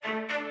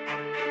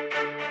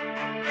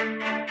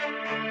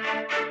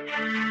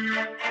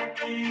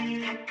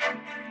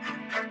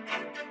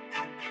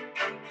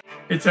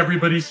It's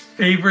everybody's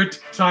favorite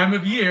time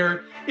of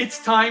year.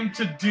 It's time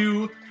to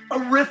do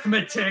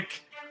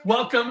arithmetic.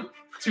 Welcome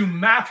to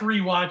Math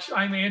Rewatch.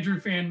 I'm Andrew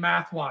Fan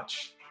Math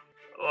Watch.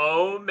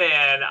 Oh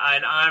man,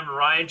 and I'm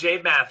Ryan J.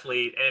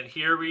 Mathlete, and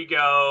here we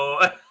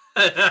go.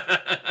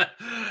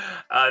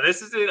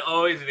 This is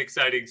always an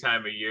exciting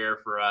time of year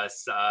for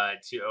us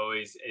to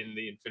always, in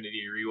the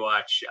Infinity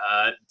Rewatch,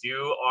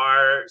 do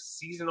our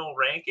seasonal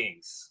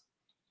rankings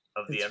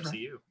of the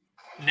MCU. Right.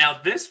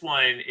 Now, this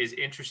one is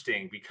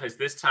interesting because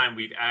this time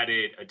we've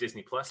added a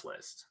Disney Plus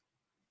list.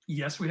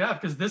 Yes, we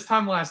have, because this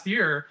time last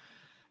year,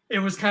 it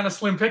was kind of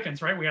slim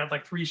pickings, right? We had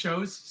like 3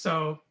 shows,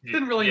 so it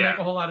didn't really make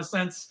a whole lot of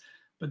sense.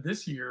 But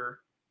this year,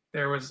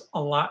 there was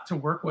a lot to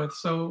work with,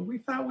 so we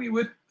thought we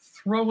would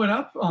throw it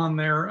up on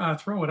there.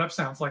 Throw it up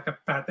sounds like a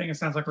bad thing. It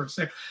sounds like we're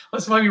sick.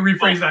 Let's maybe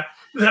rephrase that.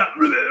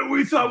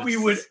 We thought we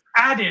would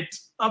add it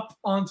up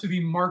onto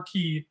the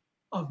marquee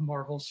of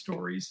Marvel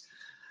stories.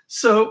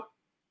 So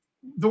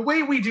the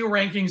way we do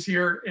rankings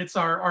here, it's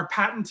our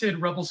patented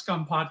Rebel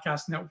Scum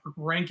Podcast Network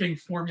ranking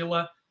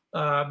formula,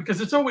 because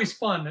it's always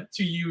fun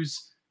to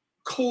use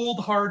cold,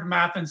 hard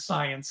math and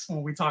science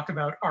when we talk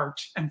about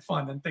art and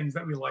fun and things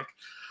that we like.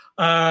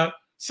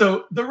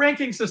 So the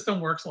ranking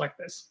system works like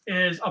this: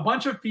 is a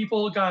bunch of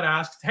people got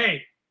asked,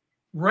 hey,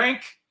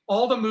 rank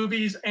all the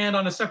movies, and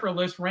on a separate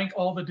list, rank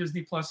all the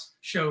Disney Plus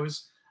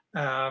shows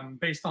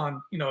based on,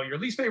 your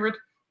least favorite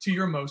to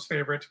your most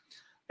favorite.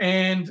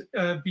 And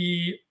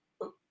the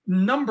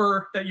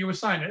number that you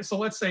assign it. So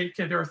let's say,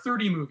 okay, there are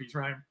 30 movies,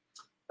 Ryan.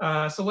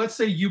 So let's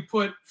say you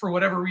put, for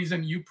whatever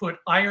reason, you put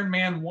Iron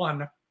Man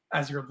 1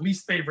 as your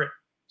least favorite.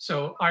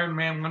 So Iron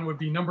Man 1 would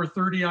be number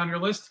 30 on your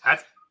list.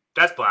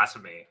 That's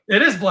blasphemy.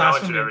 It is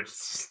blasphemy.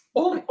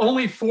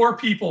 Only 4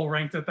 people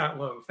ranked it that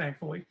low,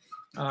 thankfully.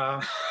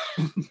 No,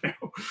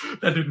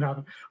 that didn't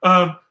happen.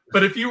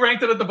 But if you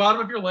ranked it at the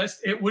bottom of your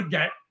list, it would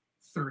get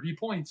 30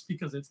 points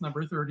because it's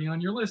number 30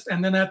 on your list.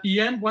 And then at the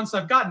end, once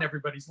I've gotten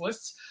everybody's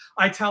lists,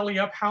 I tally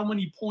up how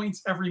many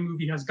points every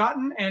movie has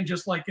gotten. And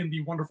just like in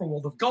the wonderful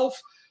world of golf,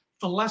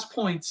 the less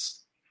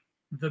points,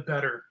 the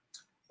better.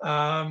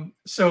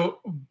 So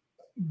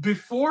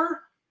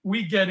before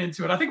we get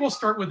into it, I think we'll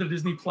start with the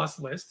Disney Plus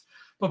list.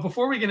 But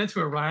before we get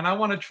into it, Ryan, I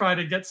want to try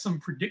to get some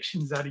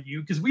predictions out of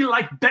you because we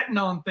like betting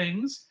on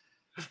things.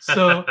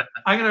 So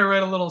I'm going to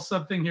write a little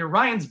something here.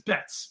 Ryan's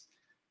bets.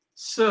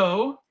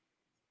 So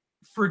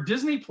for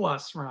Disney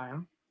Plus,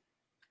 Ryan,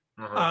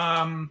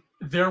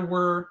 there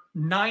were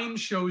 9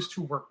 shows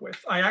to work with.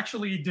 I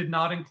actually did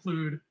not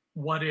include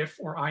What If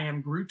or I Am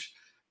Groot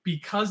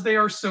because they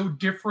are so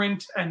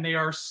different and they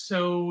are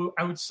so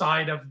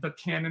outside of the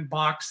canon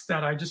box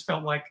that I just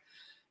felt like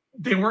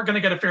they weren't going to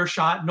get a fair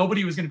shot.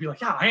 Nobody was going to be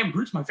like, yeah, I Am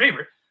Groot's my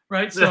favorite,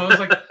 right? So I was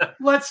like,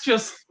 let's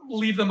just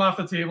leave them off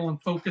the table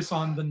and focus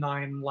on the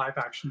 9 live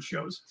action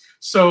shows.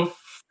 So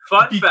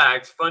Fun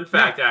fact,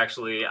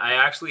 actually, I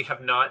actually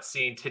have not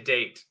seen to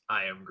date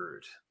I Am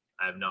Groot.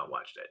 I have not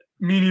watched it.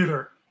 Me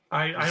neither.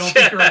 I don't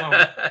think you're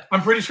alone.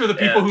 I'm pretty sure the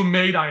people who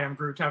made I Am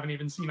Groot haven't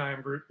even seen I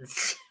Am Groot.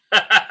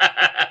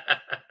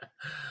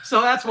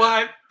 So that's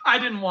why I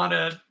didn't want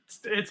to.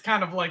 It's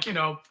kind of like,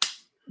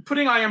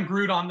 putting I Am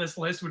Groot on this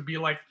list would be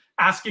like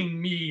asking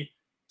me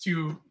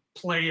to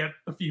play at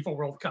the FIFA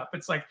World Cup.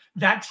 It's like,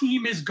 that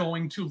team is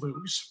going to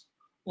lose.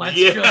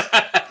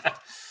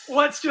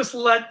 Let's just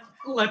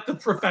let the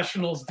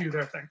professionals do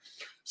their thing.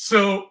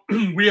 So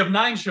we have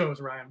 9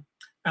 shows, Ryan,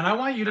 and I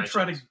want you to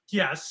try to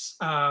guess.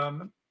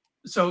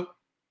 So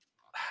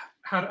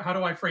how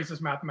do I phrase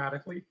this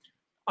mathematically?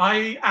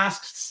 I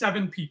asked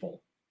 7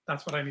 people.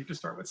 That's what I need to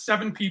start with.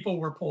 7 people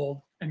were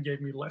polled and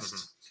gave me lists.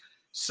 Mm-hmm.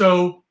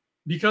 So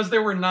because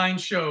there were 9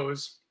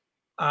 shows,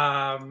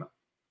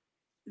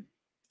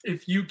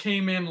 if you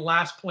came in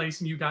last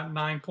place and you got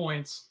 9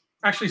 points,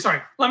 actually,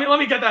 sorry, let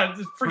me get that.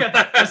 Forget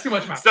that. That's too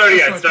much math. Start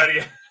again.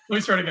 Let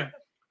me start again.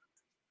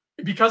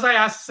 Because I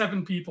asked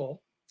 7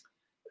 people,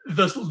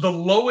 the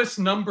lowest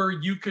number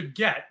you could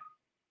get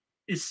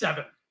is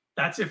 7.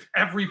 That's if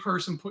every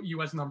person put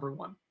you as number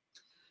 1.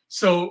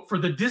 So for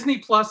the Disney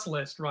Plus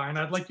list, Ryan,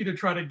 I'd like you to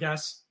try to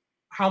guess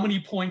how many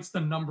points the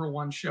number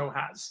 1 show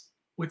has,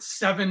 with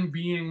 7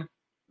 being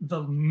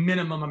the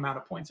minimum amount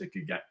of points it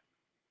could get.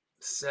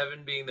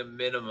 7 being the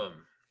minimum.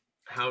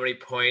 How many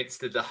points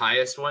did the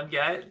highest one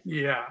get?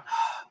 Yeah.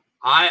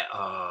 I'm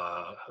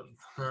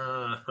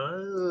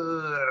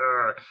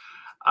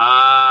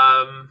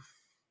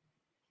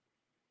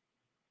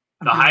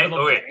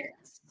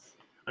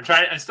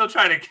still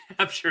trying to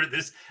capture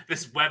this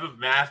web of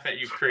math that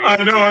you've created.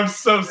 I know, I'm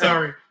so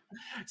sorry.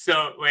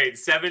 So wait,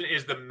 7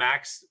 is the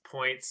max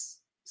points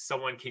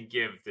someone can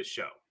give the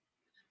show.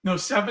 No,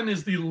 7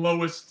 is the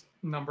lowest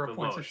number of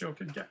points a show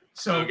can get.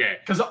 So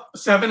because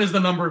 7 is the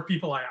number of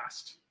people I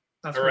asked.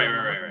 That's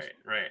right.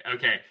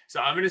 Okay. So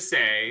I'm gonna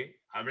say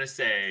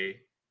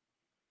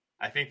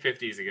I think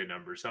 50 is a good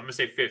number. So I'm gonna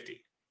say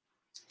 50.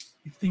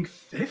 You think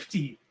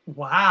 50?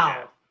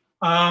 Wow.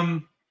 Yeah.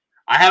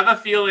 I have a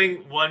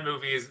feeling one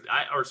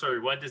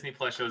Disney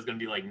Plus show is going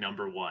to be like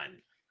number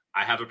 1.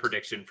 I have a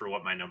prediction for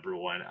what my number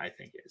 1 I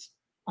think is.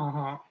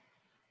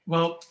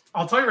 Well,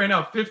 I'll tell you right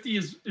now, 50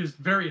 is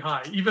very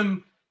high.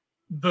 Even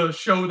the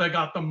show that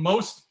got the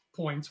most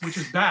points, which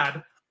is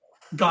bad,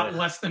 got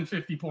less than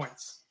 50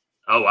 points.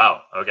 Oh,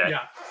 wow. Okay.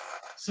 Yeah.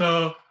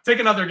 So take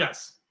another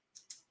guess.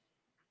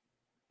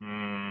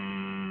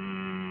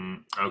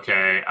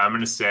 Okay. I'm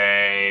going to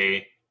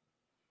say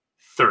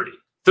 30.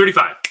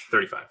 35.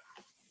 35.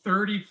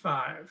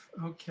 35.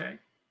 Okay.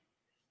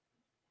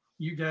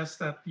 You guessed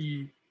that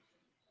the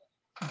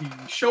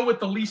show with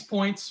the least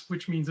points,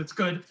 which means it's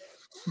good.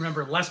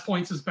 Remember, less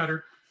points is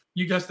better.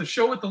 You guessed the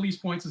show with the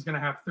least points is going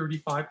to have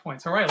 35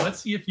 points. All right, let's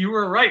see if you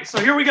were right. So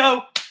here we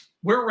go.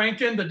 We're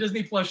ranking the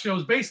Disney Plus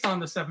shows based on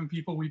the 7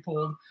 people we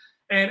pulled.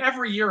 And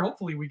every year,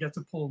 hopefully, we get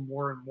to pull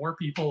more and more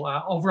people.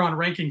 Over on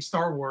Ranking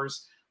Star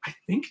Wars, I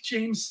think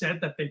James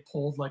said that they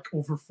pulled like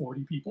over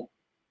 40 people.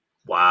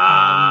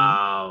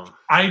 Wow.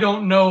 I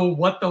don't know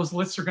what those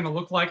lists are going to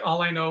look like.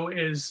 All I know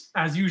is,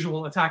 as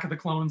usual, Attack of the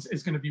Clones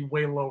is going to be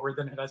way lower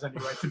than it has any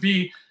right to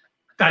be.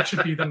 That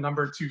should be the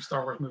number 2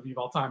 Star Wars movie of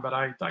all time. But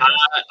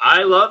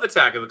I love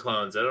Attack of the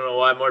Clones. I don't know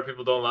why more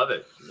people don't love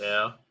it.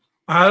 Yeah.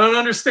 I don't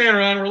understand,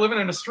 Ryan. We're living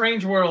in a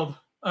strange world.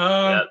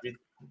 Yeah,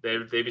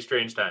 they be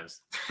strange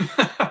times.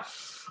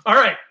 All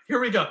right, here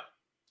we go.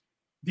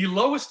 The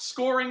lowest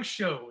scoring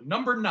show,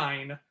 number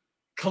 9,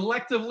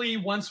 collectively,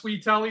 once we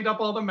tallied up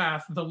all the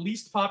math, the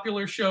least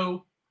popular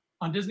show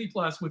on Disney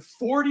Plus with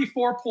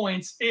 44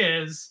 points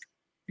is,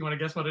 you want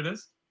to guess what it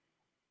is?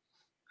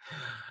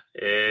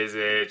 Is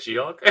it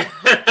She-Hulk?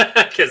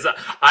 Because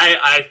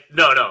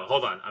no,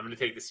 hold on. I'm going to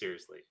take this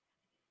seriously.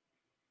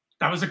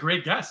 That was a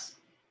great guess.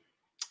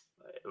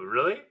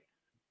 Really?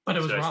 But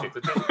it was wrong.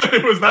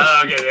 It was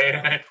not.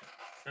 Okay.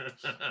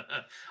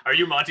 Are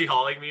you Monty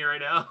Halling me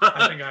right now?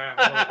 I think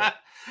I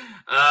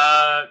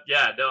am.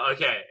 Yeah. No.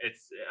 Okay.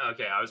 It's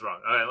okay. I was wrong.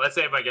 All right. Let's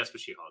say my guess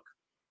was She-Hulk.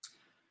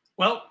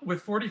 Well,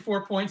 with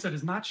 44 points, it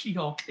is not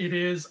She-Hulk. It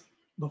is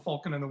The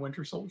Falcon and the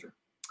Winter Soldier.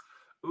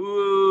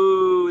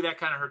 Ooh, that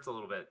kind of hurts a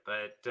little bit,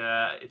 but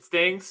it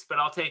stings. But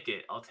I'll take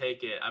it.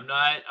 I'm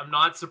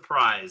not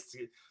surprised.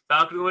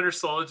 Falcon and the Winter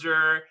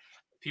Soldier.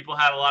 People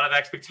had a lot of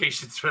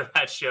expectations for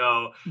that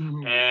show,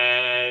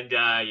 and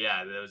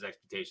those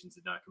expectations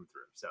did not come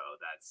through. So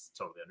that's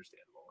totally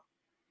understandable.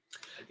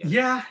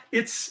 Yeah,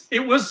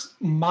 it was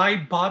my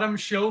bottom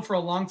show for a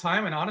long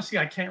time, and honestly,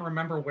 I can't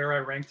remember where I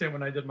ranked it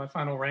when I did my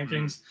final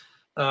rankings.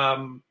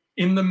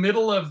 In the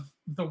middle of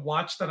the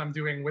watch that I'm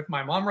doing with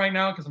my mom right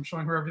now, because I'm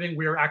showing her everything,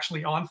 we are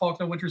actually on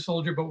Falcon and Winter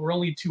Soldier, but we're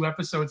only 2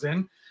 episodes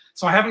in,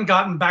 so I haven't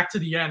gotten back to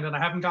the end, and I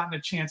haven't gotten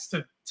a chance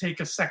to take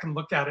a second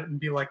look at it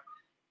and be like,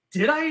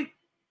 did I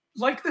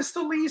like this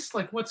the least?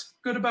 Like, what's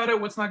good about it?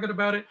 What's not good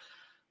about it?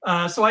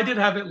 So I did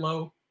have it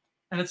low,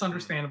 and it's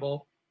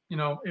understandable. You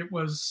know, it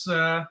was,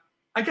 I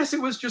guess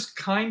it was just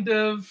kind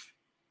of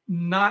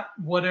not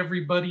what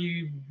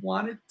everybody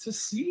wanted to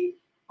see.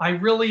 I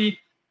really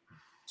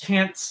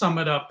can't sum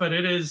it up, but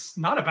it is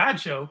not a bad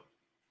show.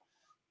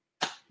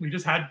 We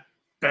just had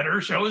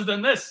better shows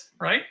than this,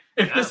 right?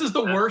 If this is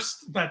the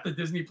worst that the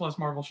Disney Plus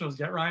Marvel shows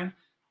get, Ryan,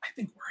 I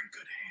think we're in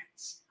good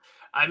hands.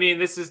 I mean,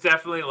 this is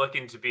definitely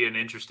looking to be an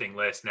interesting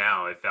list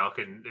now. If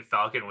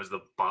Falcon was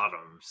the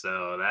bottom,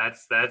 so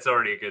that's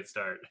already a good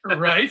start,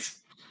 right?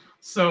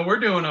 So we're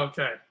doing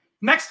okay.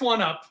 Next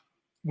one up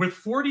with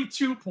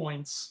 42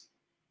 points,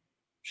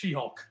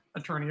 She-Hulk,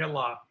 Attorney at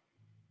Law.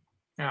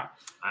 Yeah,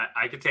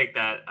 I could take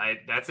that.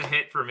 That's a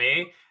hit for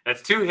me.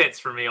 That's 2 hits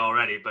for me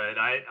already, but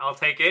I'll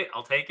take it.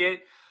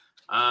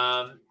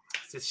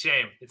 It's a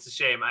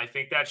shame. I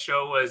think that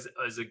show was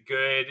a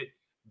good,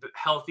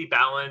 healthy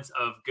balance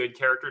of good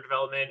character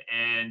development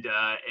and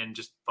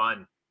just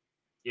fun.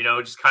 You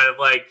know, just kind of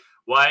like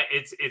why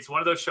it's one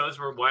of those shows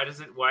where why does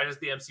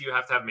the MCU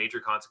have to have major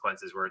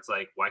consequences? Where it's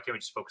like, why can't we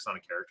just focus on a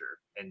character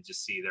and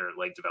just see their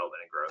like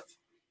development and growth?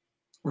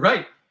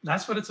 Right.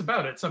 That's what it's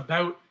about. It's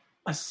about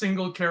a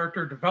single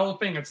character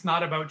developing. It's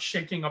not about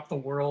shaking up the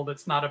world.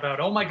 It's not about,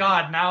 oh my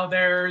God, now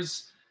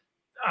there's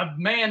a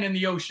man in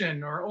the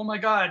ocean, or oh my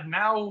God,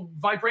 now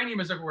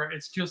vibranium is everywhere.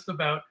 It's just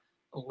about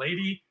a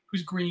lady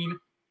who's green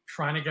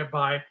trying to get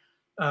by.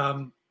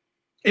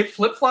 It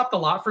flip-flopped a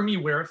lot for me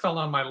where it fell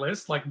on my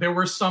list. Like there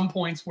were some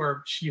points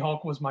where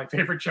She-Hulk was my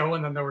favorite show,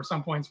 and then there were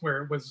some points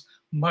where it was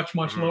much,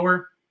 much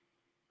lower.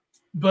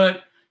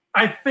 But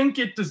I think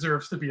it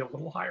deserves to be a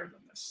little higher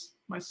than this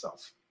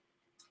myself.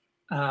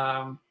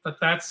 But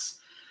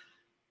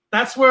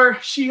that's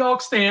where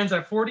She-Hulk stands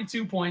at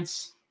 42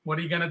 points. What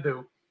are you going to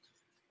do?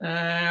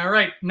 All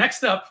right,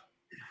 next up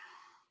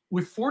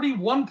with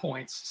 41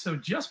 points, so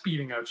just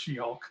beating out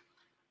She-Hulk.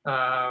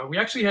 We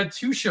actually had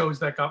 2 shows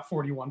that got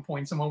 41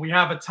 points. And when we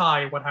have a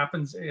tie, what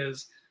happens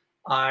is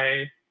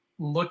I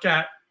look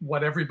at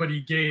what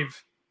everybody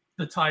gave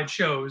the tied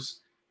shows,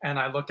 and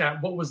I look at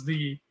what was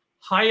the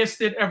highest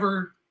it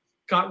ever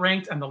got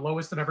ranked and the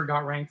lowest it ever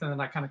got ranked, and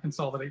then I kind of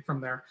consolidate from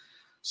there.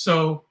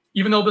 So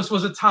even though this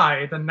was a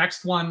tie, the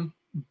next one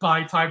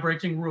by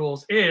tie-breaking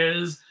rules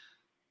is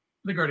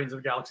the Guardians of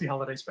the Galaxy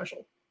Holiday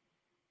Special.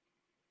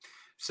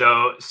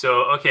 So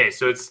okay,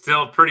 so it's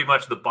still pretty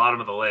much the bottom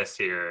of the list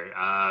here.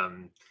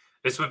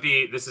 This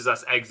is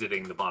us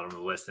exiting the bottom of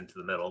the list into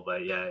the middle,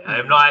 but yeah,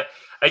 I'm not.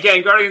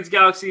 Again, Guardians of the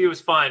Galaxy, it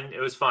was fun,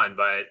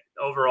 but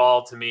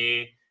overall, to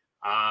me,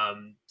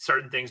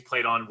 certain things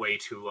played on way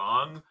too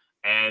long,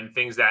 and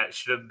things that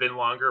should have been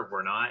longer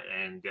were not.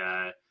 And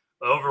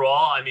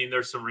overall, I mean,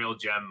 there's some real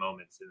gem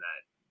moments in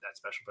that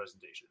special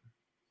presentation.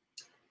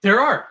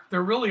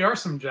 There really are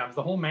some gems.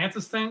 The whole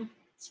Mantis thing,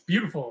 it's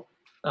beautiful.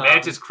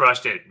 Mantis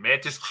crushed it.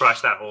 Mantis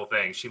crushed that whole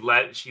thing. She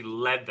led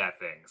that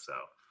thing. So.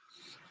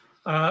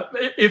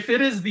 If it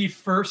is the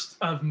first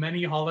of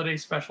many holiday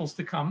specials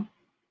to come,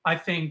 I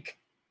think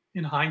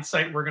in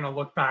hindsight, we're going to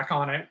look back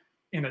on it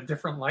in a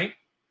different light.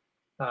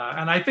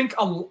 And I think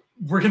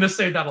we're going to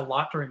say that a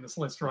lot during this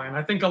list, Ryan.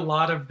 I think a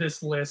lot of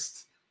this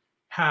list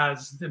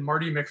has the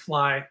Marty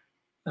McFly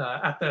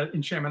at the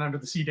Enchantment Under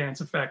the Sea dance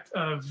effect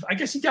of, I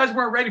guess you guys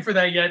weren't ready for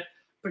that yet,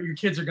 but your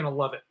kids are going to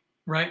love it,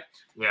 right?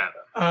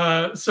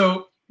 Yeah.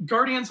 So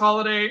Guardians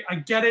Holiday, I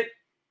get it.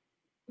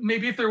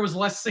 Maybe if there was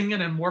less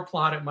singing and more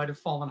plot, it might have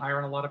fallen higher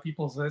on a lot of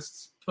people's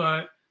lists.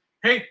 But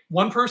hey,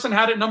 one person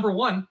had it number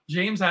one.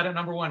 James had it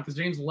number one because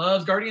James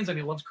loves Guardians and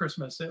he loves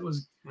Christmas. It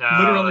was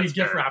literally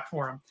gift wrap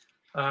for him.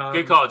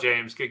 Good call,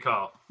 James. Good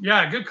call.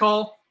 Yeah, good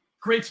call.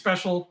 Great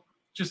special.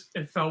 Just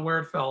it fell where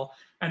it fell.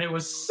 And it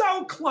was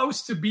so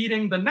close to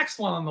beating the next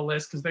one on the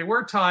list because they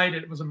were tied.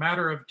 It was a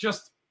matter of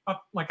just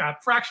like a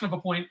fraction of a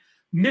point.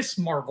 Miss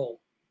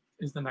Marvel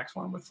is the next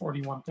one with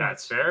 41 points.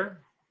 That's fair.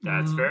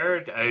 That's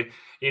fair.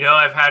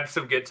 I've had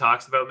some good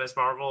talks about Miss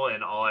Marvel,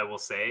 and all I will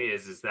say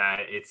is that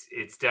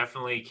it's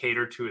definitely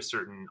catered to a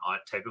certain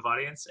type of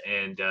audience,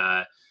 and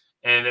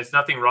it's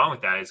nothing wrong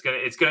with that.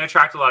 It's gonna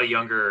attract a lot of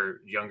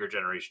younger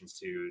generations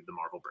to the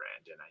Marvel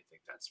brand, and I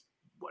think that's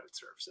what it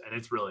serves. And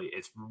it's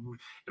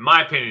in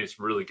my opinion,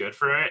 it's really good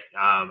for it.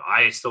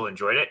 I still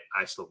enjoyed it.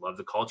 I still love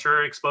the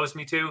culture it exposed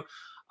me to.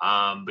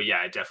 But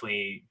yeah, it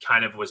definitely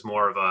kind of was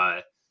more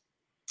of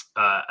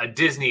a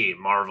Disney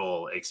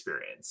Marvel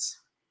experience.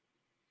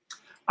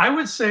 I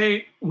would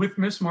say with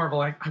Miss Marvel,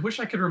 I wish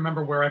I could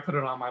remember where I put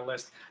it on my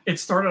list. It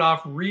started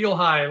off real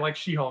high like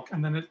She-Hulk,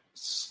 and then it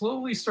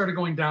slowly started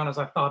going down as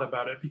I thought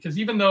about it. Because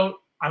even though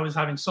I was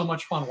having so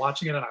much fun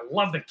watching it, and I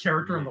love the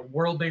character and the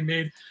world they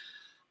made,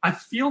 I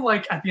feel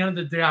like at the end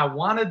of the day, I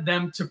wanted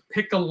them to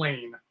pick a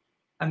lane.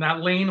 And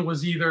that lane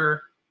was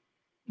either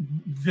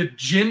the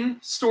Jin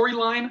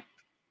storyline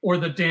or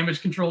the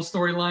Damage Control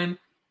storyline.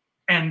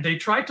 And they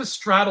tried to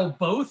straddle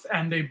both,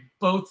 and they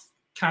both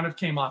kind of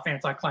came off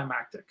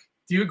anticlimactic.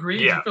 Do you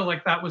agree? Yeah. Do you feel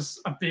like that was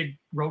a big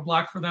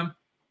roadblock for them?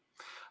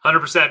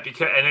 100%.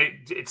 Because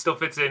it still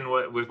fits in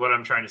with what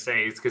I'm trying to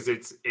say. Is because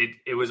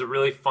it was a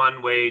really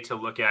fun way to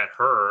look at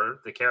her,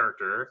 the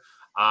character,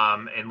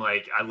 and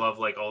like I love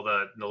like all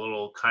the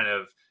little kind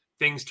of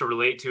things to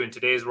relate to in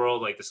today's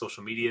world, like the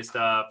social media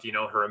stuff.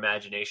 Her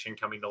imagination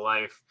coming to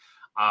life.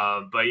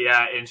 But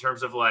yeah, in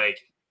terms of like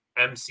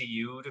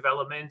MCU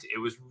development, it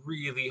was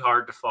really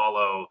hard to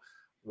follow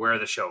where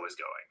the show was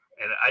going.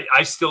 And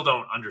I still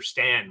don't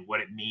understand what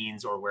it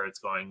means or where it's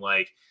going.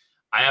 Like,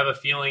 I have a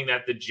feeling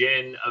that the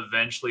Jinn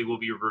eventually will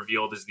be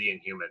revealed as the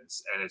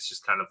Inhumans. And it's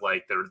just kind of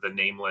like they're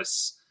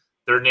nameless.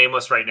 They're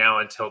nameless right now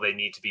until they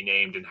need to be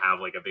named and have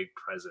like a big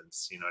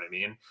presence. You know what I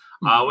mean?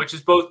 Mm-hmm. Which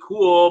is both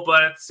cool,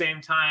 but at the same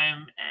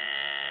time,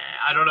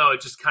 I don't know.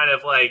 It just kind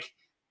of like,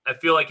 I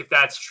feel like if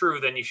that's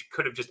true, then you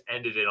could have just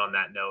ended it on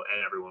that note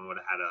and everyone would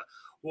have had a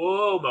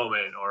whoa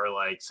moment or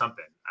like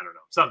something. I don't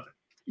know. Something.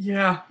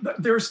 Yeah,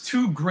 there's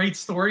two great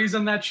stories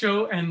in that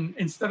show, and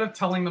instead of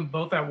telling them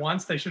both at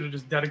once, they should have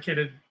just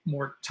dedicated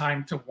more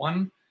time to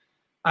one.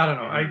 I don't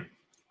know. Mm-hmm.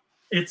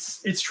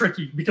 It's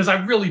tricky because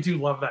I really do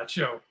love that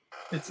show.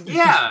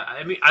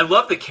 I mean, I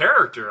love the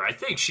character. I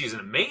think she's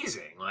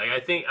amazing. Like,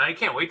 I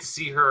can't wait to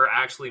see her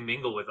actually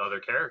mingle with other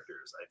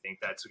characters. I think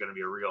that's going to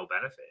be a real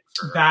benefit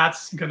for her.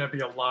 That's going to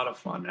be a lot of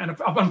fun. And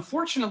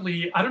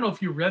unfortunately, I don't know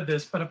if you read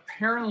this, but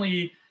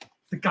apparently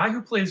the guy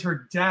who plays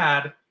her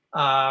dad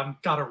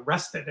got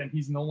arrested, and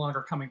he's no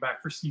longer coming back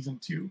for season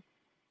 2.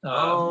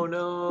 Oh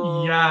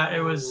no! Yeah, it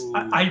was.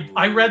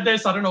 I read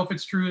this. I don't know if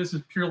it's true. This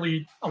is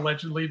purely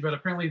allegedly, but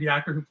apparently the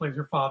actor who plays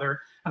her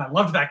father, and I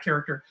loved that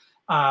character,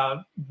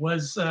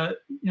 was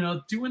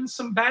doing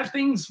some bad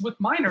things with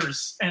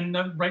minors, and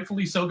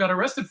rightfully so got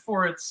arrested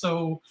for it.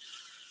 So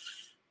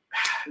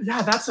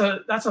yeah, that's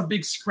a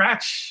big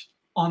scratch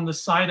on the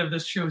side of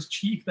this show's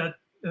cheek. That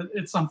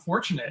it's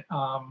unfortunate.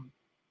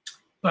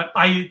 But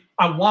I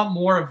want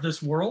more of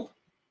this world.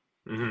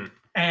 Mm-hmm.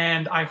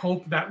 And I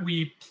hope that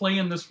we play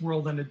in this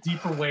world in a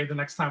deeper way the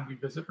next time we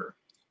visit her.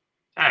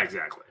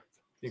 Exactly.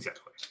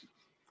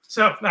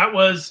 So that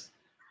was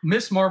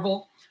Miss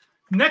Marvel.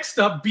 Next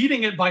up,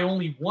 beating it by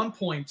only 1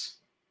 point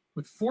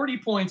with 40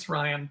 points,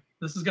 Ryan.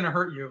 This is going to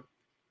hurt you.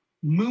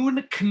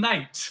 Moon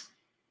Knight.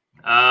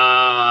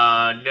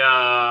 No.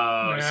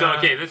 Yeah. So,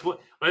 okay,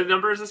 what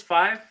number is this?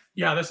 5?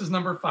 Yeah, this is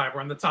number 5.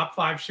 We're on the top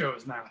 5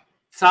 shows now.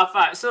 Top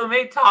 5. So it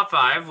made top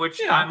 5,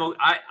 which yeah.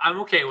 I'm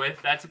okay with.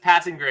 That's a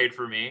passing grade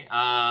for me.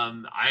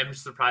 I'm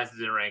surprised it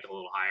didn't rank a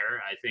little higher.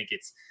 I think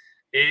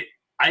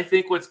I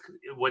think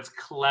what's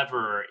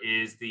clever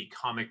is the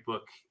comic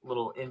book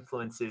little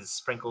influences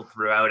sprinkled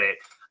throughout it,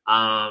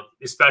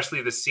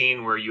 especially the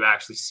scene where you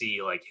actually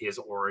see like his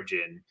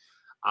origin.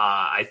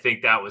 I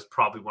think that was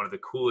probably one of the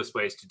coolest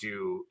ways to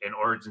do an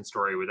origin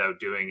story without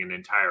doing an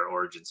entire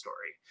origin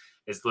story.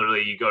 It's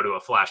literally you go to a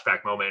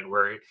flashback moment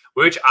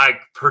which I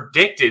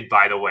predicted,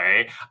 by the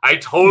way. I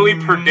totally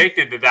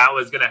predicted that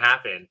was going to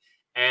happen,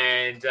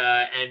 and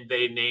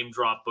they name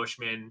drop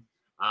Bushman.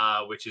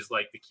 Which is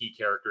like the key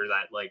character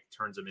that like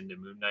turns him into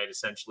Moon Knight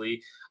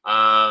essentially.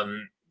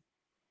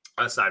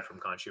 Aside from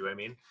Khonshu, I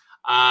mean.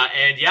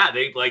 And yeah,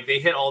 they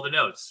hit all the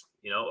notes.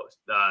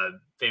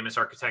 Famous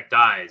architect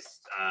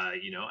dies,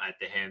 at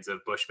the hands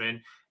of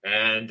Bushman,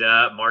 and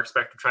Mark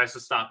Spector tries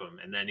to stop him,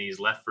 and then he's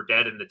left for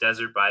dead in the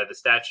desert by the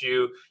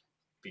statue,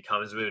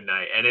 becomes Moon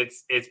Knight, and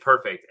it's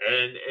perfect,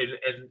 and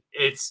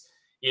it's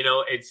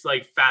it's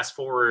like fast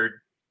forward,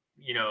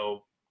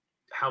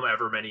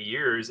 however many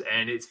years,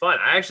 and it's fun.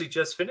 I actually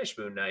just finished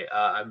Moon Knight.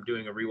 I'm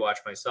doing a rewatch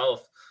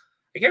myself.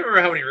 I can't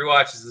remember how many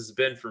rewatches this has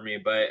been for me,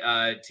 but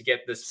to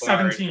get this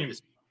far,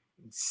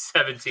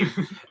 17,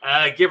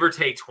 give or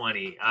take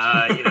 20.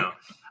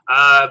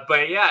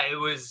 But yeah, it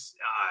was.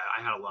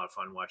 I had a lot of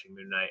fun watching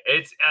Moon Knight.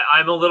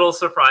 I'm a little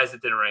surprised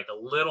it didn't rank a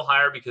little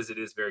higher because it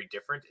is very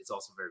different. It's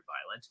also very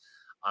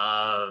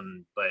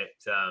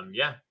violent.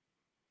 Yeah.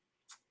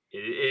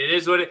 It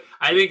is what it.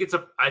 I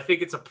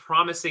think it's a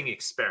promising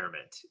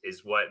experiment.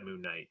 Is what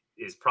Moon Knight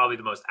is probably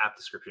the most apt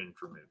description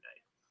for Moon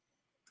Knight.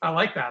 I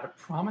like that, a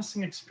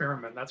promising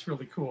experiment. That's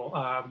really cool.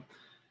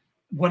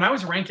 When I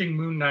was ranking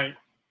Moon Knight,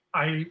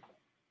 I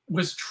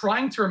was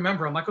trying to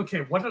remember. I'm like,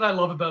 okay, what did I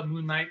love about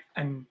Moon Knight,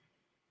 and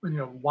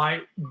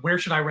where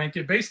should I rank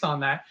it based on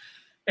that?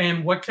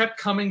 And what kept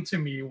coming to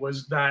me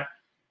was that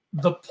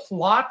the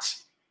plot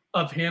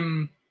of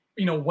him,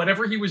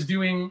 whatever he was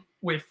doing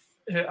with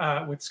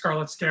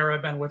Scarlet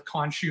Scarab and with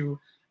Khonshu,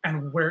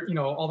 and where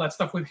all that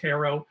stuff with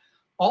Harrow,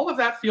 all of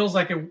that feels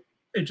like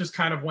it just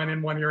kind of went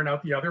in one ear and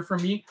out the other for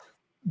me.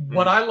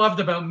 What I loved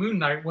about Moon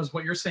Knight was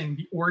what you're saying,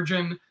 the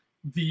origin,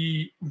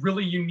 the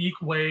really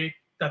unique way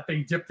that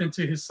they dipped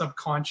into his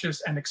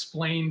subconscious and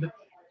explained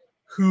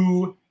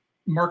who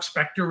Mark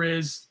Spector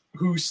is,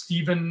 who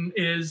Stephen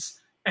is,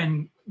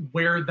 and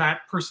where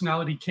that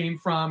personality came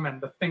from, and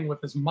the thing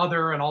with his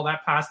mother and all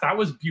that past. That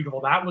was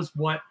beautiful. That was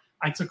what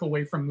I took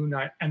away from Moon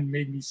Knight and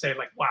made me say,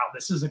 like, wow,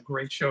 this is a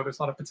great show. There's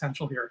a lot of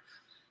potential here.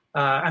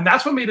 And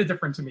that's what made it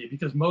different to me,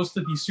 because most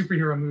of these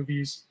superhero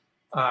movies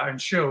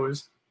and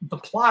shows, the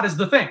plot is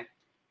the thing.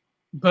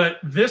 But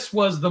this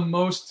was the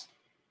most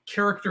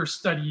character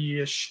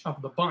study-ish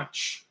of the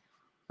bunch.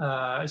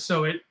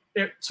 So it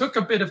took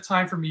a bit of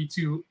time for me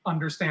to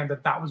understand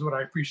that was what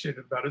I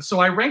appreciated about it. So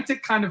I ranked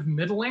it kind of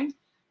middling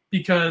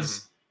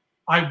because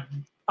I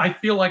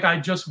feel like I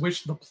just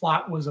wish the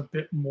plot was a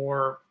bit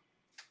more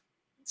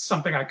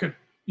something I could,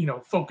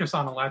 focus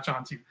on and latch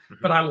onto.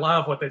 But I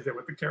love what they did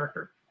with the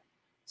character.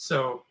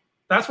 So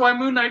that's why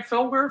Moon Knight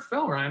fell where it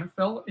fell, Ryan. It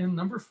fell in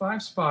number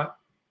 5 spot.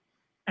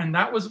 And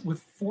that was with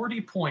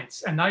 40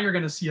 points. And now you're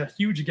going to see a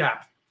huge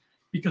gap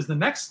because the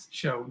next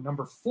show,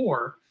 number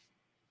 4,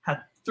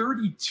 had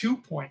 32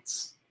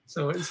 points.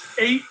 So it's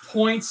 8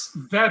 points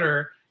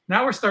better.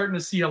 Now we're starting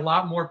to see a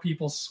lot more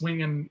people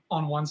swinging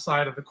on one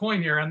side of the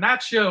coin here. And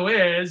that show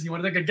is, you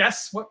want to take a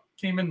guess what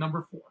came in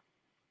number 4?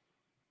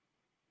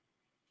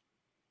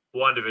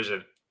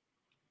 WandaVision.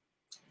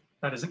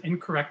 That is an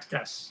incorrect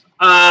guess.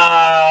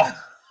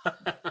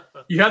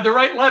 You had the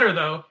right letter,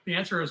 though. The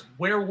answer is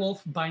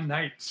Werewolf by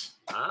Night.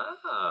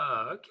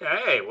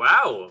 Okay.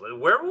 Wow.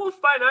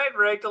 Werewolf by Night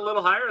ranked a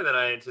little higher than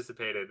I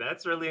anticipated.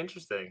 That's really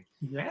interesting.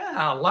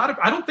 Yeah,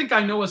 I don't think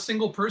I know a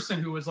single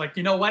person who was like,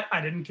 you know what?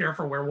 I didn't care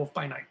for Werewolf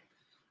by Night.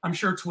 I'm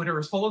sure Twitter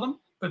is full of them,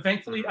 but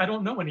thankfully I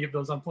don't know any of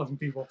those unpleasant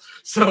people.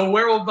 So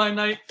Werewolf by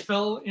Night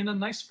fell in a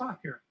nice spot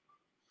here.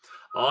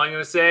 All I'm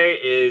going to say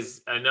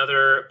is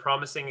another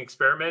promising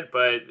experiment,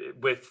 but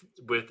with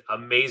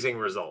amazing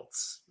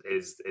results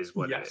is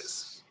what it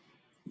is.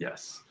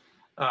 Yes.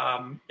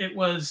 It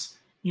was,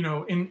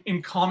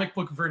 in comic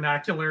book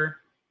vernacular,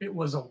 it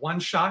was a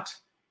one-shot,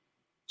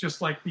 just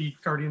like the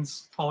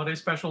Guardians holiday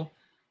special.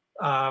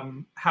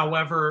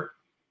 However,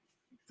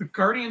 the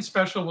Guardian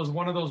special was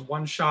one of those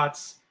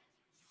one-shots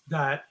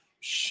that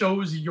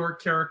shows your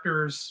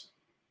characters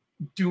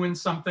doing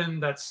something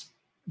that's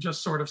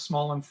just sort of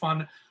small and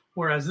fun.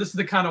 Whereas this is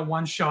the kind of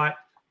one shot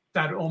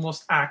that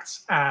almost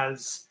acts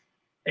as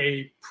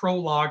a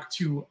prologue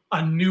to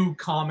a new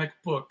comic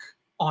book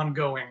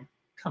ongoing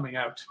coming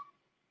out,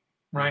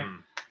 right?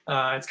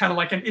 It's kind of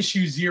like an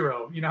issue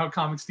 0. You know how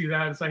comics do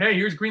that? It's like, hey,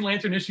 here's Green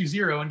Lantern issue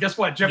 0. And guess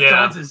what? Jeff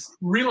Johns is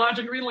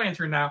relaunching Green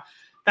Lantern now.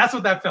 That's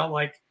what that felt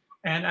like.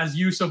 And as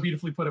you so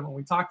beautifully put it when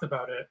we talked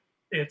about it,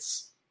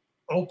 it's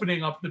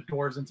opening up the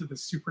doors into the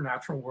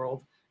supernatural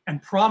world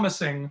and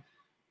promising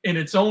in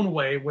its own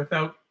way,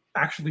 without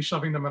actually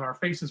shoving them in our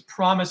faces,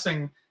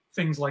 promising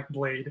things like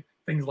Blade,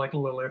 things like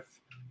Lilith,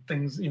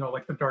 things,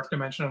 like the Dark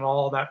Dimension and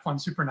all that fun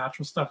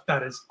supernatural stuff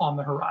that is on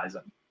the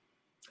horizon.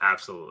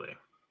 Absolutely.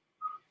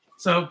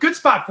 So good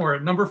spot for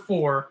it. Number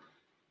 4.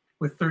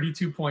 with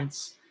 32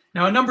 points.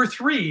 Now at number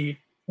 3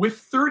 with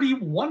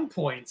 31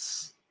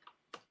 points.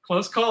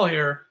 Close call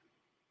here.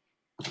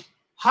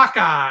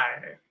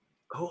 Hawkeye.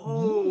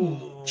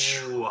 Oh,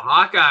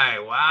 Hawkeye.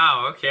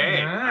 Wow. Okay.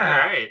 Yeah.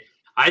 All right.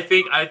 I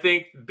think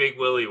Big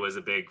Willie was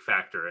a big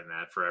factor in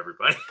that for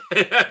everybody.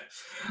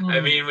 I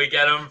mean, we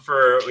get him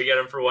for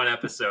one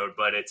episode,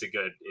 but it's a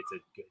good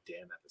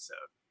damn episode.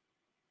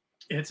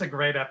 It's a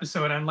great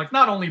episode, and like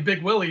not only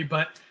Big Willie,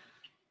 but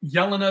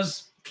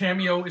Yelena's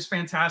cameo is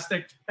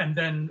fantastic, and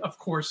then of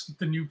course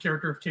the new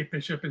character of Kate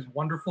Bishop is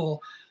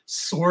wonderful.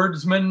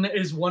 Swordsman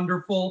is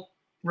wonderful,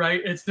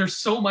 right? There's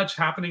so much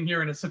happening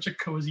here, and it's such a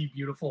cozy,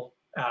 beautiful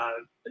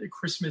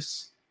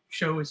Christmas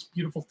show. Is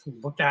beautiful to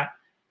look at.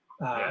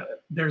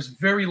 There's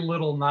very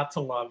little not to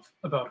love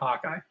about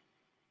Hawkeye.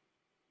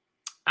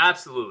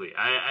 Absolutely.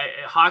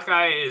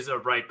 Hawkeye is a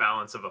right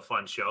balance of a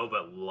fun show,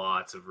 but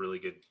lots of really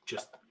good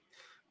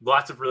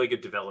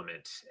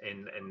development,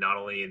 and not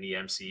only in the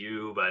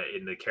MCU, but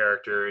in the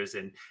characters,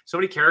 and so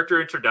many character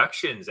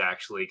introductions,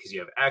 actually, because you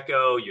have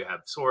Echo, you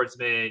have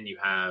Swordsman, you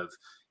have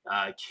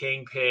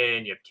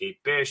Kingpin, you have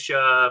Kate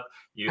Bishop.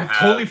 I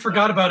totally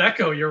forgot about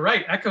Echo. You're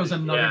right. Echo's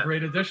another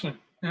great addition.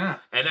 Yeah.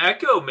 And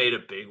Echo made a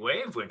big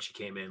wave when she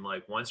came in.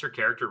 Like once her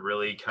character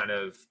really kind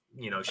of,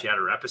 she had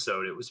her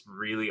episode, it was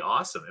really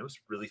awesome. It was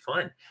really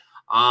fun.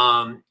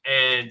 You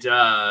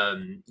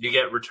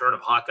get Return of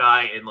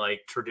Hawkeye in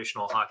like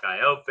traditional Hawkeye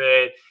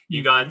outfit.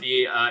 You got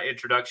the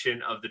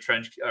introduction of the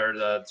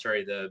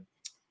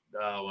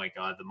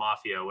the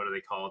Mafia. What do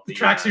they call it? The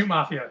Tracksuit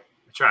Mafia.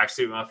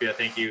 Tracksuit Mafia.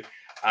 Thank you.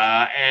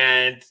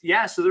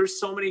 So there's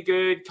so many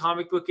good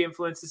comic book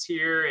influences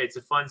here. It's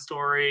a fun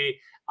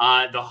story.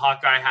 The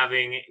Hawkeye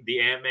having the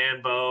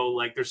Ant-Man bow,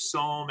 like there's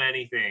so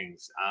many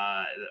things.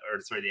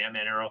 The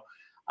Ant-Man arrow.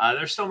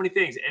 There's so many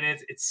things, and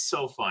it's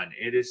so fun.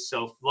 It is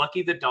so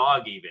Lucky the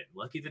dog, even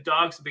Lucky the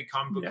dog's a big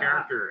comic book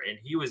character, and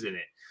he was in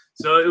it.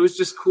 So it was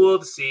just cool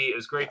to see. It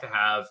was great to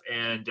have,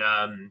 and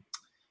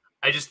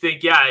I just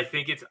think, I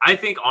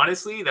think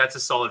honestly, that's a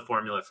solid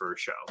formula for a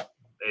show.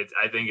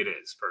 I think it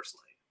is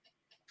personally.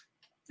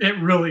 It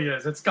really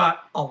is. It's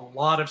got a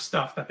lot of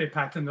stuff that they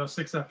packed in those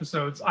 6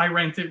 episodes. I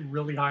ranked it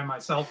really high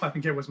myself. I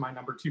think it was my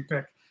number 2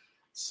 pick.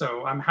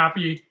 So I'm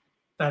happy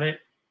that it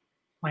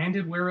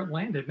landed where it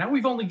landed. Now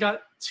we've only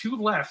got 2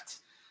 left.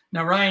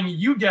 Now, Ryan,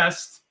 you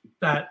guessed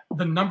that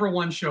the number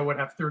 1 show would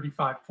have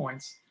 35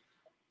 points.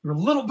 You're a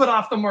little bit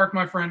off the mark,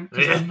 my friend.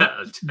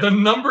 The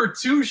number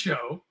 2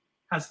 show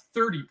has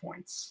 30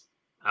 points.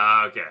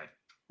 Okay.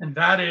 And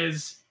that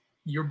is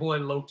your boy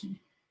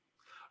Loki.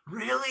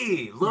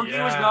 Really? Loki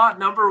was not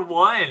number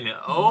 1.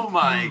 Oh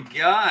my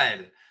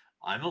God.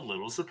 I'm a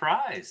little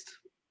surprised.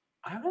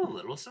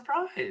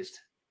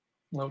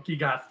 Loki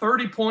got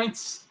 30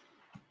 points.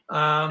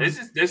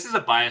 This is a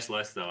biased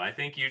list, though. I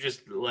think you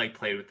just like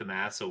played with the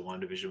math, so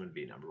WandaVision would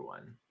be number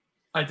 1.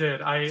 I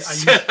did. I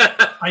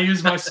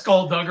used my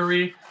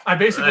skullduggery. I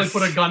basically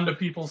put a gun to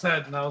people's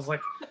head, and I was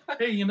like,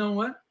 "Hey, you know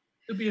what?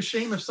 It'd be a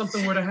shame if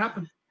something were to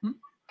happen."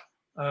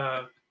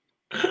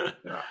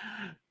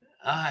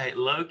 All right,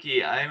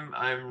 Loki.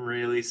 I'm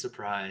really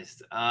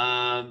surprised.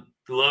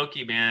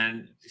 Loki,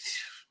 man,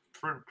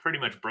 pretty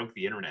much broke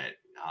the internet.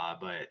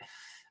 But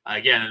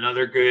again,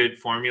 another good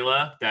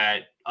formula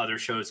that other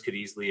shows could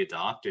easily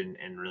adopt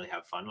and really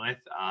have fun with.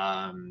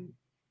 And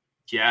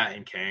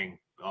Kang.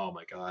 Oh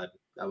my God,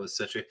 that was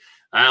such a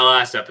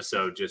last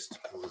episode. Just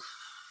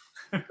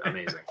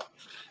amazing.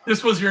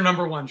 This was your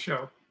number 1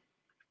 show,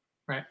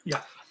 right?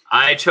 Yeah.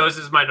 I chose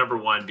as my number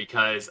 1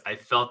 because I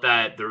felt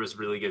that there was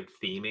really good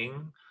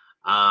theming.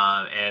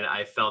 And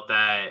I felt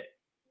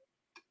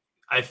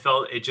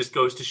it just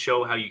goes to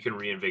show how you can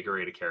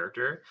reinvigorate a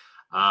character.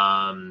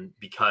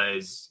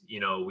 Because,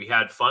 we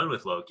had fun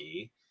with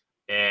Loki,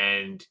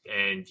 and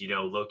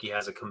Loki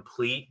has a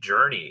complete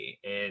journey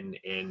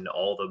in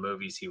all the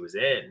movies he was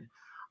in,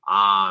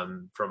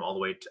 from all the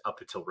way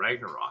up until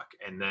Ragnarok.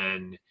 And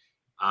then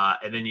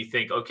you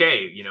think,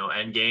 okay,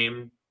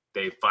 Endgame,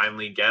 they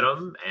finally get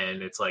him,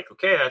 and it's like,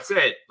 okay, that's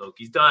it.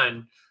 Loki's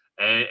done.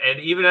 And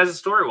even as a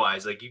story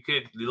wise, like you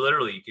could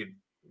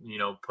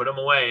put him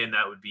away and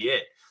that would be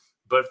it.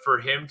 But for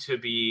him to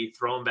be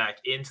thrown back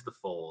into the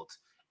fold,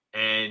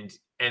 and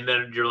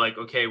then you're like,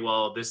 okay,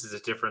 well, this is a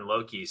different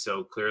Loki.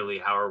 So clearly,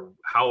 how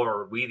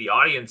are we, the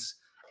audience,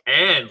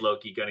 and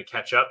Loki, going to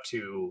catch up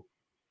to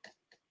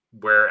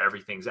where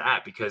everything's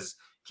at? Because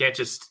you can't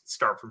just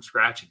start from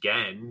scratch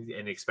again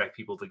and expect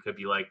people to could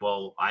be like,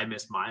 well, I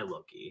missed my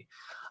Loki.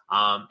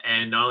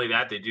 And not only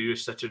that, they do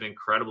such an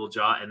incredible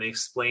job, and they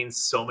explain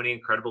so many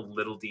incredible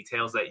little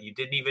details that you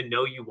didn't even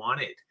know you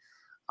wanted.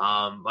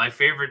 One of my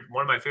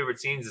favorite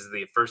scenes is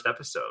the first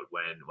episode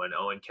when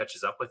Owen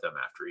catches up with him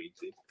after he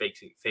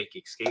fake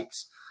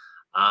escapes.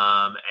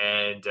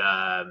 And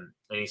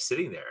he's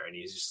sitting there, and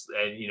he's just,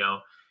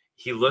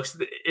 he looks,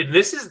 and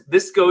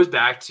this goes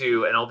back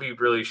to, and I'll be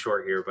really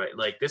short here, but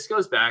like this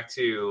goes back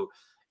to,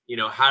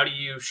 how do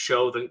you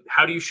show the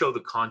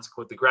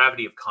consequence, the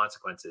gravity of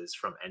consequences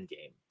from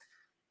Endgame?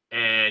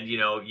 And, you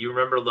know, you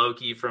remember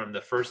Loki from the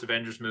first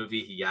Avengers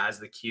movie. He has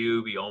the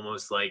cube. He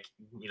almost like,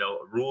 you know,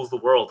 rules the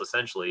world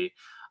essentially.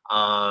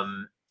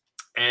 And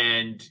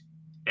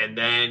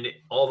then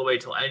all the way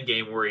till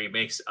Endgame where he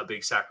makes a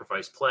big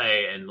sacrifice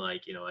play and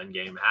like, you know,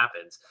 Endgame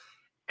happens.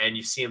 And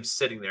you see him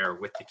sitting there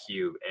with the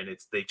cube and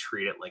they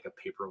treat it like a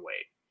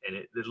paperweight. And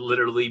it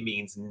literally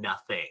means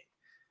nothing.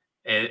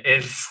 And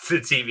it's the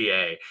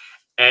TVA.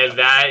 And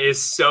that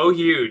is so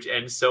huge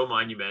and so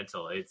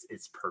monumental. It's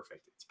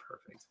perfect. It's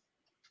perfect.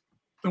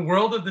 The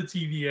world of the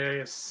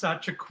TVA is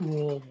such a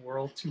cool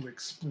world to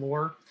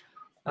explore.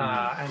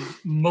 And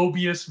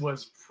Mobius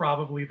was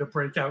probably the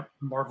breakout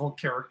Marvel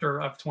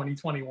character of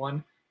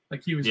 2021.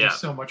 Like he was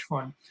just so much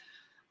fun.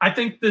 I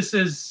think this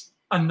is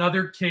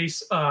another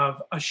case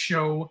of a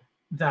show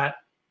that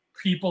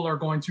people are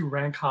going to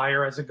rank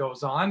higher as it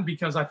goes on,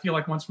 because I feel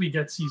like once we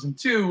get season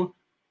 2,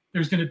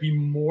 there's going to be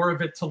more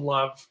of it to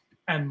love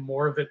and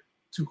more of it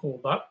to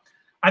hold up.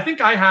 I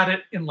think I had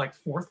it in like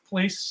 4th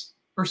place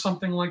or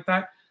something like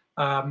that.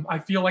 I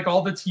feel like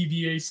all the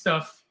TVA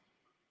stuff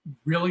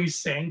really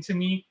sang to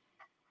me.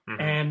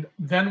 And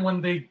then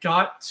when they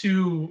got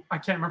to, I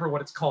can't remember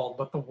what it's called,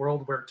 but the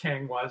world where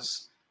Kang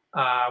was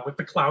with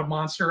the cloud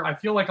monster, I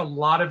feel like a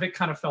lot of it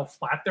kind of fell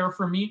flat there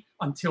for me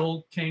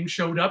until Kang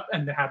showed up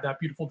and they had that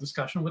beautiful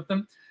discussion with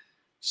them.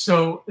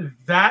 So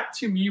that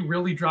to me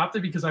really dropped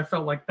it, because I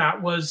felt like that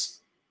was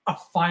a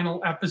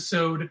final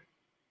episode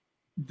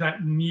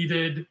that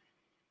needed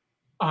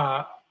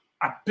a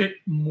bit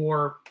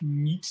more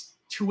meat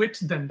to it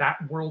than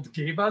that world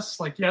gave us.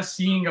 Like, yes,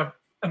 seeing an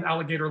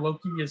alligator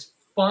Loki is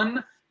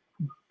fun,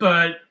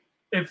 but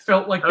it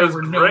felt like there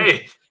were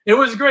it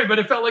was great, but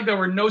it felt like there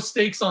were no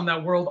stakes on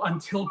that world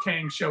until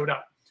Kang showed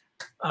up.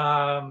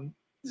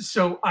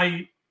 So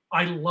I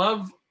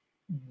love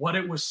what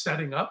it was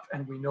setting up,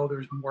 and we know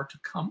there's more to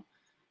come.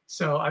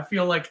 So I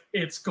feel like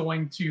it's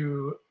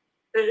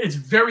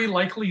very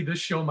likely this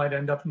show might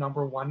end up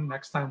number 1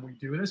 next time we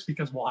do this,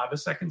 because we'll have a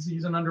second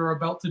season under our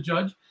belt to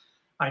judge.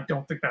 I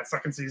don't think that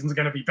second season is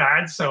going to be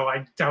bad, so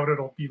I doubt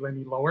it'll be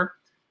any lower.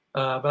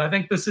 But I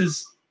think this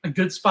is a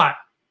good spot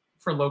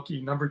for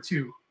Loki, number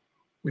 2,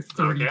 with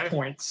 30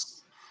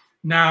 points.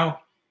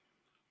 Now,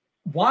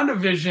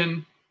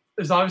 WandaVision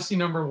is obviously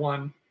number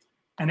 1,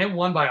 and it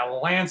won by a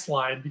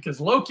landslide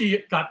because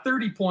Loki got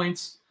 30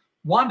 points.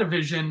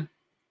 WandaVision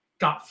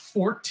got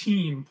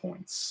 14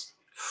 points.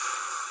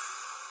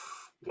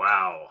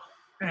 Wow.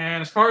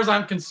 And as far as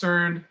I'm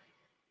concerned,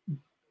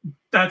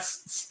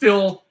 that's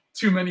still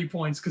too many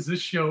points, because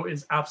this show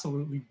is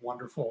absolutely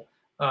wonderful.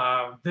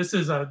 This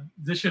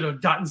should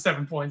have gotten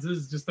 7 points. This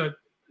is just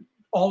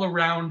all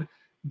around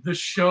the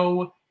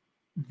show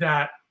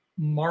that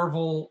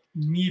Marvel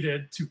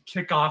needed to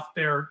kick off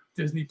their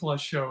Disney Plus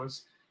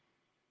shows.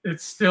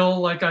 It's still,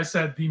 like I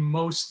said, the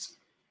most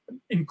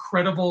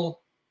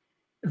incredible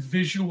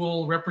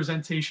visual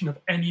representation of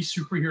any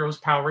superhero's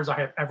powers I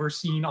have ever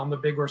seen on the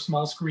big or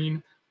small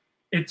screen.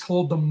 It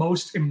told the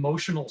most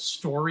emotional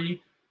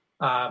story.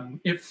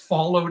 It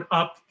followed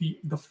up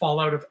the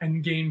fallout of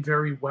Endgame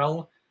very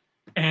well.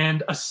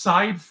 And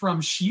aside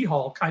from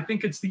She-Hulk, I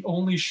think it's the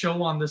only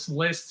show on this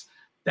list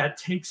that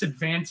takes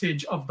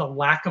advantage of the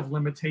lack of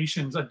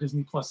limitations a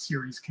Disney Plus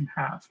series can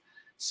have.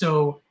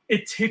 So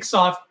it ticks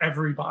off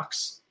every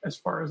box as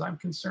far as I'm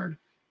concerned.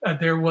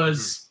 There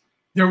was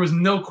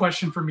no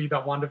question for me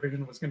that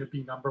WandaVision was going to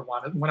be number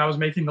 1. When I was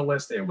making the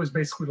list, it was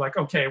basically like,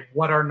 okay,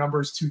 what are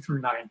numbers 2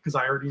 through 9? Because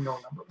I already know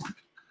number 1.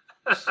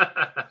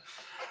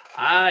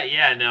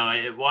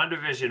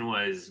 WandaVision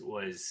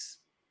was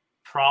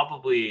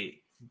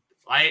probably,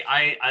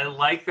 I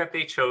like that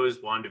they chose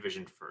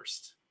WandaVision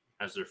first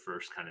as their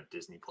first kind of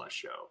Disney Plus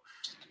show,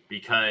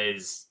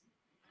 because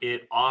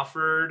it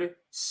offered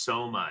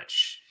so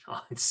much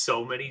on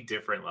so many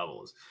different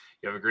levels.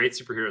 You have a great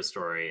superhero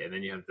story, and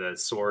then you have the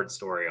sword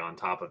story on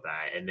top of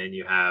that, and then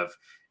you have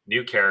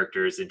new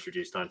characters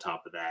introduced on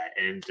top of that,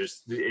 and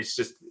it's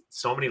just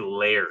so many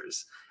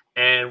layers.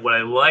 And what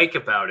I like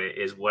about it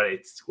is what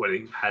it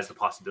has the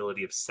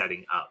possibility of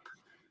setting up.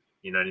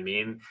 You know what I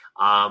mean?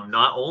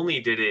 Not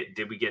only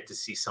did we get to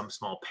see some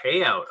small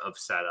payout of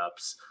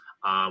setups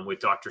with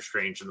Doctor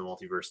Strange and the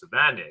Multiverse of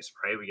Madness,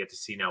 right? We get to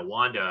see now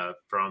Wanda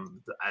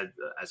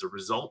as a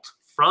result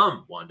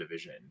from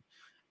WandaVision,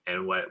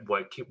 and what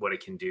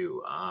it can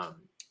do,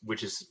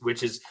 which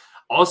is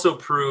also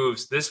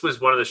proves, this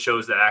was one of the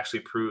shows that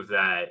actually proved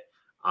that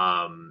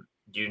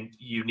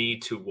you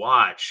need to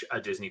watch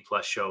a Disney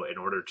Plus show in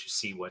order to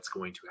see what's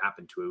going to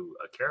happen to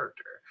a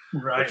character,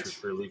 right? Which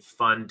was really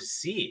fun to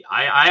see.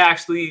 I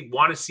actually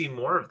want to see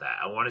more of that.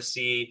 I want to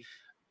see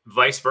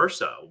vice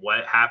versa,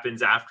 what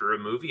happens after a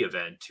movie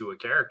event to a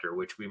character,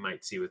 which we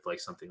might see with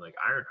like something like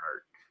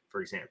Ironheart,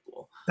 for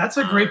example. That's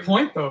a great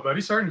point, though, buddy.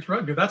 Sorry to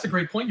interrupt you. That's a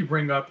great point you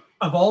bring up.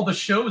 Of all the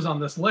shows on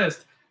this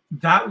list,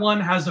 that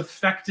one has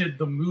affected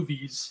the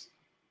movies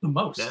the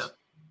most. Yeah,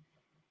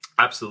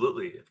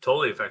 absolutely. It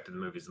totally affected the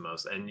movies the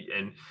most. And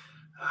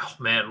Oh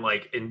man,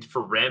 like, and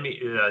for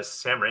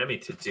Sam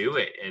Raimi to do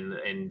it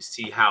and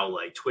see how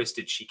like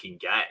twisted she can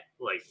get,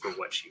 like for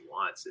what she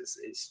wants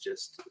is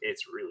just,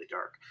 it's really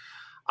dark.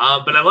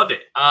 But I loved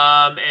it.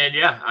 And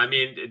yeah, I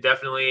mean,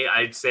 definitely,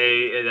 I'd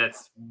say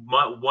that's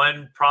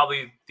one,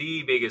 probably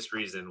the biggest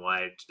reason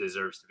why it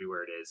deserves to be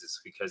where it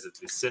is because of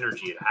the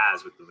synergy it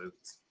has with the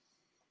movies.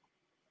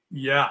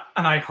 Yeah,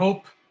 and I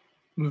hope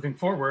moving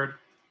forward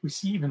we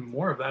see even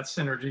more of that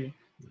synergy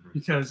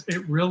because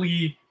it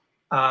really.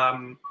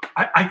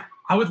 I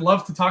would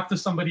love to talk to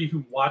somebody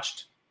who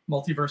watched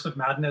Multiverse of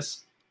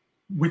Madness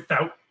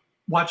without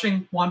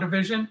watching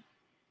WandaVision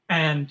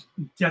and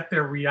get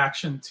their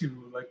reaction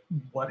to like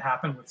what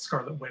happened with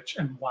Scarlet Witch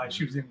and why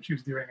she was doing what she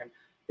was doing, and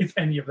if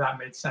any of that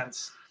made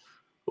sense.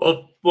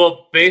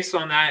 Well, based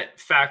on that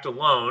fact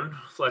alone,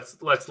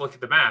 let's look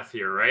at the math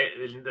here, right?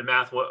 The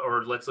math,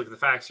 or let's look at the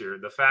facts here.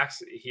 The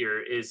facts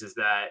here is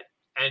that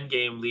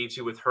Endgame leaves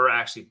you with her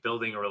actually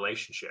building a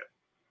relationship,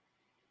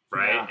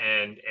 right?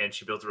 Yeah. And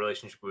she builds a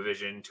relationship with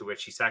Vision, to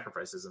which he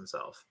sacrifices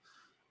himself.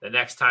 The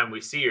next time we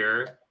see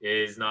her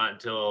is not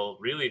until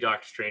really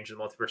Doctor Strange and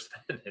the Multiverse of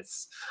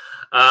Madness,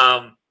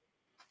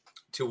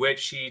 to which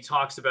she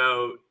talks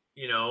about,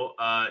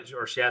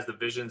 or she has the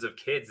visions of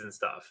kids and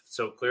stuff.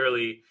 So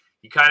clearly,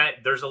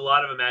 there's a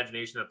lot of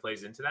imagination that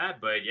plays into that.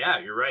 But yeah,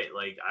 you're right.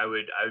 Like I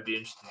would be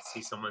interested to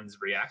see someone's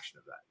reaction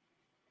of that.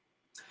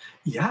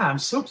 Yeah, I'm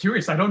so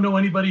curious. I don't know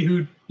anybody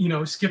who,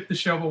 skipped the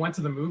show but went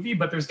to the movie,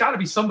 but there's got to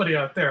be somebody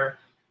out there,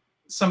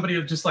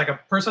 somebody just like a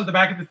person at the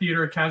back of the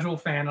theater, a casual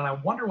fan, and I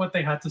wonder what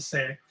they had to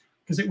say,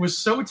 because it was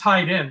so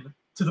tied in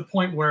to the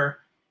point where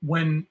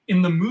when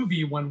in the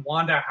movie, when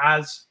Wanda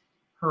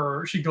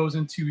she goes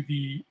into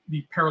the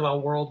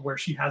parallel world where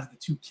she has the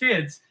two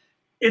kids,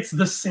 it's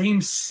the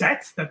same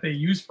set that they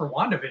use for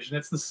WandaVision.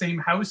 It's the same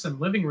house and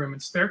living room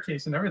and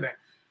staircase and everything.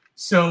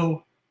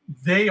 So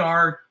they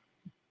are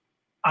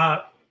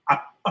a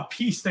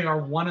piece. They are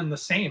one and the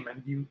same,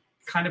 and you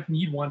kind of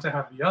need one to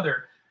have the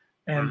other.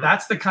 And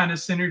that's the kind of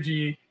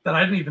synergy that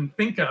I didn't even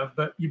think of,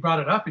 but you brought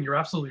it up and you're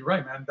absolutely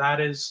right, man. That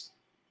is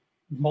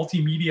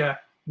multimedia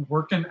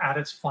working at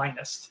its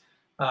finest.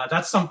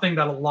 That's something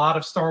that a lot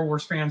of Star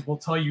Wars fans will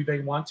tell you they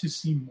want to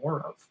see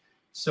more of.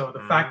 So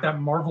the fact that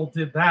Marvel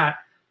did that,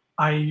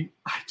 I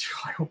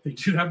hope they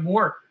do that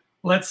more.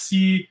 Let's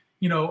see,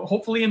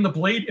 hopefully in the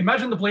Blade,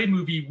 imagine the Blade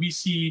movie, we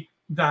see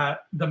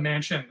that the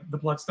mansion, the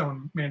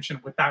Bloodstone mansion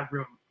with that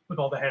room with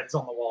all the heads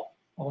on the wall,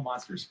 all the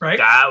monsters, right?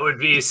 That would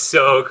be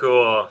so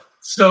cool.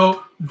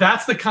 So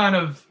that's the kind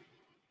of,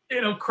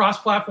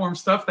 cross-platform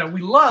stuff that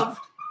we love.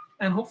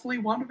 And hopefully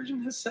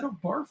WandaVision has set a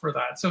bar for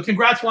that. So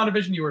congrats,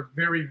 WandaVision. You were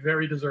very,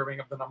 very deserving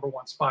of the number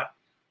one spot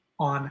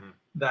on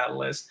that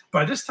list.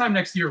 By this time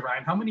next year,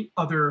 Ryan, how many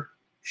other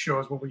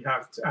shows will we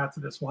have to add to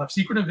this? We'll have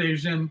Secret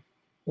Invasion.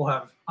 We'll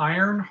have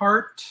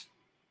Ironheart.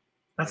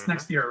 That's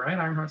next year, right?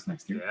 Ironheart's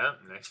next year. Yeah,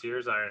 next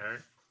year's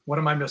Ironheart. What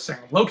am I missing?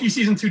 Loki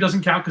season 2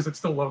 doesn't count because it's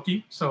still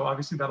Loki. So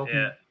obviously that'll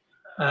be.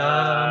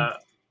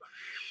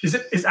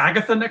 Is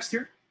Agatha next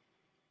year?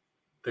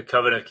 The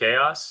Covenant of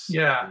Chaos?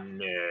 Yeah.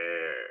 No,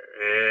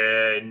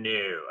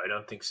 I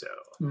don't think so.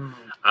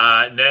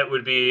 That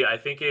would be. I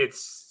think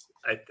it's.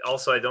 I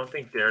don't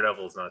think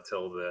Daredevil's not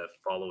till the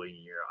following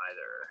year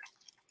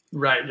either.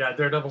 Right. Yeah,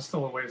 Daredevil's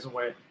still a ways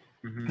away.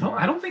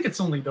 I don't think it's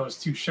only those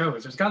two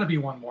shows. There's got to be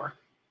one more.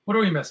 What are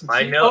we missing?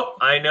 I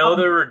know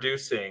they're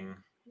reducing.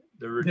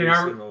 They're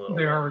reducing a little.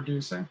 They are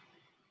reducing.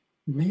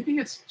 Maybe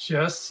it's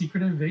just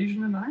Secret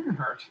Invasion and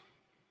Ironheart.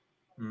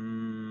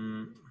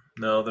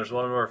 No, there's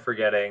one more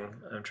forgetting.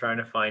 I'm trying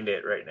to find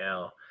it right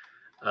now.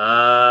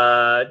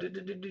 I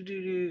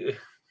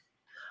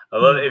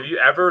love it. If you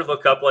ever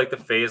look up like the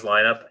phase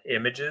lineup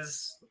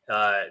images,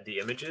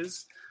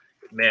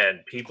 man,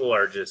 people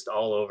are just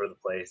all over the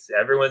place.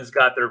 Everyone's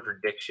got their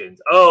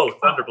predictions. Oh,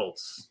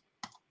 Thunderbolts.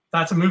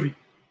 That's a movie.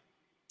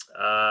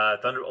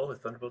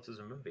 Thunderbolts is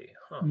a movie.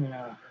 Huh.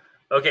 Yeah.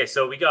 Okay,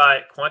 so we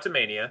got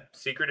Quantumania,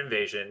 Secret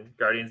Invasion,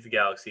 Guardians of the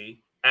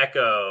Galaxy,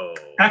 Echo.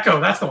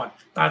 That's the one.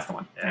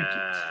 Thank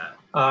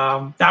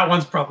you. That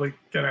one's probably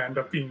going to end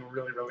up being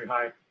really, really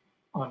high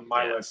on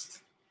my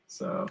list.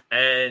 So.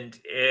 And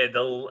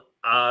the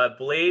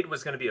Blade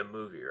was going to be a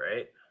movie,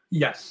 right?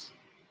 Yes.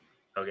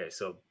 Okay,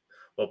 so,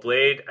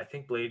 Blade, I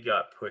think Blade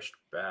got pushed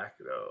back,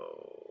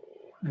 though.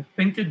 I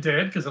think it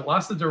did, because it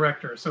lost the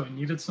director, so it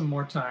needed some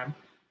more time.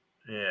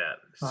 Yeah,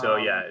 so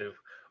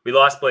we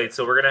lost Blade.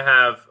 So we're going to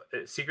have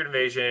Secret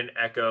Invasion,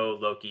 Echo,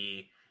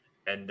 Loki,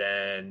 and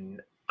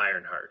then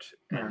Ironheart,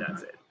 and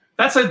that's it.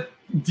 That's a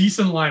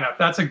decent lineup.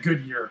 That's a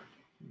good year.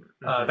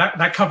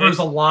 That covers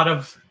a lot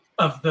of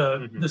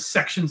the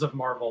sections of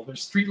Marvel.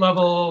 There's street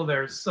level,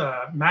 there's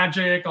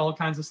magic, all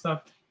kinds of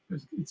stuff.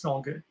 It's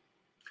all good.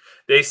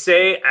 They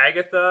say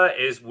Agatha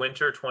is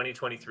winter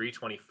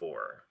 2023-24.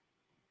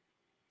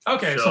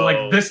 Okay, so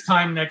like this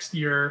time next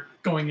year,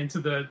 going into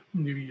the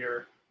new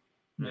year,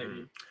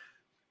 maybe.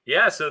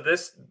 Yeah, so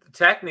this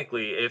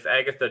technically, if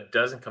Agatha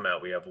doesn't come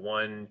out, we have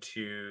 1,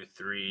 2,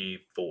 3,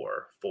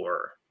 4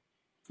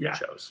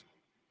 shows.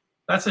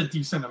 That's a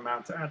decent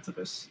amount to add to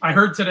this. I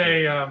heard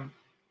today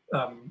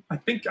I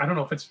think, I don't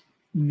know if it's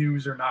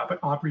news or not, but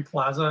Aubrey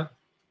Plaza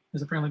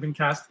has apparently been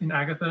cast in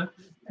Agatha,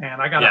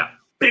 and I got a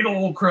big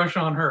old crush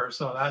on her,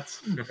 so that's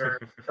very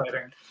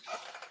exciting.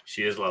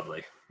 She is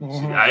lovely.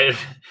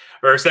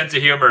 Her sense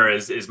of humor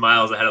is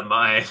miles ahead of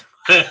mine,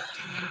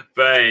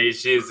 but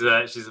she's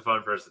a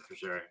fun person for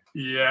sure.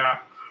 Yeah.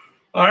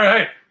 All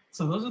right.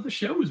 So those are the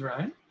shows,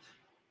 Ryan.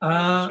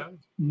 Now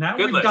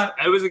good list.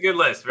 It was a good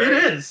list. It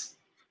is.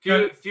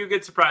 Few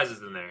good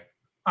surprises in there.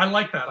 I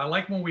like that. I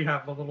like when we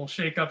have the little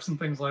shakeups and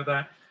things like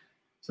that.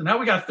 So now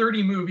we got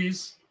 30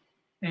 movies.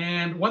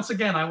 And once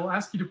again, I will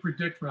ask you to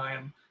predict,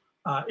 Ryan,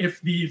 if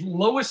the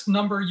lowest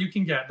number you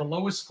can get, the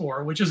lowest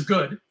score, which is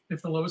good,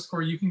 if the lowest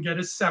score you can get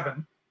is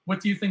 7, what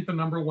do you think the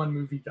number 1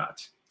 movie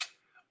got?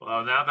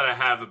 Well, now that I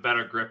have a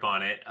better grip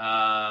on it,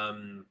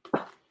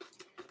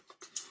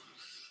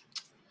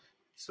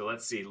 so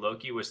let's see.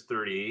 Loki was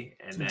 30,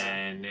 and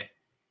then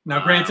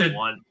now, granted,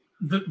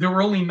 there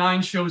were only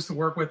 9 shows to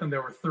work with, and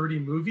there were 30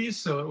 movies,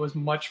 so it was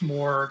much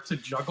more to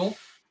juggle.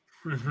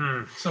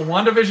 Mm-hmm. So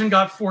WandaVision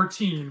got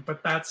 14,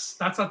 but that's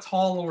a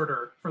tall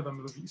order for the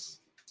movies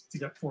to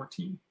get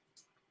 14.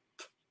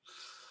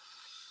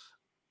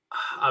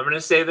 I'm going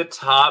to say the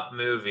top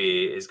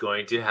movie is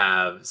going to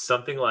have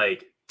something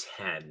like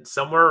 10,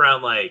 somewhere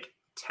around like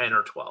 10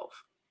 or 12.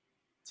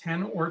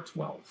 10 or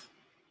 12.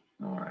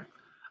 All right.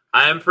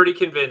 I am pretty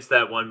convinced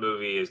that one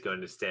movie is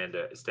going to stand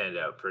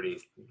out pretty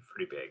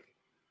big.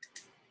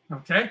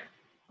 Okay.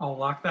 I'll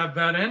lock that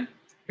bet in.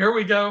 Here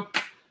we go.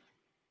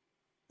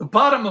 The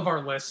bottom of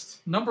our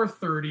list, number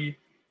 30.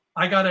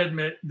 I got to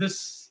admit,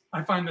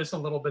 I find this a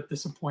little bit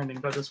disappointing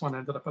that this one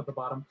ended up at the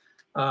bottom.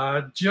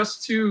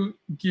 Just to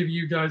give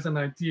you guys an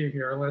idea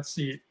here, let's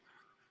see.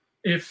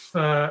 If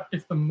the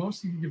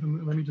most you can give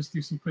them, let me just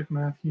do some quick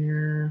math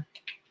here.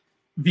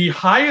 The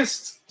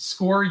highest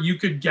score you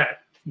could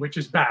get, which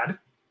is bad,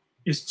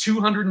 is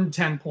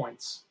 210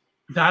 points.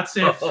 That's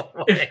if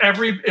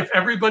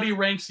everybody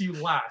ranks you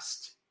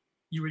last,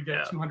 you would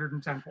get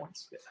 210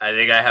 points. I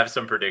think I have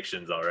some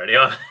predictions already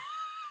on.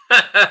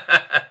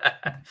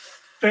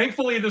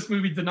 Thankfully, this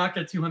movie did not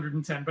get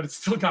 210, but it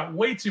still got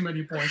way too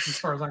many points as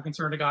far as I'm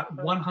concerned. It got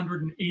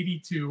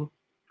 182.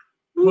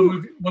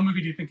 What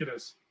movie do you think it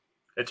is?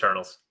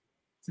 Eternals.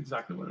 That's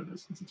exactly what it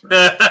is. It's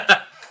Eternals.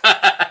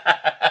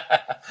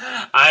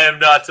 I am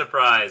not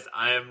surprised.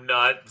 I am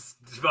not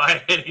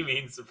by any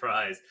means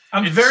surprised.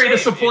 I'm very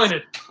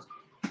disappointed.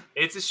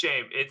 It's a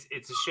shame.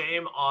 It's a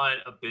shame on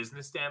a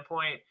business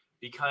standpoint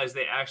because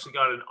they actually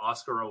got an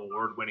Oscar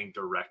award-winning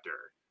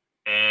director.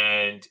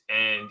 And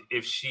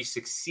if she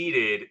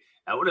succeeded,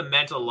 that would have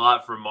meant a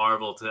lot for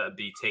Marvel to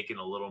be taken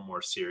a little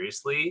more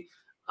seriously.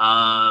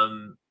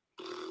 But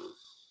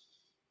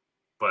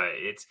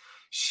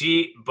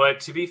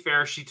to be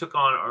fair, she took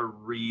on a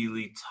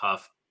really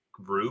tough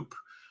group.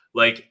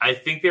 Like, I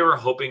think they were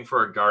hoping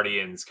for a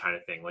Guardians kind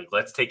of thing. Like,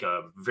 let's take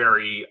a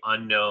very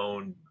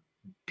unknown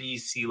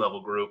BC level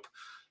group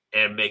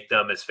and make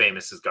them as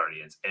famous as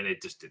Guardians. And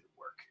it just didn't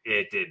work.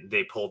 It didn't.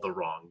 They pulled the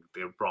wrong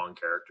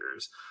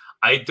characters.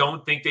 I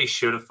don't think they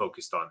should have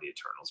focused on the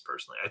Eternals,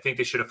 personally. I think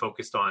they should have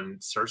focused on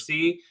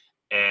Cersei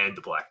and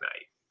the Black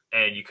Knight.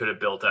 And you could have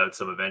built out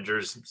some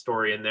Avengers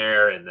story in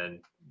there and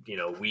then,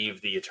 weave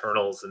the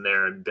Eternals in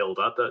there and build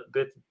up a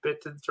bit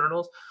to the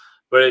Eternals.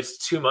 But it's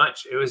too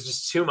much. It was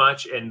just too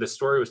much. And the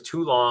story was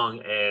too long.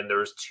 And there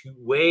was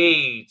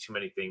way too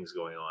many things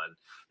going on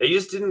that you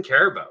just didn't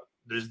care about.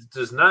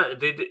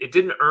 It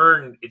didn't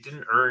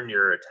earn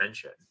your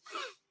attention.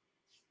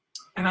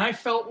 And I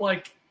felt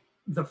like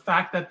the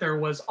fact that there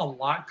was a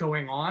lot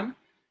going on,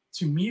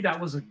 to me, that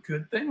was a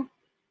good thing.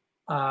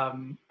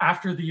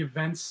 After the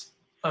events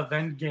of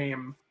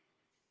Endgame,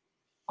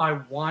 I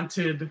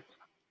wanted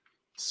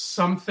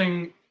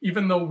something,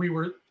 even though we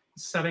were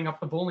setting up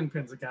the bowling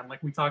pins again,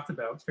 like we talked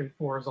about. Phase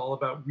 4 is all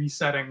about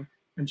resetting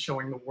and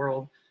showing the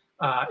world.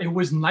 It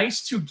was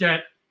nice to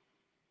get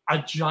a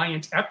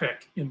giant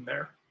epic in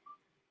there.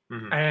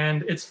 Mm-hmm.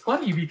 And it's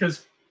funny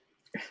because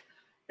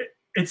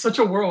it's such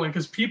a whirlwind,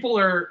 because people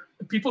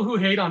who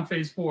hate on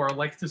Phase 4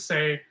 like to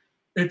say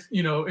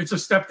it's a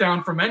step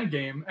down from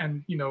Endgame,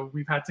 and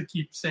we've had to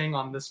keep saying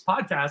on this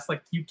podcast,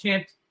 like, you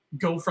can't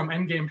go from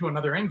Endgame to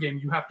another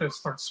Endgame. You have to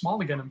start small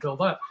again and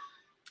build up.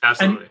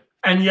 Absolutely.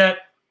 And yet,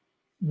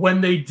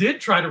 when they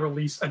did try to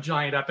release a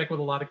giant epic with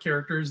a lot of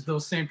characters,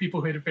 those same people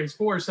who hated Phase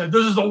 4 said,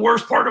 this is the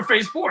worst part of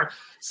Phase 4.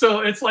 So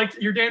it's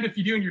like, you're damned if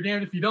you do and you're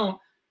damned if you don't.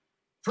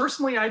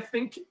 Personally, I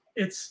think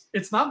it's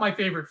not my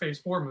favorite Phase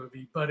 4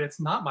 movie, but it's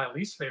not my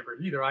least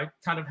favorite either. I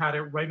kind of had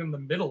it right in the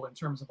middle in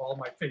terms of all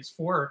my Phase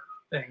 4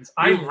 things.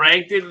 You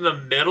ranked it in the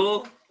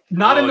middle?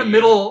 Not in the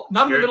middle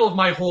of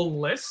my whole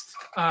list.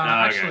 Okay.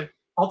 Actually,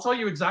 I'll tell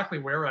you exactly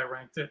where I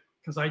ranked it,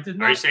 because I did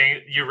not. Are you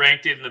saying you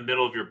ranked it in the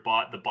middle of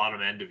the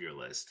bottom end of your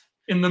list?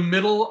 In the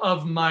middle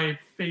of my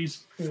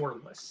Phase 4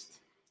 list.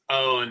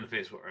 Oh, in the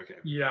Phase 4. Okay.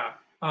 Yeah.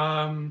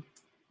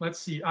 Let's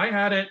see. I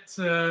had it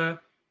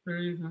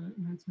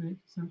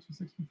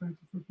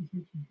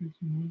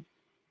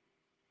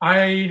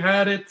I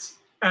had it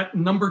at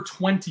number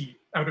 20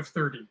 out of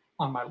 30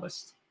 on my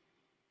list.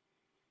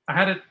 I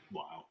had it.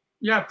 Wow.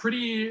 Yeah,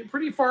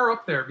 pretty far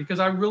up there, because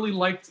I really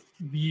liked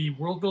the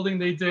world building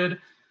they did.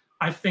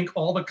 I think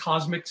all the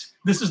cosmics,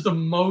 this is the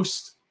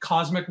most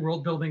cosmic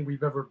world building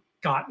we've ever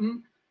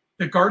gotten.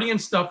 The Guardian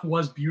stuff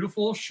was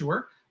beautiful,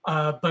 sure,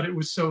 but it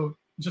was so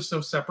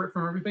separate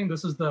from everything.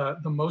 This is the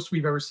most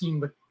we've ever seen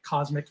the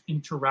cosmic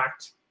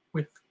interact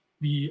with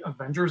the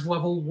Avengers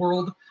level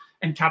world,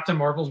 and Captain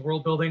Marvel's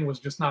world building was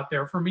just not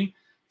there for me.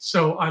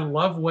 So I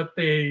love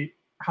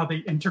how they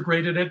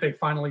integrated it. They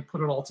finally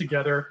put it all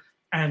together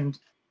and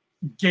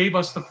gave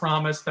us the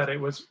promise that it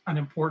was an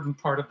important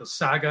part of the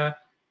saga.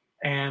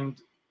 And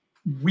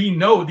we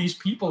know these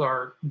people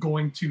are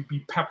going to be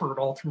peppered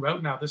all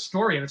throughout now this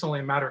story, and it's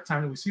only a matter of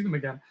time that we see them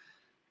again.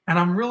 And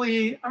I'm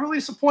really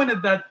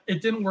disappointed that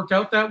it didn't work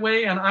out that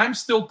way. And I'm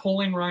still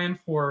pulling, Ryan,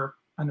 for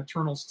an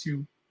Eternals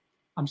 2.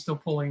 I'm still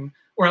pulling,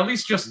 or at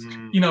least just,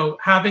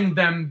 having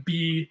them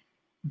be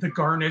the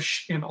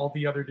garnish in all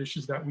the other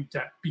dishes that we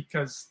get,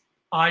 because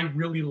I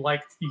really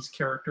liked these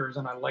characters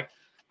and I liked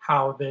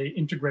how they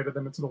integrated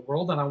them into the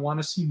world, and I want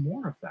to see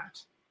more of that.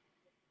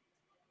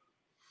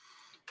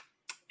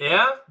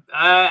 Yeah,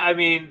 I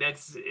mean,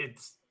 it's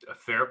a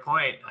fair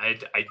point. I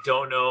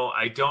don't know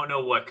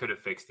what could have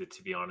fixed it,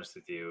 to be honest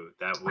with you.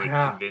 That would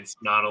convince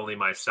not only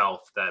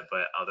myself but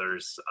other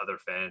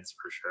fans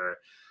for sure.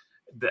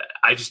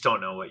 I just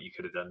don't know what you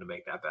could have done to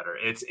make that better.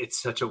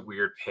 It's such a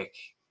weird pick.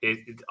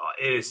 It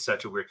is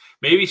such a weird.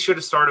 Maybe should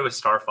have started with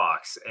Star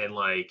Fox and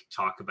like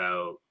talk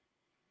about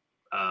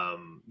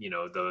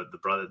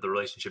the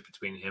relationship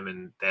between him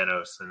and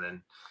Thanos, and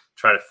then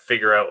try to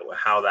figure out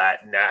how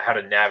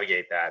to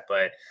navigate that.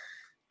 But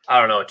I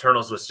don't know.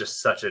 Eternals was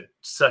just such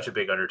a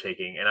big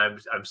undertaking, and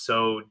I'm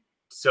so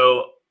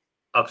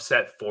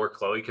upset for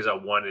Chloe, because I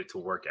wanted it to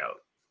work out.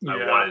 Yeah.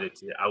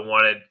 I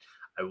wanted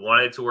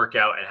it to work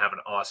out and have an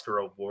Oscar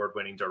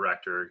award-winning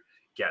director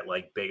get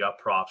like big up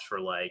props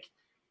for like,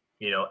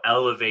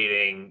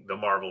 elevating the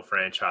Marvel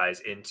franchise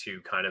into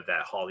kind of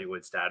that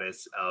Hollywood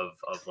status of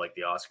like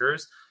the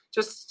Oscars.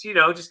 Just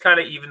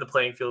kind of even the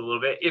playing field a little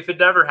bit. If it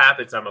never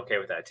happens, I'm okay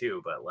with that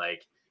too. But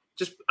like,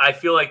 I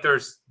feel like they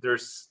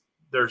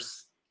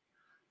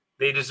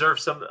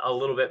deserve a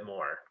little bit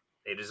more.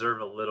 They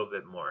deserve a little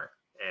bit more.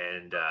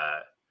 And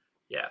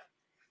yeah.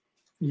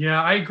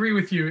 Yeah, I agree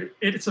with you.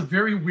 It's a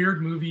very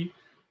weird movie.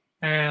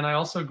 And I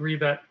also agree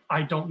that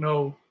I don't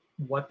know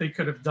what they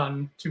could have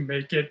done to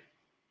make it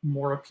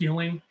more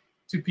appealing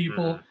to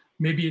people. Mm-hmm.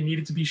 Maybe it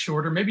needed to be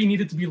shorter. Maybe it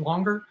needed to be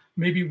longer.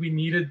 Maybe we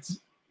needed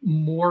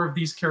more of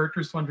these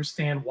characters to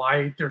understand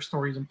why their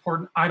story is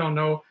important. I don't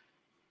know.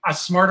 A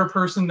smarter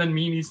person than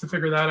me needs to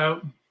figure that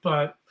out.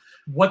 But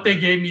what they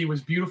gave me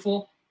was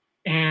beautiful.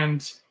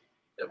 And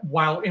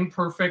while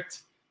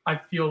imperfect, I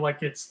feel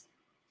like it's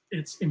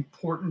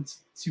important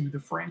to the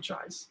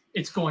franchise.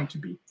 It's going to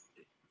be.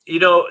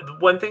 The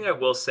one thing I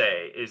will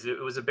say is it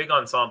was a big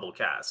ensemble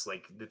cast.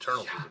 Like the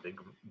Eternals was a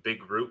big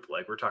group.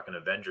 Like we're talking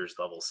Avengers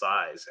level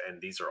size, and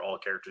these are all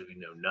characters we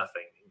know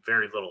nothing,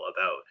 very little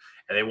about.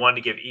 And they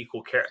wanted to give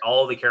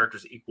all the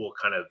characters equal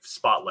kind of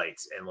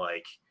spotlights and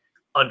like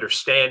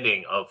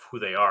understanding of who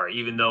they are.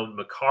 Even though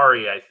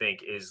Makkari, I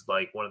think, is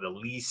like the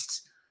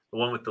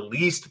one with the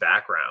least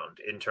background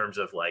in terms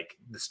of like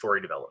the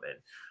story development.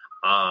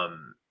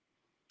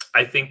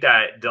 I think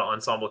that the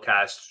ensemble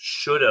cast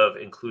should have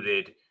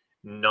included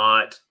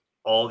not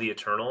all the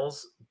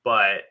Eternals,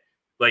 but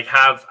like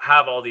have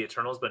all the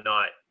Eternals, but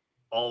not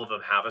all of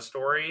them have a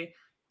story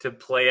to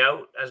play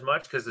out as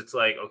much. Because it's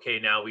like, okay,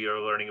 now we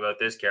are learning about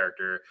this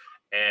character,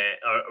 and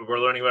we're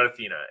learning about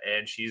Athena,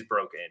 and she's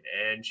broken,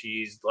 and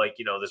she's like,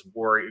 this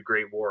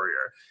great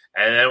warrior.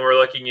 And then we're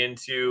looking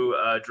into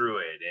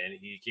Druid, and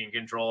he can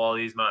control all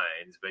these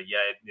minds, but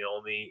yet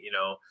only,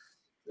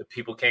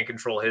 people can't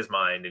control his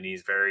mind, and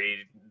he's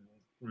very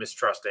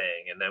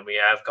mistrusting. And then we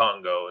have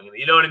Congo, and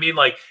you know what I mean?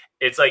 Like,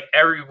 it's like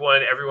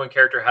everyone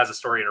character has a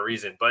story and a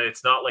reason, but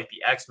it's not like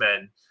the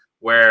X-Men,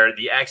 where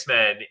the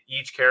X-Men,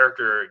 each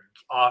character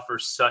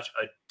offers such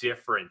a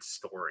different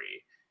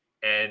story,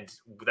 and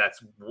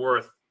that's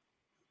worth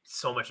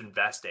so much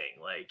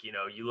investing. Like,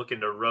 you look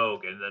into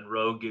Rogue, and then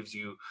Rogue gives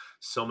you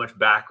so much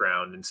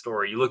background and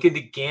story. You look into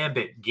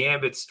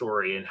Gambit's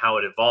story and how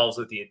it evolves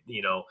with the,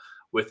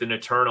 with an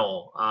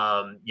Eternal,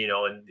 and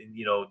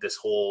this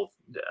whole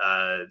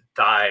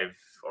dive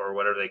or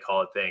whatever they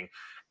call it thing.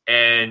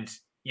 And,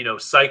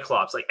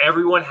 Cyclops, like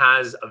everyone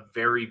has a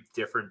very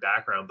different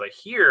background, but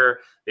here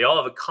they all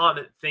have a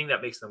common thing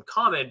that makes them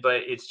common,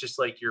 but it's just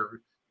like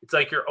it's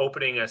like you're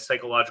opening a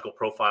psychological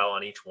profile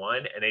on each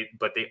one, and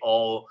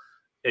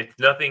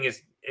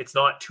it's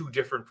not too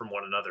different from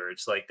one another.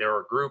 It's like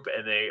they're a group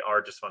and they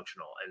are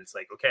dysfunctional, and it's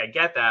like, okay, I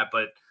get that,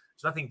 but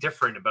there's nothing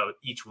different about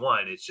each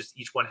one. It's just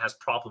each one has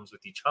problems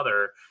with each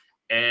other,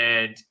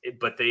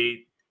 but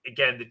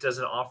it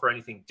doesn't offer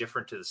anything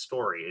different to the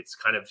story. It's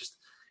kind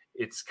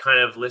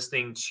of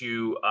listening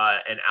to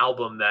an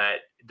album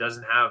that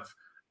doesn't have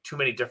too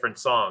many different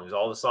songs.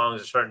 All the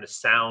songs are starting to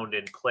sound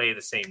and play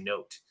the same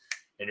note,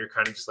 and you're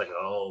kind of just like,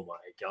 oh my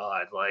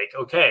God, like,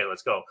 okay,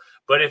 let's go.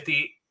 But if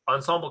the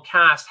ensemble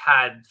cast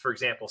had, for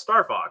example,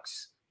 Star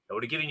Fox, That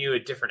would have given you a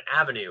different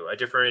avenue, a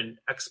different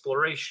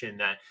exploration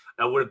that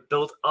would have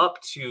built up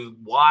to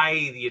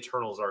why the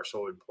Eternals are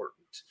so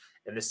important.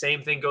 And the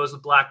same thing goes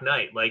with Black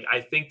Knight. Like,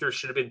 I think there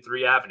should have been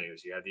 3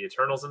 avenues. You have the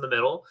Eternals in the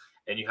middle,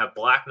 and you have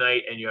Black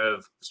Knight, and you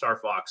have Star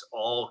Fox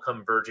all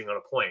converging on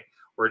a point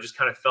where it just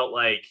kind of felt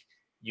like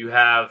you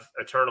have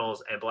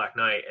Eternals and Black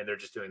Knight, and they're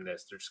just doing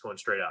this. They're just going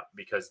straight up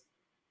because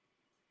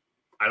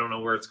I don't know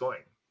where it's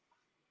going.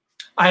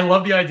 I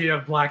love the idea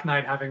of Black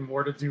Knight having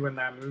more to do in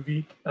that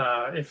movie.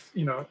 I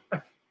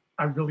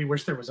really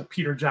wish there was a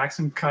Peter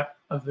Jackson cut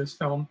of this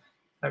film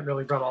that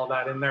really brought all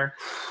that in there.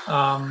 6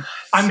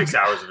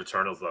 hours of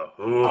Eternals, though.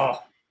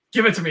 Oh,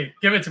 give it to me.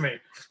 Give it to me.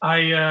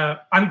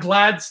 I'm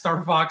glad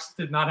Star Fox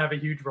did not have a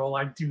huge role.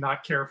 I do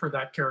not care for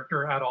that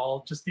character at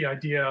all. Just the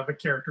idea of a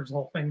character's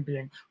whole thing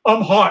being,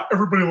 I'm hot,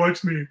 everybody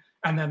likes me.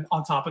 And then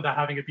on top of that,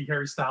 having it be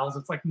Harry Styles.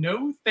 It's like,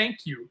 no,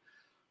 thank you.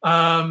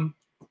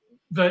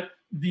 But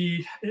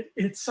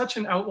it's such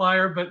an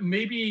outlier, but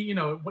maybe,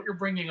 what you're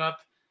bringing up,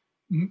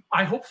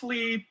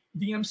 hopefully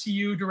the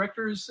MCU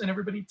directors and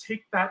everybody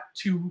take that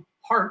to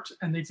heart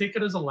and they take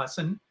it as a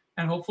lesson,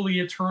 and hopefully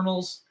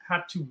Eternals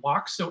had to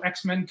walk so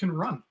X-Men can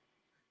run,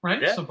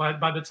 right? Yeah. So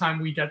by the time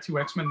we get to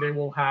X-Men, they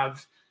will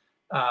have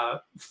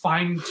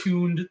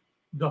fine-tuned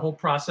the whole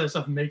process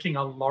of making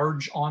a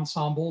large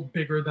ensemble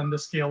bigger than the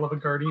scale of a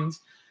Guardians.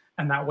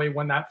 And that way,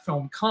 when that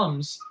film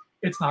comes,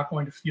 it's not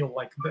going to feel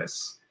like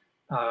this.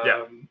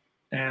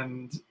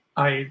 And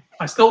I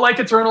still like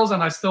Eternals,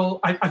 and I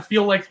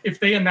feel like if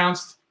they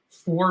announced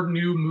 4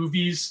 new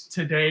movies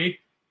today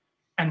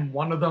and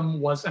one of them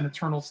was an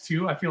Eternals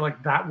 2, I feel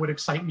like that would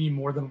excite me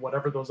more than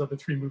whatever those other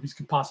 3 movies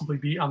could possibly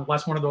be,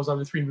 unless one of those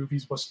other 3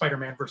 movies was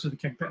Spider-Man versus the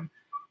Kingpin.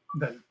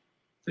 Then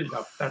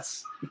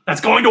that's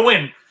going to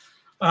win.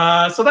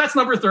 So that's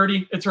number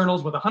 30,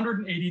 Eternals, with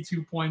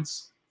 182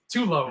 points.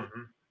 Too low.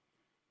 Mm-hmm.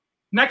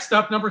 Next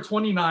up, number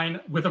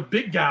 29, with a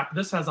big gap.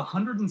 This has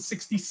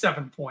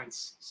 167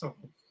 points. So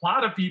a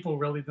lot of people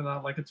really do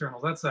not like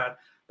Eternals. That's sad.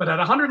 But at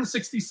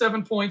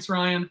 167 points,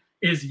 Ryan,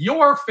 is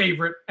your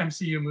favorite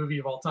MCU movie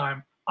of all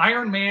time,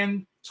 Iron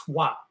Man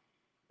 3.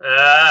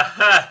 That's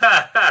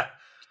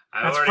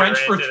French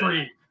for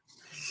 3.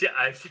 Yeah,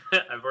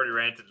 I've already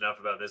ranted enough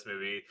about this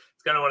movie.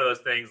 It's kind of one of those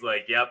things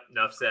like, yep,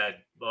 enough said.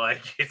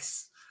 Like,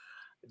 it's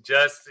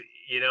just,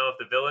 if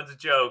the villain's a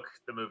joke,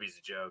 the movie's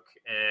a joke.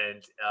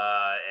 And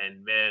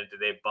man, did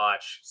they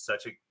botch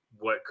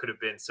what could have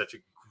been such a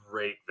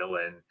great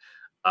villain.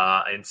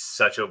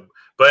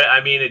 But I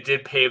mean, it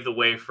did pave the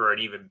way for an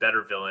even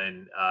better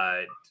villain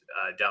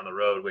down the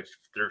road, which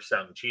through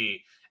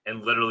Shang-Chi,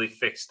 and literally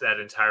fixed that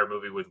entire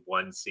movie with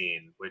one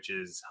scene, which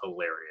is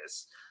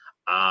hilarious.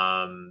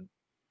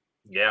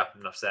 Yeah,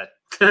 enough said.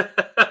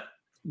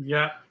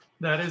 Yeah,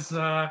 that is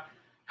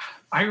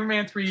Iron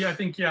Man 3. I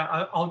think,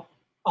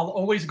 I'll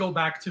always go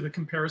back to the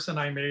comparison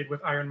I made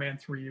with Iron Man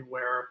 3,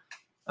 where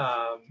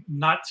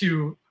not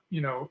to,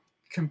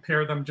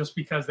 compare them just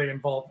because they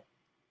involve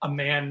a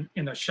man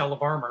in a shell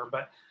of armor,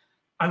 but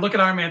I look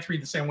at Iron Man 3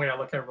 the same way I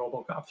look at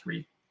RoboCop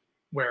 3,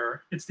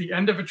 where it's the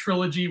end of a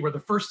trilogy where the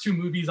first 2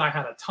 movies I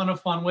had a ton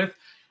of fun with,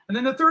 and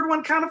then the third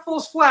one kind of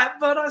falls flat,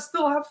 but I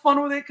still have fun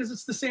with it because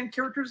it's the same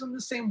characters in the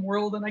same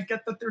world, and I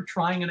get that they're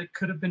trying, and it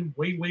could have been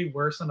way, way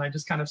worse, and I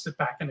just kind of sit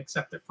back and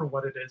accept it for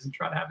what it is and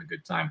try to have a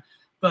good time.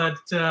 But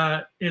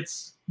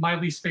it's my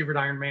least favorite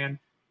Iron Man,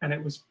 and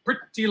it was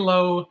pretty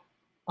low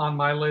on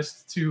my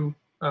list too.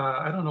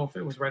 I don't know if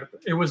it was right up.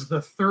 It was the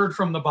third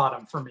from the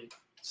bottom for me,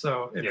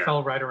 so it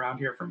fell right around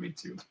here for me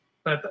too.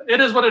 But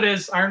it is what it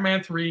is. Iron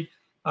Man 3.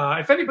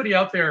 If anybody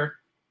out there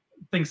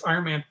thinks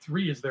Iron Man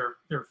 3 is their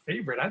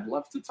favorite, I'd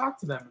love to talk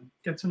to them and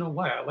get to know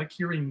why. I like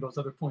hearing those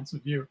other points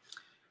of view.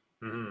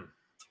 Mm-hmm.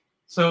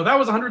 So that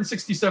was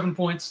 167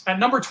 points. At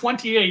number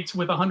 28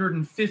 with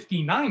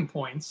 159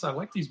 points, I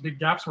like these big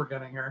gaps we're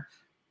getting here,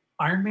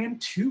 Iron Man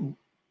 2.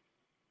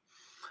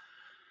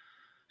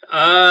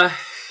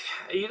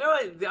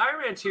 The Iron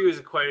Man 2 is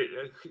it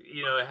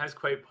has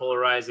quite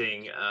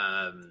polarizing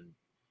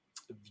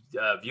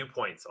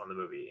viewpoints on the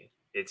movie.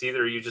 It's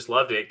either you just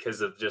loved it because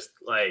of just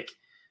like,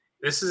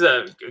 this is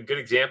a good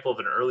example of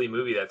an early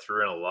movie that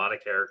threw in a lot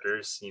of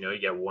characters. You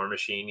get War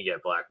Machine, you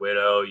get Black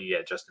Widow, you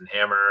get Justin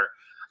Hammer,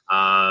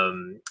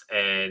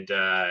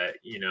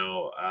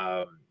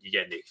 you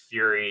get Nick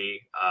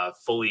Fury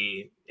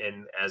fully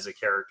in as a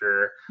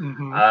character.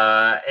 Mm-hmm.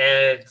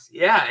 I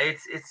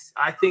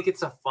think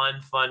it's a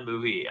fun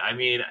movie. I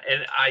mean,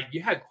 and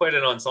you had quite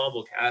an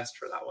ensemble cast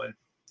for that one.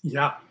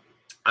 Yeah.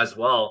 As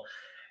well.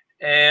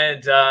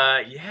 And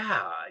I'm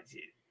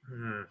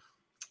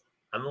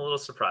a little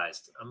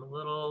surprised.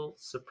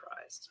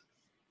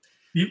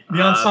 The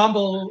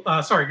ensemble.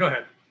 Sorry, go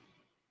ahead.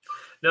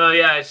 No,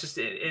 yeah, it's just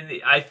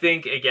I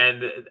think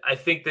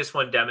this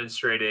one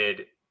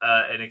demonstrated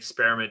an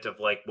experiment of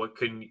like what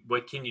can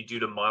you do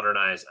to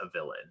modernize a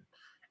villain,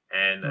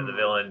 and the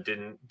villain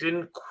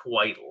didn't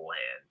quite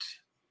land.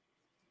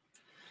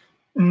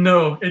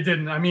 No, it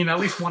didn't. I mean, at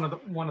least one of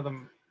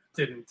them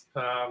didn't.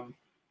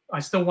 I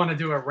still want to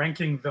do a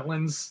ranking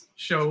villains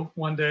show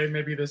one day,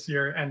 maybe this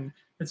year, and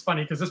it's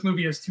funny because this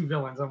movie has two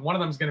villains, and one of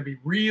them is going to be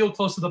real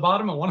close to the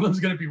bottom, and one of them is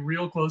going to be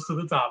real close to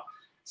the top.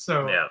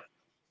 So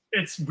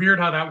it's weird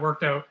how that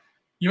worked out.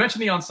 You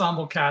mentioned the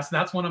ensemble cast.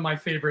 That's one of my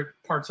favorite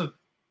parts of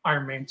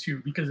Iron Man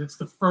 2 because it's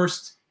the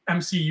first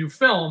MCU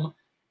film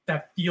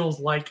that feels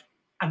like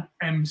an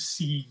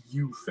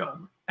MCU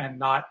film and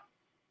not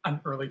an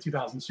early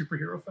 2000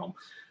 superhero film.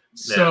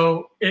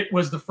 So it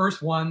was the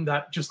first one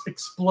that just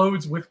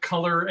explodes with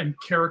color and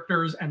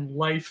characters and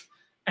life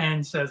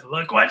and says,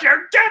 look what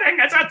you're getting.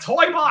 It's a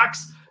toy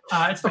box.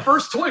 It's the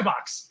first toy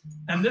box.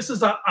 And this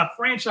is a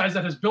franchise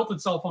that has built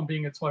itself on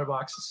being a toy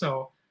box.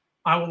 So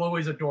I will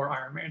always adore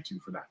Iron Man 2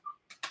 for that.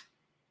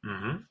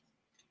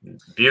 Mm-hmm.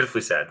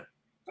 Beautifully said.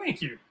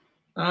 Thank you.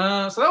 So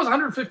that was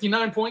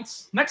 159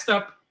 points. Next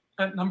up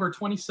at number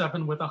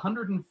 27 with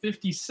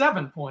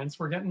 157 points.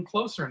 We're getting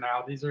closer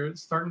now. These are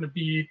starting to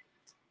be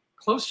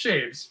close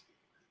shaves.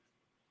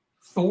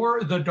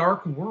 Thor: The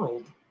Dark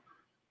World.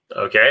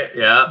 Okay,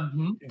 yeah.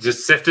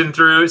 Just sifting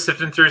through some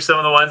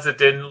of the ones that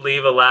didn't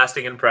leave a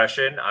lasting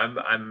impression.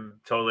 I'm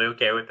totally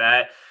okay with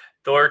that.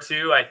 Thor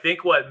 2, I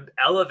think what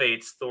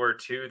elevates Thor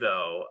 2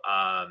 though,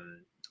 I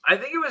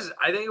think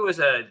it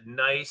was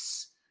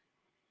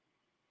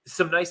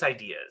some nice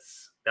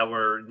ideas that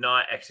were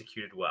not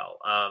executed well.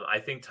 I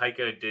think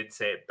Taika did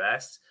say it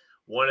best.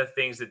 One of the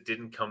things that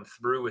didn't come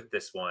through with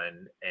this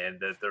one and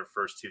their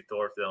first two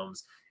Thor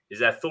films is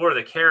that Thor,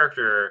 the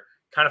character,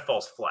 kind of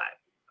falls flat.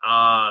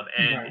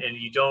 And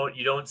you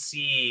don't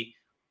see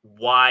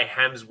why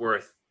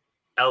Hemsworth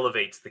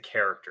elevates the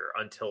character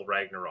until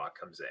Ragnarok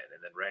comes in,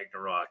 and then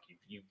Ragnarok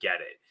you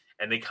get it,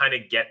 and they kind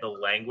of get the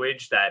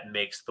language that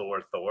makes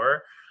Thor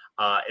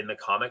in the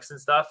comics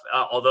and stuff.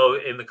 Although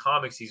in the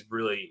comics he's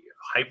really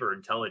hyper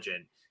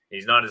intelligent,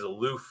 he's not as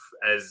aloof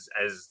as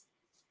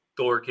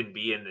Thor can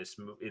be in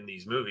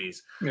these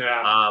movies.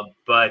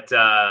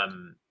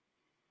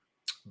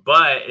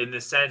 But in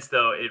the sense,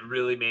 though, it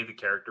really made the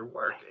character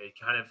work.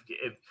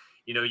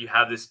 You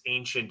have this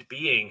ancient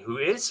being who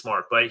is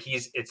smart, but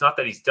it's not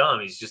that he's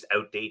dumb. He's just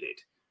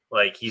outdated.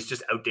 Like, he's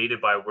just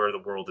outdated by where the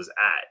world is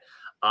at.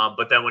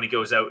 But then when he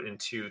goes out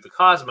into the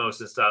cosmos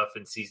and stuff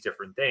and sees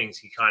different things,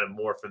 he's kind of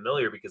more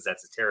familiar because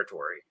that's his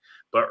territory.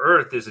 But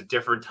Earth is a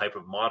different type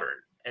of modern,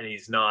 and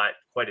he's not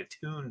quite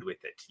attuned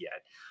with it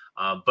yet.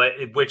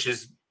 Which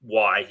is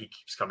why he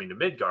keeps coming to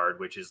Midgard,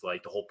 which is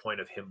like the whole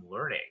point of him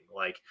learning,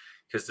 like,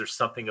 because there's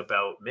something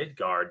about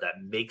Midgard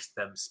that makes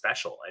them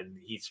special, and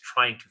he's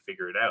trying to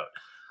figure it out.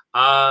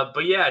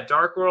 But yeah,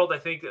 Dark World, I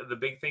think the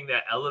big thing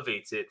that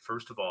elevates it,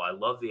 first of all, I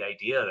love the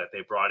idea that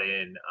they brought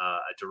in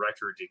a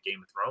director who did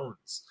Game of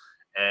Thrones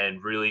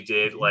and really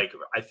did,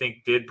 I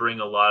think did bring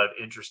a lot of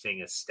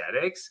interesting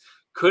aesthetics.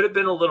 Could have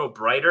been a little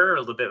brighter,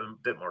 a little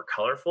bit more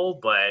colorful,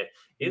 but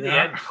in the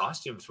end,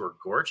 costumes were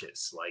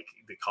gorgeous. Like,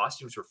 the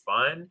costumes were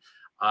fun.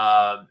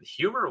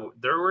 Humor,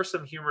 there were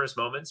some humorous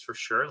moments for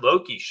sure.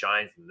 Loki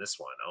shines in this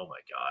one. Oh my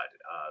God.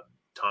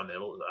 Tom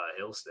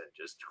Hiddleston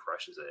just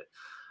crushes it.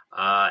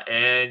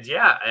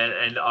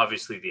 And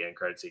obviously the end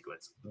credit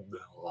sequence.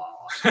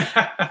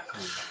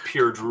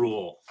 Pure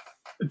drool.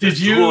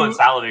 Drool and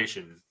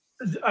salivation.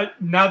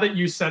 Now that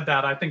you said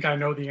that, I think I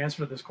know the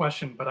answer to this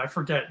question, but I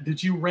forget.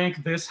 Did you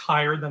rank this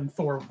higher than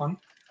Thor 1?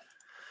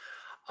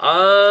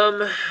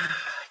 I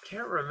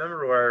can't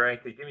remember where I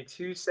ranked it. Give me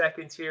 2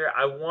 seconds here.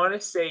 I want to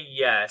say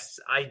yes,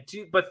 I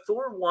do. But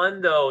Thor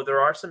 1, though, there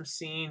are some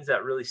scenes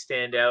that really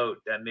stand out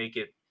that make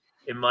it,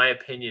 in my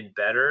opinion,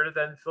 better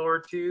than Thor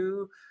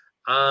 2.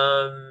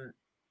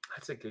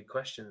 That's a good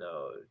question,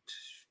 though.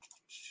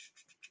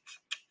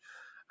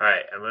 All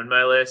right, I'm on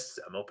my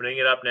list. I'm opening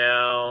it up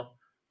now.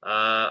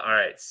 All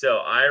right, so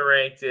I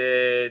ranked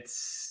it.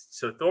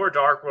 So Thor: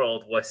 Dark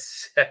World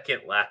was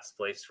second last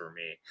place for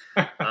me.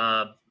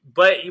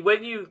 But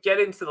when you get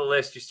into the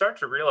list, you start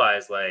to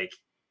realize, like,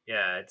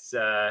 it's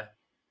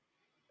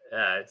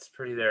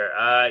pretty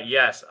there.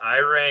 Yes, I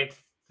ranked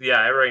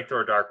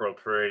Thor: Dark World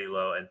pretty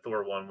low, and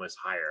Thor 1 was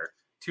higher,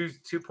 2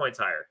 points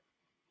higher.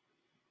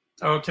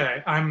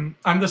 Okay, I'm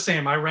the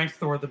same. I ranked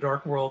Thor: The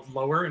Dark World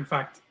lower. In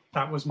fact,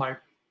 that was my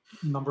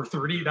number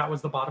 30. That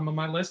was the bottom of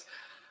my list.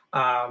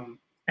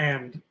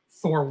 And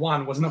Thor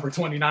 1 was number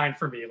 29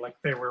 for me. Like,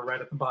 they were right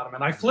at the bottom.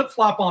 And I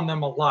flip-flop on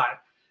them a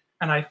lot.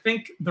 And I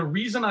think the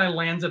reason I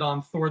landed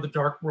on Thor: The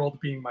Dark World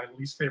being my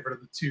least favorite of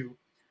the two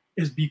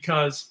is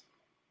because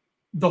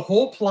the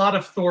whole plot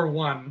of Thor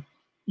 1,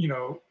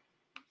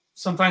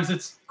 sometimes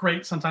it's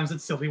great, sometimes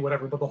it's silly,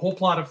 whatever, but the whole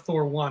plot of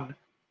Thor 1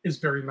 is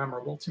very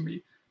memorable to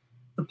me.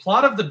 The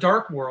plot of The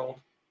Dark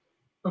World,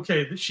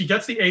 okay, she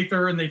gets the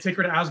Aether and they take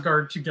her to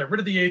Asgard to get rid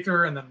of the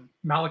Aether, and then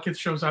Malekith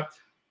shows up.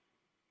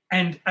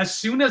 And as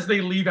soon as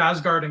they leave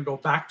Asgard and go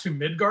back to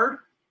Midgard,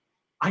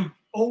 I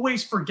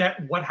always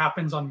forget what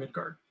happens on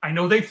Midgard. I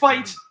know they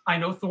fight. I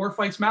know Thor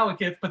fights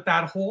Malekith, but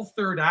that whole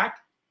third act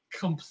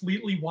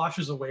completely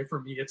washes away for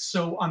me. It's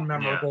so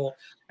unmemorable.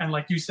 Yeah. And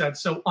like you said,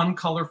 so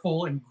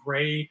uncolorful and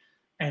gray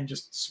and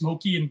just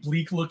smoky and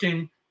bleak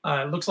looking.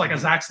 It looks like a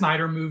Zack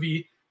Snyder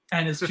movie.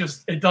 And it's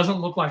just, it doesn't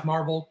look like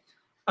Marvel.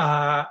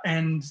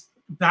 And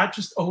that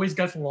just always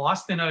gets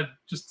lost in a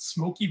just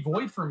smoky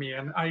void for me.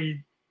 And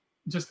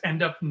just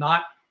end up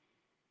not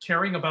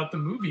caring about the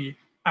movie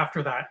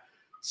after that.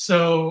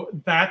 So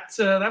that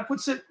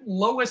puts it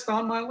lowest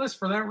on my list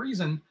for that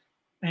reason.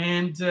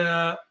 And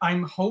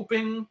I'm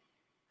hoping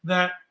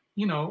that,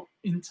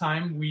 in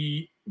time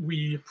we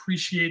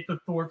appreciate the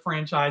Thor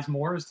franchise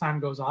more as time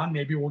goes on.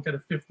 Maybe we'll get a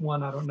fifth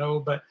one. I don't know.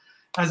 But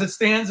as it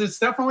stands, it's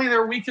definitely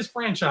their weakest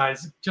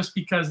franchise just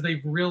because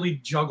they've really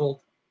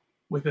juggled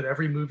with it.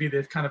 Every movie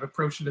they've kind of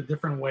approached it a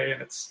different way,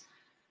 and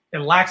it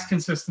lacks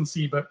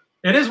consistency, but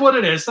it is what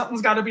it is.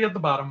 Something's got to be at the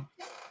bottom.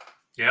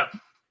 Yeah.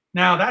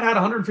 Now, that had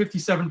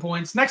 157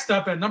 points. Next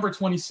up at number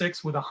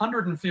 26 with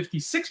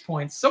 156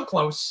 points. So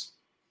close.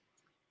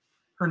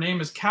 Her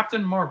name is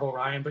Captain Marvel,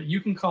 Ryan, but you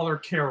can call her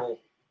Carol.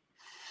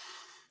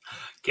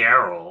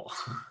 Carol.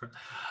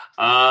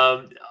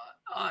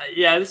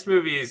 Yeah, this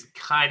movie is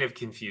kind of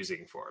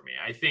confusing for me.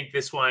 I think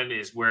this one,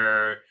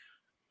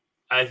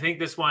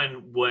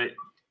 what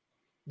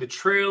the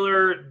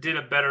trailer did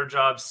a better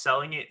job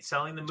selling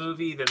the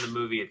movie than the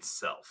movie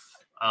itself.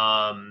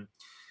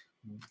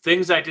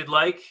 Things I did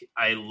like,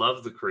 I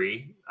love the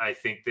Kree. I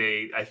think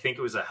it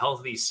was a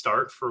healthy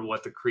start for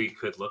what the Kree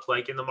could look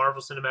like in the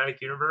Marvel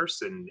Cinematic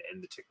Universe and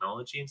the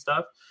technology and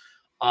stuff.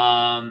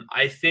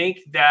 I think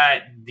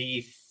that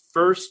the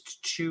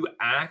first two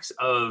acts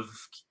of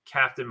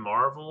Captain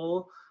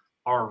Marvel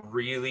are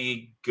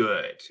really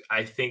good.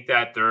 I think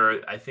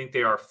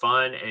they are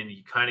fun, and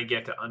you kind of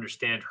get to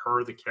understand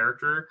her, the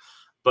character.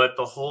 But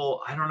the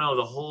whole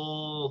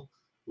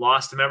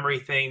Lost Memory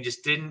thing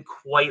just didn't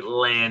quite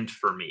land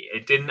for me. I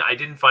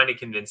didn't find it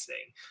convincing.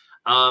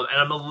 And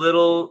I'm a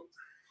little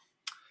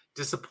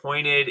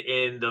disappointed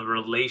in the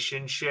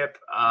relationship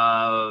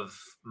of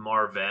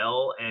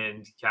Marvel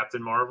and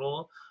Captain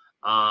Marvel,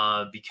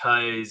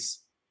 because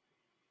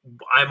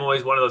I'm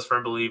always one of those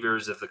firm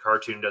believers, if the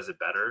cartoon does it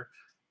better,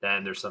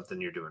 then there's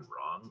something you're doing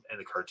wrong, and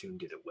the cartoon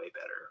did it way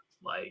better.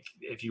 Like,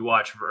 if you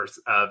watch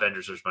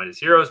Avengers vs. Mightiest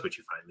Heroes, which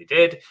you finally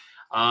did,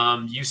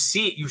 you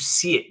see it,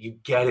 you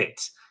get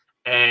it,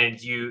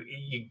 and you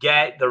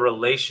get the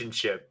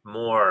relationship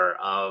more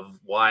of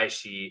why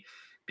she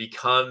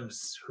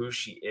becomes who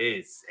she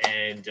is.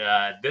 And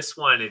this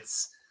one,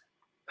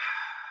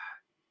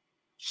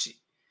 she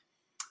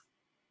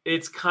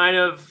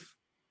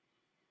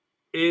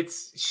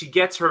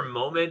gets her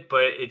moment,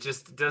 but it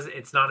just doesn't.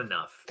 It's not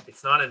enough.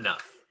 It's not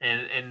enough.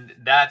 And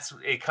that's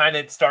it. Kind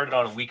of started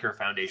on a weaker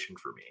foundation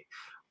for me.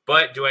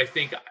 But do I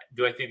think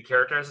the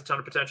character has a ton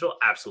of potential?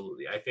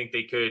 Absolutely. I think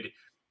they could,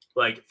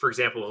 like, for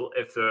example,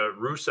 if the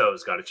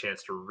Russos got a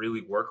chance to really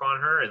work on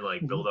her and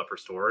like build up her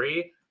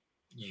story,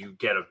 you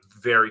get a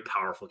very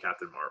powerful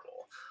Captain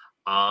Marvel.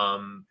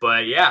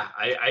 But yeah,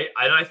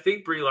 I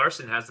think Brie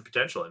Larson has the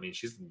potential. I mean,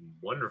 she's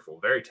wonderful,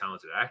 very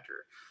talented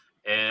actor.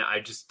 And I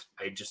just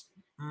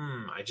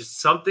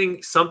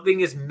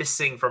something is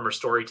missing from her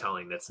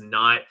storytelling that's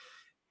not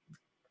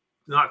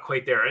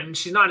quite there. And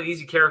she's not an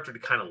easy character to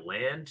kind of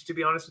land, to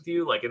be honest with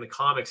you. Like, in the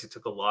comics, it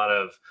took a lot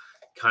of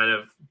kind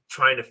of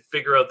trying to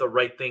figure out the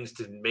right things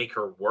to make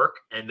her work,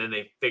 and then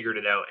they figured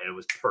it out, and it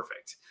was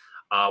perfect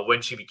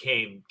when she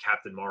became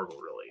Captain Marvel,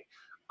 really.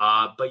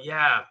 But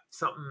yeah,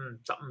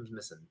 something's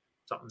missing.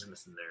 Something's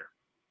missing there.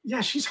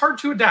 Yeah, she's hard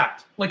to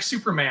adapt, like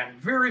Superman.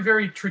 Very,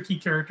 very tricky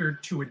character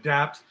to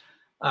adapt.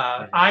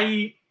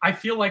 I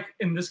feel like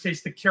in this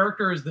case, the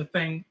character is the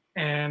thing,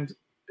 and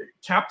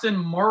Captain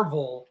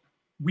Marvel,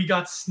 we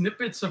got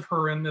snippets of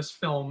her in this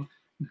film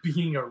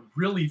being a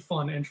really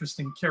fun,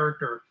 interesting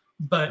character,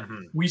 but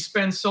we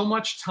spend so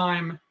much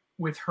time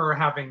with her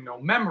having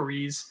no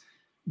memories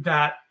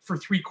that for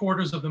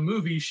 3/4 of the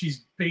movie,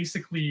 she's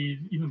basically,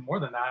 even more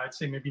than that, I'd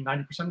say maybe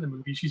 90% of the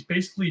movie, she's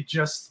basically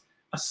just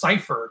a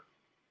cipher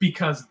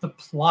because the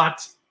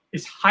plot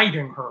is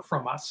hiding her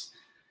from us.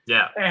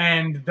 Yeah.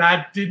 And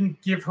that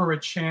didn't give her a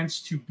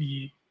chance to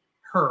be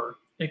her.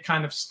 It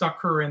kind of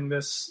stuck her in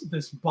this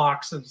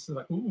box of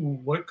like, ooh,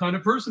 what kind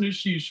of person is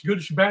she? Is she good?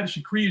 Is she bad? Is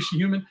she Kree? Is she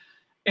human?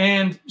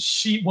 And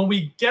when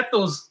we get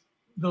those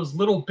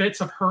little bits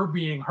of her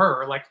being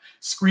her, like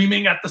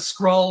screaming at the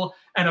Skrull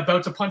and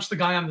about to punch the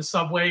guy on the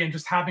subway and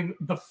just having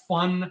the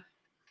fun,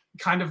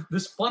 kind of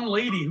this fun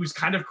lady who's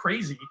kind of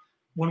crazy.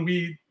 When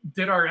we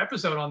did our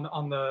episode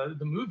on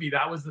the movie,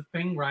 that was the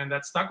thing, Ryan,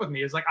 that stuck with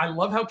me. Is like, I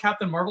love how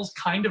Captain Marvel's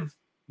kind of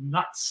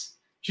nuts.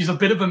 She's a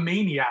bit of a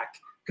maniac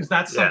because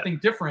that's something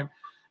different.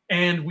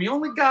 And we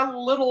only got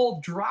little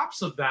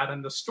drops of that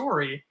in the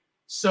story.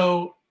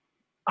 So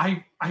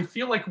I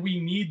feel like we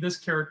need this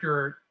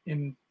character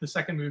in the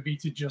second movie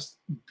to just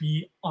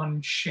be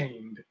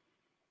unchained.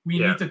 We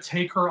need to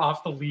take her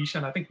off the leash.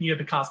 And I think Nia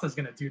DaCosta is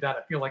going to do that.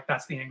 I feel like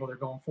that's the angle they're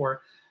going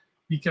for.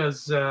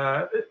 Because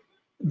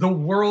the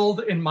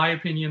world, in my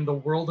opinion, the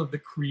world of the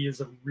Kree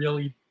is a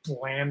really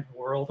bland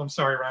world. I'm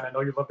sorry, Ryan, I know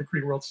you love the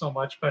Kree world so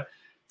much, but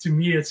to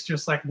me, it's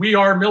just like, we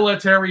are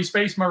military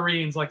space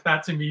marines. Like,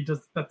 that to me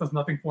does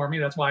nothing for me.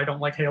 That's why I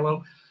don't like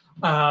Halo.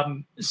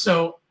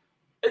 So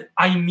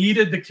I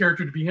needed the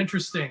character to be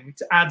interesting,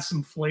 to add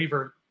some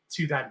flavor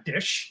to that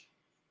dish.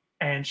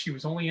 And she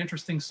was only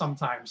interesting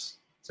sometimes.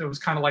 So it was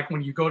kind of like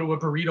when you go to a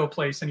burrito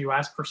place and you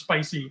ask for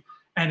spicy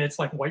and it's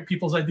like white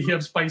people's idea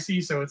of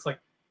spicy. So it's like,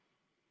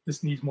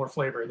 this needs more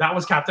flavor. That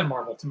was Captain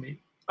Marvel to me.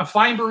 A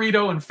fine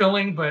burrito and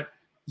filling, but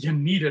you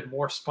needed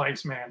more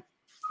spice, man.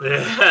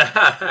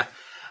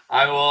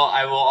 I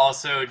will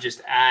also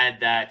just add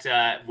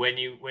that when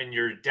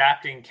you're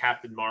adapting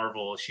Captain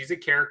Marvel, she's a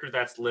character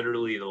that's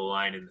literally the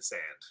line in the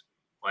sand.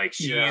 Like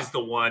she's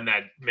the one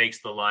that makes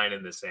the line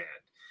in the sand.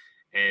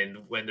 And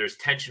when there's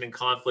tension and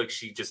conflict,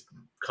 she just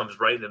comes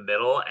right in the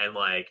middle and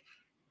like,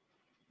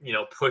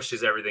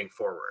 pushes everything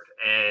forward.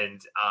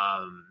 And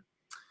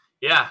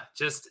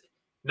just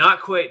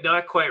not quite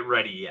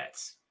ready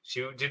yet.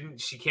 She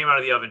came out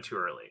of the oven too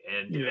early.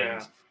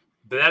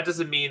 But that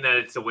doesn't mean that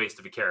it's a waste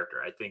of a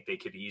character. I think they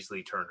could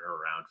easily turn her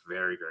around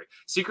very, very.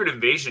 Secret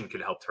Invasion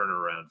could help turn her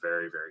around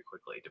very, very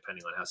quickly,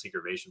 depending on how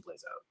Secret Invasion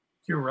plays out.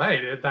 You're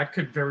right. That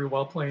could very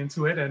well play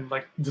into it. And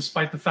like,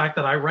 despite the fact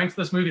that I ranked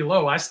this movie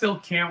low, I still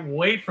can't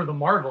wait for the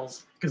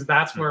Marvels because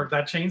that's where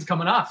that chain's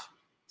coming off.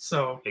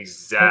 So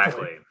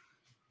exactly.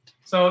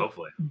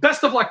 Hopefully.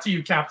 Best of luck to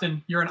you,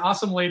 Captain. You're an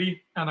awesome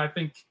lady, and I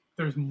think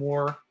there's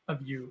more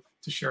of you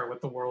to share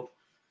with the world.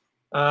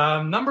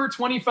 Number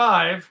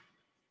 25.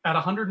 At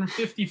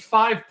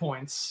 155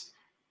 points,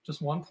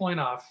 just 1 point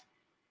off.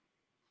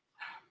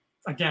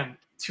 Again,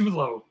 too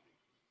low,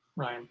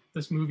 Ryan.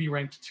 This movie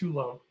ranked too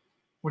low.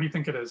 What do you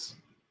think it is?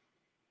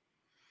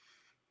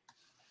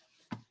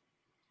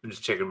 I'm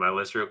just checking my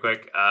list real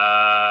quick.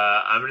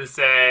 I'm going to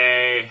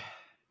say...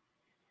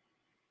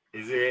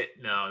 Is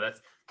it? No, that's...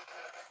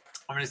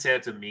 I'm going to say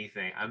that's a me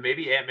thing.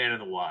 Maybe Ant-Man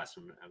and the Wasp,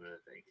 I'm going to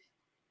think.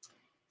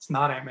 It's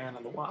not Ant-Man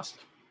and the Wasp.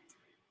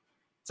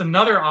 It's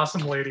another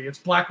awesome lady. It's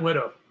Black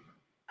Widow.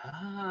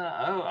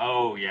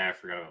 Yeah, I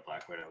forgot about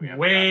Black Widow.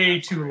 Way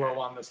too low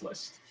on this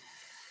list.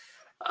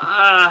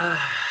 I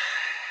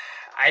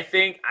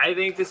think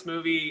this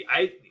movie.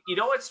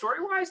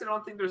 Story-wise, I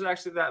don't think there's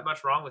actually that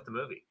much wrong with the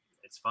movie.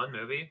 It's a fun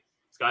movie.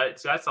 It's got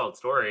a solid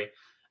story.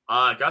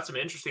 Got some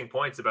interesting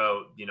points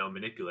about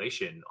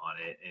manipulation on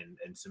it,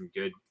 and some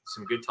good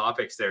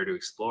topics there to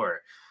explore.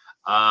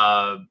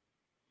 I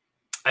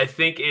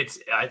think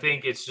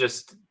it's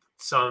just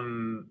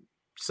some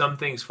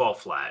things fall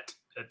flat.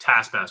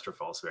 Taskmaster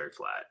falls very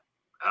flat,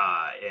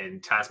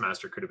 and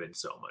Taskmaster could have been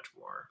so much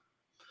more.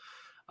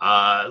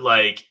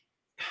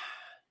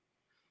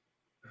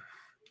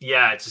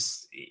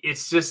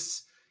 It's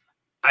just.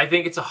 I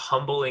think it's a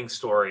humbling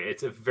story.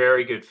 It's a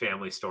very good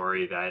family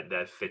story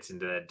that fits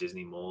into that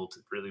Disney mold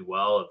really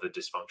well of a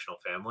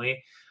dysfunctional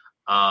family,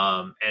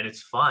 and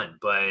it's fun.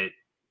 But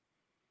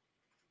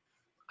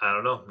I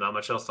don't know, not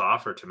much else to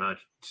offer to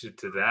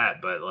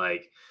that. But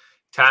like,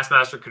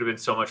 Taskmaster could have been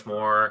so much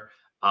more.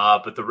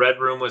 But the Red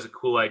Room was a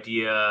cool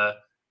idea,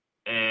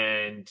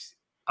 and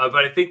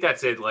but I think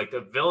that's it. Like, the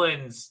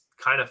villains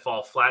kind of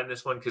fall flat in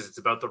this one because it's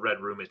about the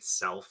Red Room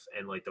itself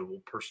and like the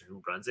person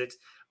who runs it.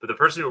 But the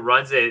person who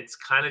runs it, it's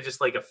kind of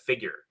just like a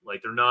figure.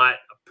 Like, they're not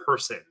a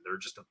person; they're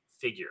just a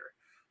figure.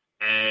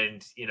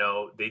 And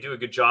they do a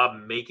good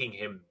job making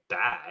him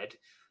bad,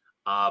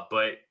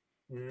 but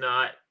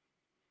not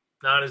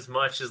as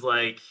much as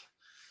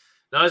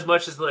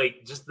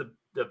just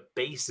the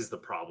base is the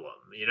problem.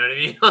 You know what I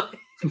mean?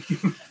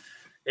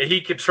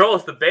 He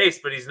controls the base,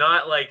 but he's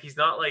not like You're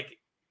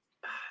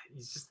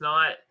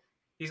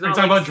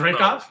talking about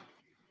Dreykov?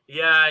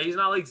 Yeah, he's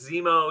not like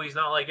Zemo. He's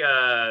not like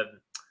a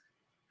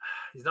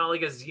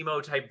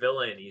Zemo type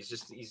villain. He's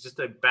just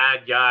a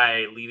bad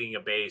guy leading a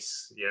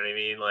base. You know what I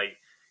mean? Like,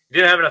 he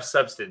didn't have enough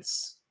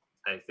substance,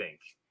 I think.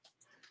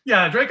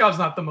 Yeah, Dreykov's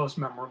not the most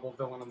memorable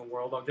villain in the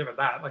world. I'll give it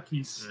that. Like,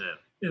 he's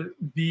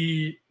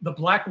the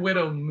Black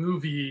Widow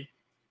movie.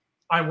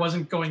 I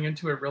wasn't going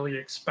into it really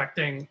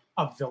expecting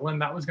a villain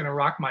that was going to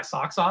rock my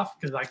socks off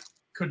because I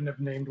couldn't have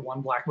named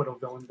one Black Widow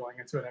villain going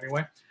into it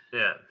anyway.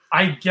 Yeah.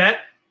 I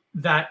get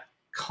that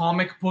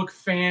comic book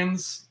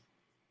fans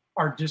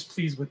are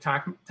displeased with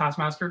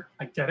Taskmaster.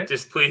 I get it.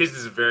 Displeased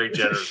is a very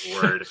generous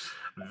word.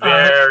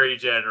 Very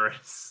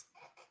generous.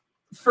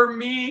 For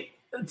me,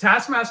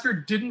 Taskmaster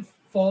didn't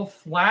fall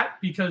flat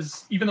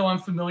because even though I'm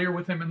familiar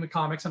with him in the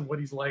comics and what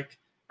he's like,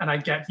 and I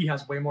get he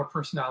has way more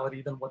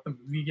personality than what the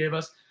movie gave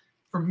us,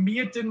 for me,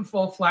 it didn't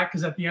fall flat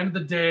because at the end of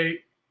the day,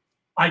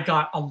 I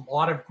got a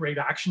lot of great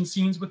action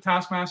scenes with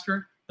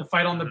Taskmaster. The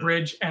fight on the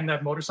bridge and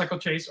that motorcycle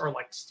chase are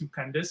like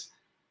stupendous.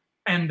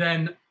 And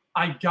then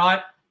I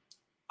got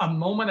a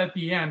moment at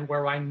the end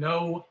where I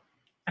know,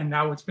 and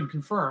now it's been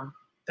confirmed,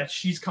 that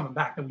she's coming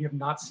back, that we have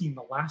not seen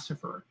the last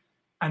of her.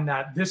 And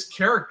that this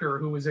character,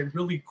 who is a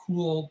really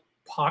cool,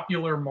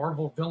 popular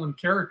Marvel villain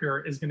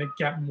character, is going to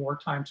get more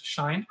time to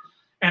shine.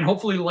 And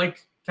hopefully,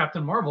 like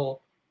Captain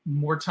Marvel,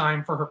 more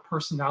time for her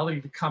personality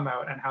to come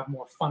out and have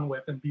more fun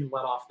with and be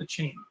let off the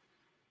chain.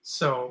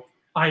 So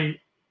I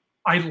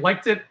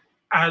liked it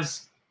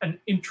as an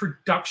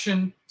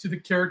introduction to the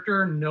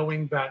character,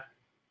 knowing that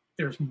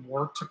there's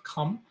more to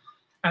come.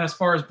 And as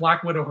far as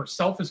Black Widow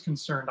herself is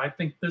concerned, I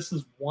think this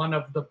is one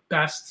of the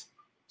best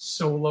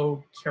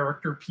solo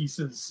character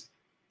pieces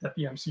that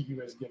the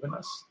MCU has given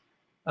us.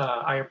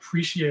 I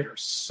appreciate her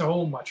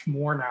so much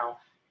more now.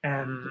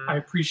 And I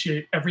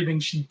appreciate everything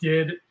she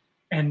did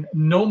And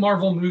no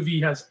Marvel movie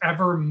has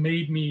ever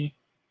made me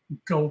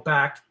go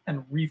back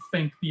and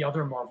rethink the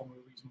other Marvel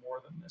movies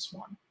more than this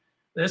one.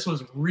 This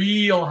was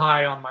real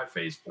high on my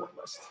Phase 4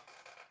 list.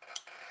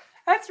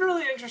 That's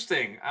really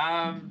interesting.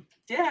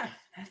 Yeah,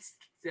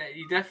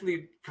 you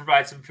definitely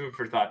provide some food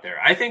for thought there.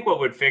 I think what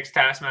would fix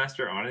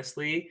Taskmaster,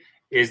 honestly,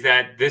 is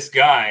that this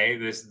guy,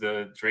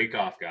 the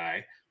Dreykov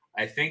guy,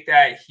 I think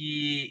that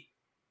he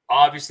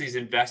obviously is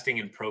investing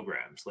in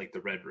programs like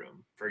the Red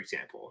Room, for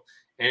example.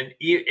 And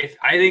if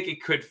I think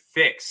it could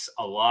fix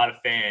a lot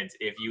of fans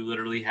if you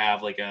literally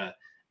have like a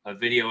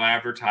video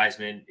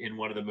advertisement in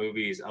one of the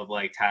movies of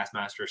like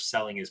Taskmaster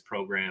selling his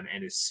program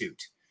and his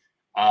suit.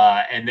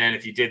 And then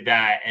if you did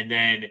that, and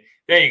then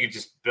you could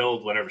just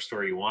build whatever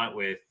story you want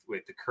with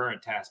the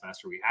current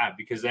Taskmaster we have,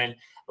 because then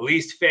at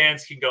least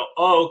fans can go,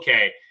 oh,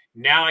 okay,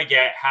 now I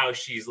get how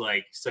she's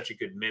like such a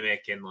good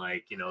mimic, and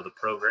like, you know, the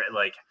program,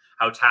 like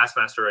how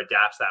Taskmaster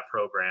adapts that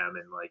program,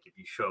 and like if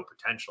you show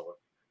potential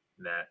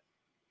in that.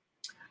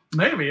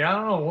 Maybe, I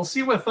don't know. We'll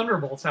see what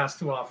Thunderbolts has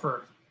to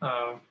offer.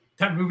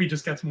 That movie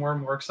just gets more and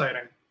more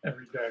exciting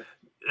every day.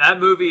 That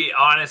movie,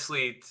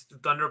 honestly,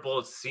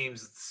 Thunderbolts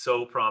seems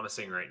so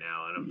promising right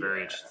now, and I'm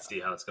very interested to see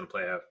how it's going to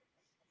play out.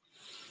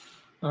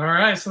 All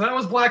right, so that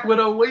was Black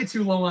Widow, way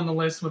too low on the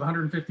list with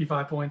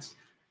 155 points.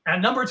 At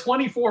number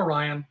 24,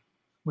 Ryan,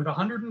 with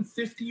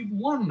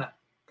 151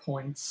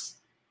 points,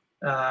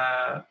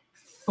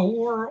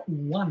 Thor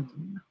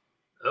 1.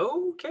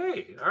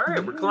 Okay, all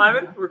right, we're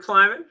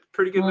climbing.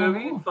 Pretty good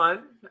movie,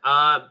 fun.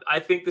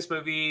 I think this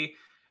movie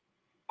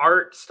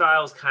art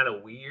style is kind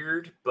of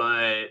weird,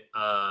 but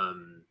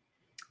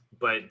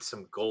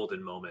some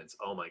golden moments.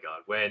 Oh my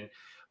god, when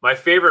my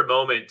favorite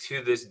moment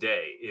to this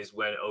day is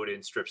when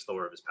Odin strips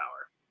Thor of his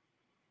power.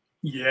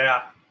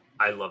 Yeah,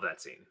 I love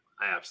that scene.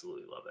 I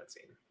absolutely love that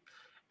scene.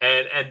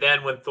 And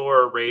then when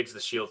Thor raids the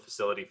Shield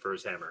facility for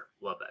his hammer,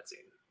 love that scene.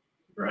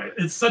 Right,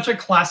 it's such a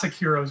classic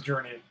hero's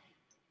journey,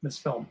 this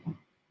film.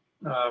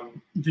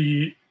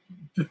 The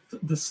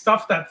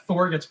stuff that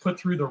Thor gets put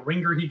through, the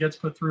ringer he gets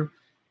put through,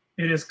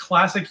 it is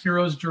classic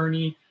hero's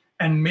journey.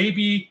 And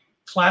maybe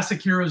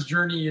classic hero's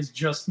journey is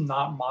just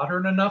not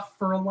modern enough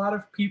for a lot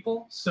of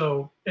people,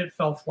 so it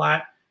fell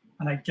flat,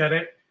 and I get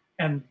it.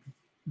 And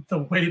the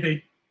way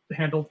they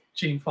handled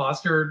Jane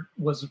Foster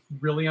was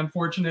really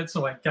unfortunate,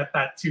 so I get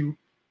that too.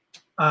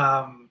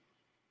 I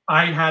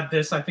had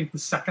this, I think, the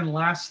second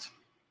last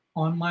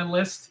on my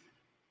list,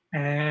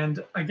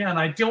 and again,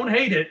 I don't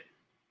hate it,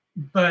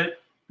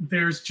 but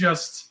there's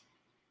just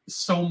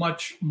so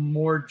much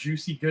more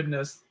juicy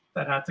goodness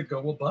that had to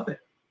go above it.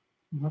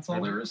 And that's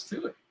all there is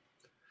to it.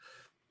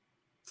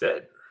 That's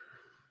it.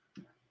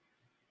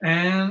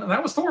 And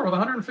that was Thor with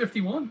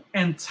 151,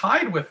 and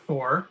tied with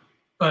Thor,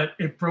 but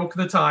it broke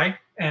the tie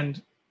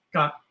and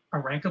got a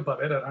rank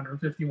above it at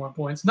 151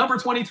 points. Number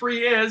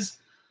 23 is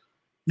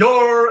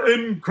Your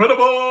Incredible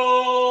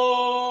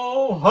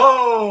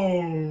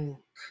Hulk.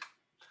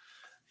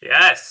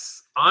 Yes.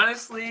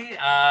 Honestly,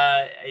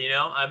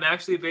 I'm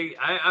actually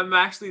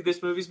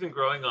this movie's been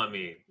growing on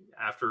me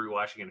after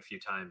rewatching it a few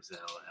times now.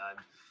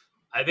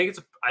 I think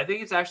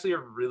it's actually a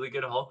really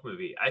good Hulk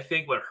movie. I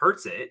think what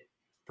hurts it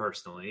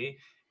personally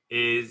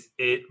is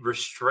it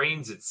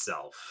restrains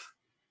itself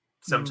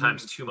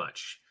sometimes too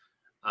much.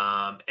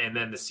 And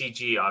then the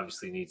CG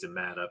obviously needs a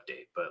mad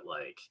update, but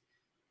like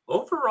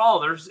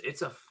overall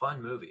it's a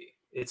fun movie.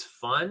 It's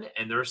fun,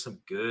 and there's some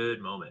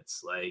good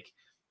moments. Like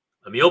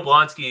Emil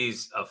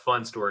Blonsky's a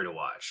fun story to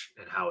watch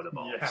and how it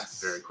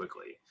evolves very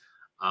quickly.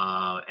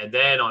 And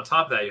then on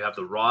top of that, you have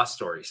the Ross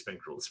story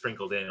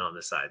sprinkled in on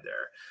the side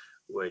there,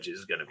 which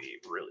is going to be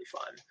really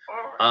fun.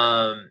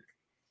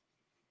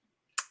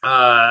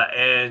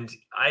 And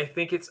I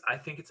think it's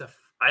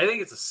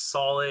a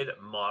solid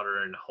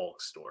modern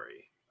Hulk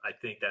story. I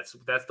think that's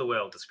the way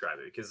I'll describe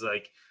it, because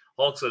like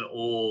Hulk's an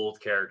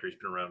old character. He's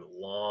been around a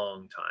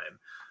long time.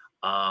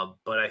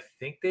 But I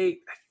think they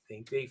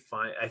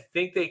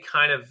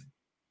kind of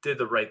did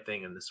the right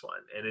thing in this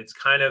one. And it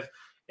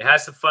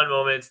has some fun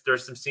moments.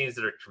 There's some scenes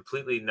that are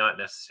completely not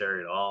necessary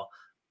at all,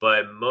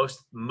 but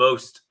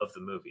most of the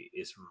movie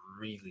is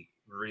really,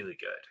 really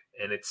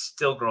good. And it's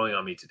still growing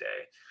on me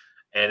today.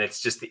 And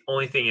it's just the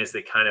only thing is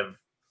they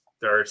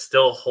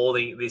still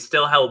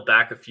held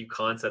back a few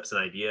concepts and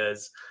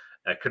ideas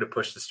that could have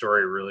pushed the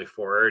story really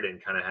forward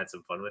and kind of had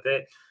some fun with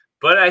it.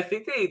 But I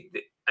think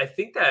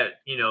that,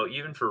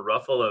 even for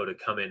Ruffalo to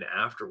come in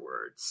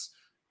afterwards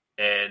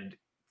and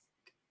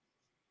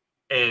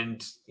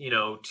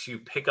to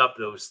pick up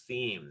those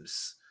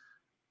themes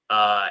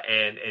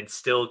and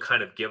still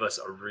kind of give us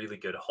a really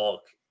good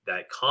Hulk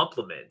that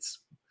complements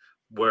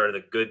where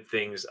the good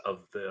things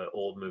of the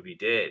old movie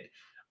did,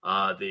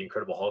 the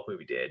Incredible Hulk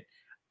movie did.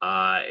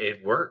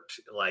 It worked.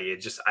 Like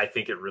I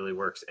think it really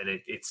works, and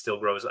it still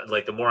grows.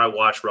 Like the more I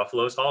watch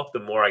Ruffalo's Hulk, the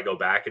more I go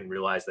back and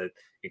realize that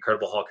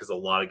Incredible Hulk has a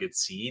lot of good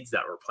seeds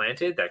that were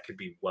planted that could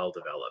be well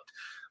developed.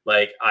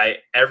 Like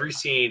every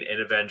scene in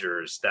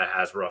Avengers that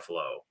has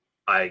Ruffalo,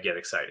 I get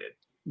excited.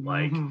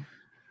 Like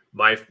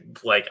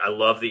I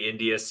love the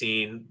India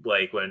scene,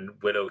 like when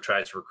Widow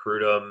tries to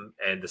recruit him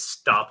and the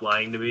stop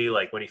lying to me.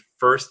 Like when he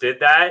first did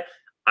that,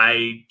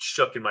 I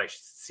shook in my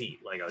seat.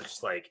 Like I was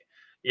just like,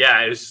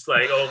 yeah, it was just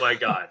like, oh my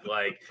God.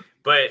 Like,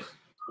 but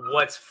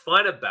what's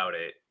fun about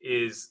it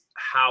is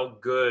how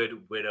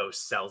good Widow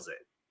sells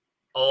it.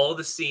 All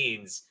the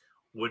scenes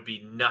would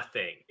be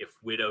nothing if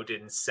Widow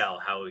didn't sell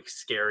how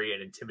scary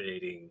and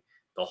intimidating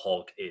the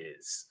Hulk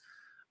is.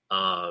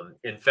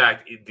 In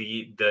fact,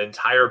 the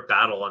entire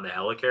battle on the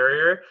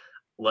helicarrier,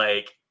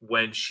 like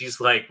when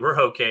she's like, we're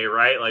okay,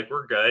 right? Like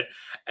we're good.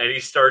 And he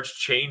starts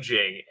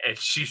changing and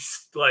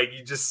she's like,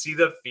 you just see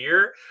the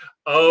fear.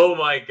 Oh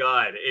my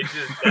God. It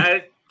just,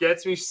 that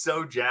gets me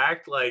so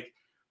jacked. Like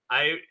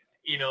I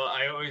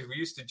we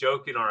used to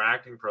joke in our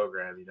acting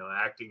program,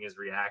 acting is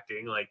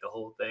reacting, like the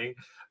whole thing,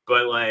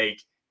 but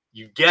like,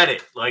 you get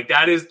it. Like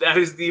that is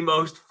the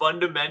most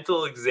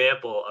fundamental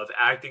example of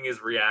acting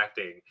is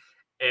reacting.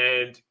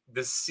 And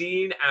the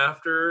scene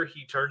after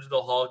he turns to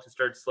the Hulk and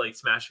starts like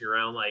smashing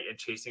around, like and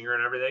chasing her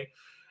and everything,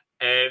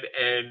 and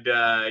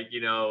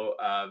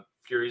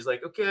Fury's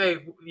like, okay,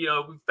 we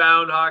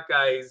found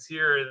Hawkeye, he's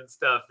here and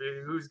stuff.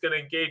 Who's gonna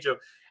engage him?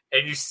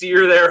 And you see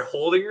her there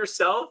holding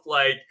herself,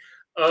 like,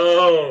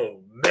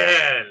 oh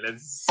man,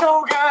 that's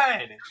so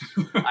good.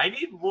 I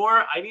need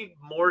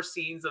more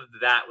scenes of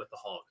that with the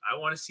Hulk. I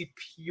want to see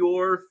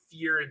pure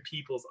fear in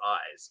people's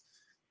eyes.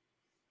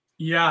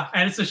 Yeah,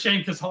 and it's a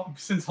shame because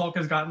since Hulk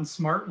has gotten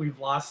smart, we've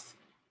lost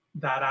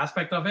that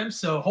aspect of him.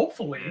 So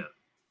hopefully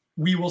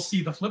we will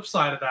see the flip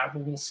side of that,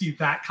 but we'll see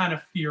that kind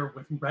of fear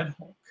with Red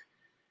Hulk.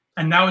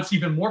 And now it's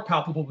even more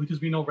palpable because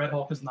we know Red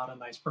Hulk is not a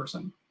nice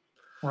person,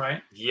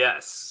 right?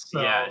 Yes.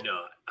 So, yeah,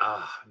 no.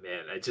 Oh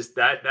man, I just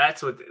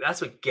that's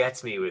what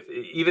gets me with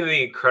even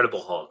the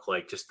Incredible Hulk,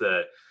 like just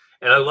and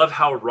I love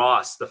how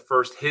Ross,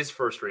 his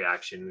first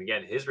reaction, and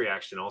again, his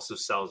reaction also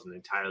sells an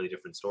entirely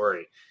different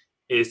story,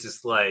 is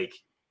just like,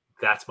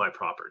 that's my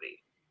property.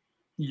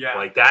 Yeah.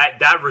 Like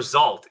that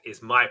result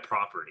is my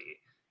property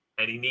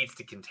and he needs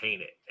to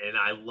contain it. And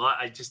I love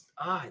it.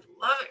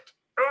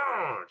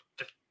 Oh,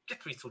 just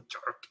gets me so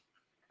jerked.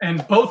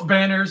 And both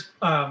Banners,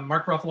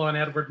 Mark Ruffalo and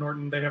Edward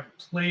Norton, they have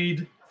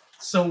played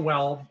so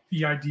well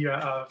the idea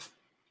of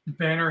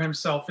Banner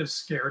himself is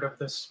scared of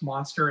this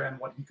monster and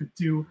what he could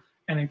do.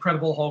 And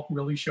Incredible Hulk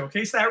really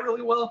showcased that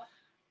really well.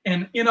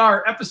 And in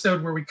our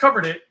episode where we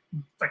covered it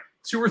like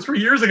 2 or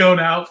 3 years ago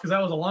now, because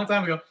that was a long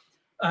time ago,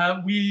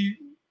 we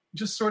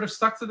just sort of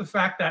stuck to the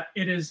fact that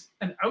it is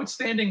an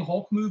outstanding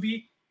Hulk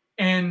movie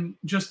and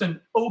just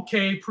an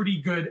okay,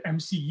 pretty good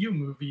MCU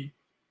movie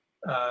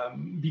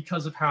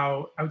because of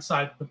how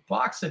outside the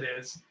box it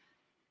is.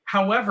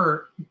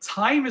 However,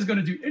 time is going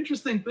to do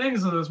interesting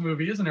things with this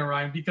movie, isn't it,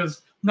 Ryan?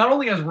 Because not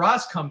only has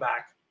Ross come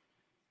back,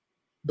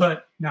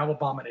 but now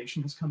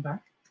Abomination has come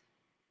back.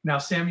 Now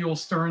Samuel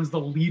Stearns, the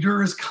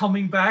leader, is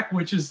coming back,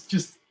 which is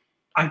just,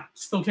 I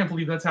still can't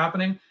believe that's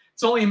happening.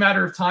 It's only a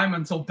matter of time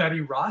until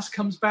Betty Ross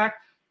comes back.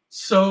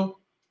 So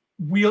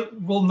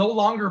we'll no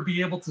longer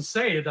be able to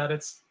say that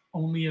it's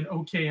only an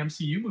okay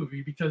MCU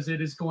movie because it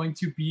is going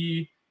to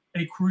be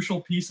a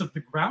crucial piece of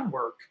the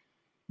groundwork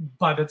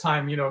by the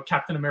time,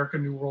 Captain America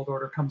New World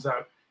Order comes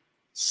out.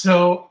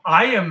 So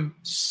I am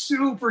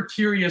super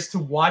curious to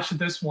watch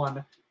this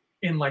one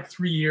in like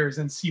 3 years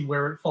and see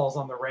where it falls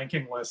on the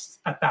ranking list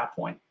at that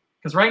point.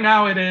 Because right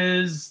now it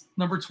is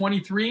number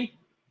 23.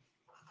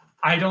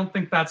 I don't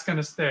think that's going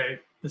to stay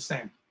the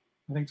same.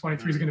 I think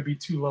 23 is going to be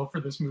too low for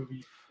this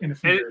movie in a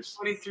few years.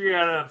 23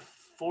 out of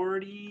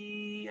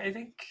 40, I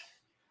think.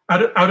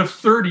 Out of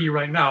 30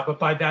 right now, but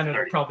by then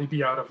it'll probably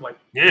be out of like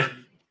 30,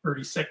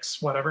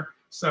 36, whatever.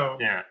 So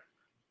yeah,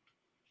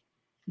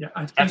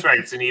 I think, that's right.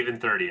 It's an even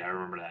 30. I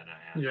remember that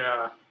now.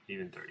 Yeah,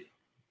 even 30.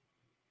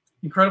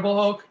 Incredible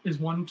Hulk is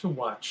one to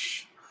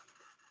watch.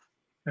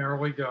 There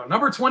we go.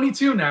 Number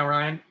 22 now,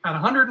 Ryan, at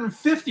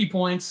 150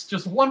 points,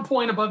 just 1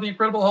 point above the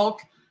Incredible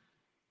Hulk.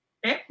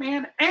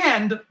 Ant-Man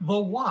and the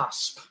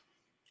Wasp.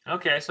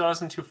 Okay, so I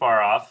wasn't too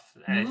far off.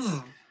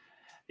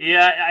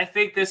 Yeah, I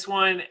think this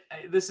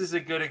is a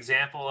good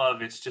example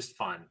of it's just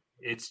fun.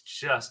 It's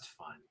just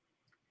fun.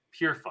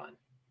 Pure fun.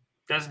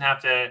 Doesn't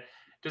have to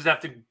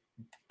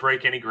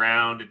break any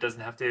ground. It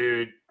doesn't have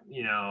to,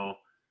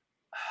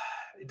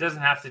 it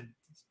doesn't have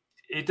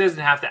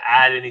to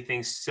add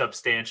anything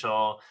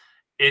substantial.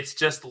 It's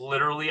just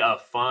literally a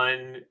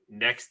fun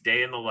next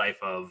day in the life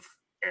of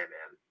Ant-Man.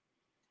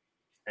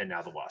 And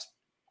now the Wasp.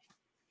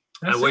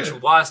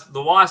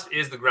 The Wasp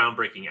is the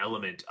groundbreaking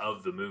element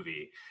of the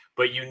movie,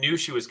 but you knew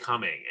she was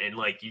coming, and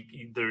like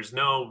there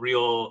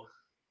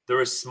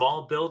was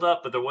small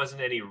buildup, but there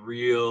wasn't any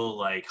real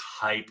like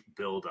hype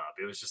buildup.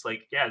 It was just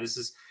like, yeah, this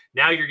is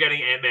now you're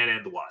getting Ant-Man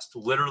and the Wasp.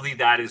 Literally,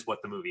 that is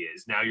what the movie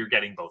is. Now you're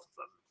getting both of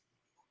them.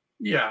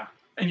 Yeah,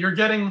 and you're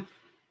getting,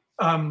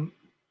 in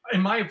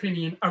my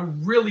opinion, a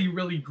really,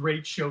 really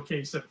great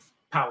showcase of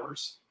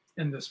powers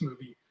in this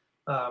movie.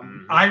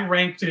 I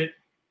ranked it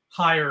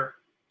higher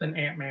than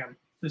Ant-Man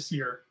this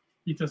year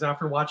because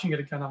after watching it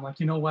again, I'm like,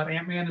 you know what?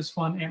 Ant-Man is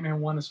fun.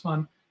 Ant-Man 1 is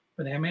fun.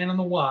 But Ant-Man and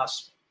the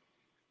Wasp,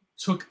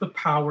 took the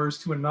powers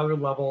to another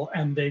level,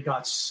 and they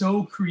got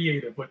so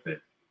creative with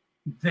it.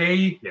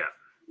 They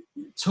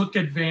took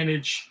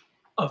advantage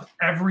of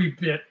every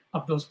bit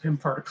of those Pym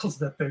particles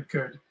that they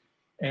could.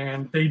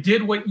 And they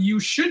did what you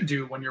should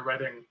do when you're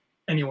writing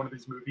any one of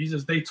these movies,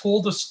 is they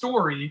told a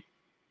story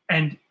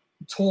and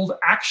told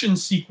action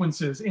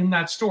sequences in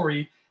that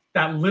story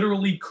that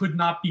literally could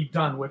not be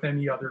done with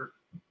any other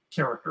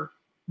character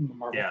in the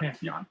Marvel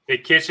pantheon. The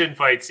kitchen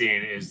fight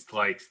scene is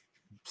like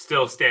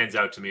still stands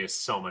out to me as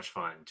so much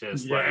fun.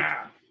 Just like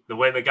the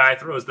way the guy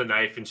throws the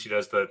knife and she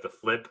does the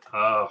flip.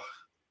 Oh,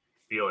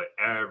 feel it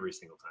every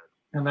single time.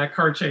 And that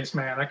car chase,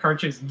 man, that car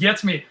chase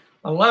gets me.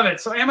 I love it.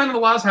 So Ant-Man and the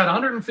Wasp had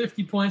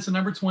 150 points at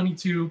number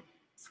 22.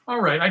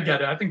 All right, I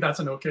get it. I think that's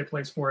an okay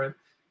place for it.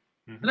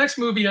 The next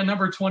movie at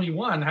number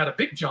 21 had a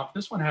big jump.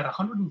 This one had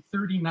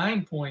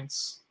 139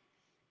 points,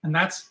 and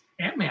that's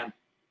Ant-Man.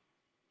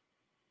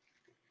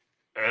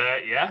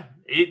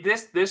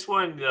 This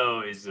one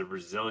though is a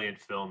resilient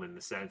film in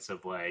the sense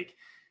of like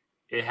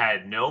it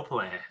had no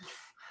plan,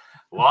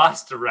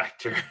 lost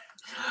director,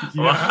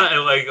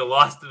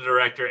 lost the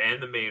director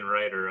and the main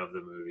writer of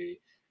the movie,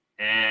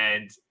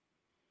 and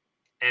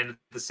at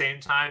the same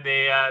time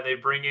they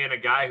bring in a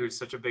guy who's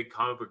such a big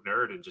comic book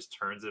nerd and just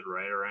turns it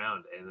right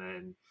around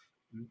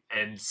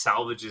and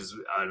salvages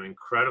an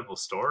incredible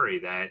story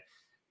that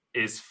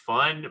is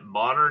fun,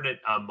 modern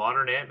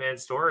Ant-Man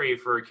story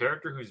for a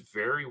character who's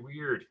very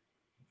weird,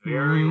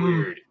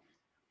 weird.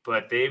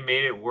 But they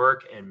made it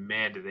work, and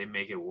man, did they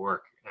make it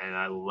work! And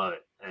I love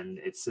it. And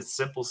it's a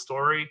simple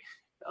story.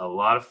 A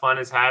lot of fun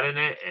is had in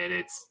it, and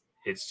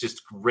it's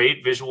just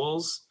great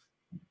visuals.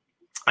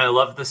 I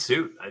love the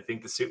suit. I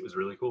think the suit was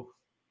really cool.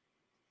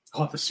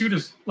 Oh, the suit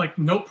is like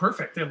note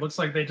perfect. It looks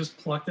like they just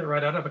plucked it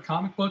right out of a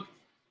comic book.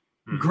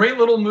 Great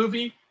little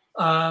movie.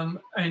 And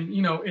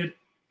you know, it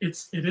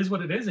is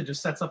what it is. It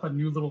just sets up a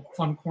new little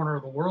fun corner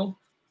of the world.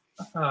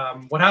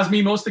 What has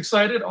me most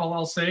excited, all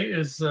I'll say,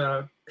 is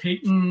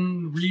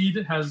Peyton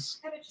Reed has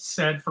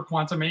said for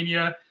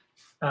Quantumania,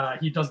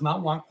 he does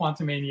not want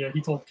Quantumania.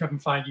 He told Kevin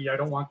Feige, I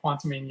don't want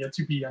Quantumania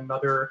to be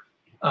another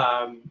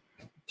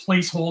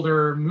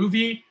placeholder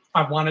movie.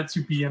 I want it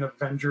to be an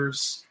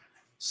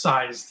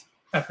Avengers-sized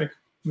epic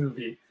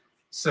movie.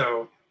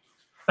 So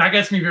that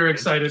gets me very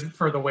excited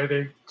for the way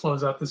they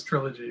close out this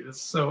trilogy.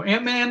 So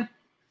Ant-Man,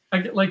 I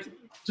get like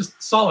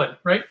just solid,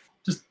 right?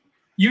 Just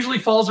usually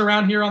falls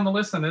around here on the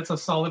list, and it's a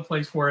solid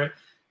place for it.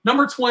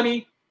 Number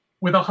 20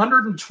 with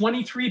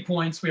 123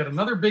 points. We had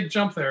another big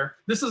jump there.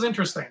 This is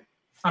interesting.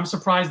 I'm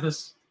surprised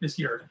this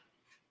year.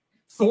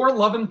 Thor: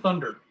 Love and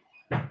Thunder.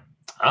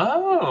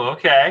 Oh,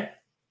 okay.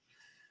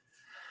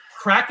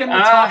 Cracking the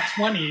top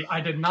 20.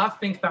 I did not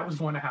think that was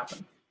going to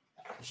happen.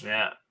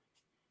 Yeah.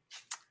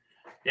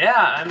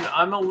 Yeah,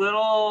 I'm a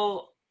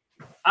little.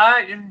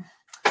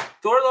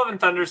 Thor: Love and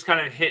Thunder's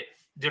kind of hit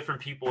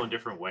different people in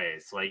different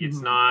ways. Like it's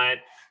not.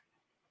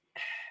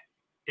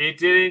 It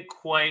didn't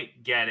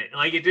quite get it.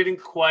 Like it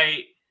didn't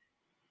quite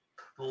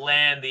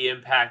land the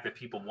impact that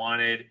people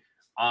wanted.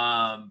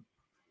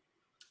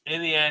 In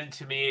the end,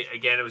 to me,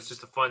 again, it was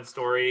just a fun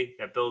story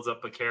that builds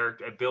up a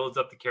character. It builds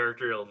up the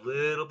character a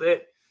little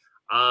bit.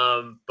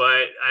 But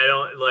I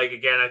don't like.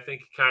 Again, I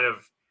think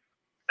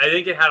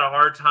it had a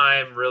hard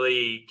time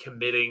really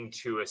committing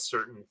to a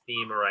certain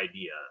theme or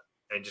idea,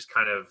 and just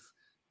kind of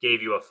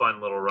gave you a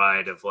fun little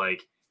ride of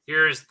like,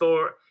 here's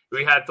Thor.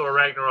 We had Thor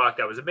Ragnarok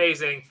that was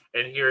amazing,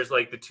 and here's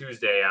like the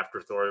Tuesday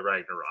after Thor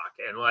Ragnarok,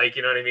 and like,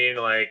 you know what I mean?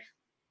 Like,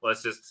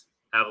 let's just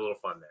have a little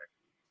fun there.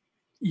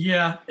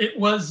 Yeah, it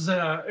was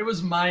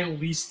my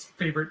least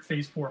favorite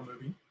Phase 4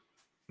 movie.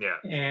 Yeah,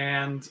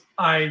 and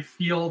I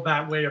feel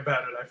that way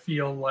about it. I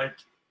feel like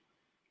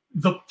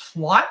the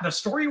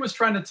story it was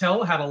trying to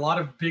tell had a lot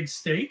of big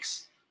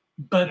stakes,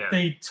 but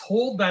they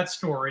told that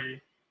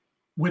story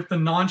with the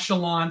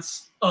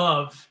nonchalance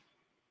of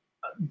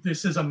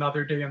this is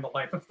another day in the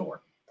life of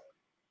Thor.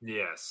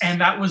 Yes.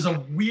 And that was a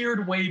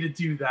weird way to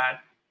do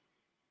that.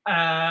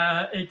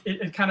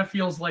 It kind of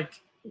feels like,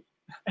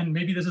 and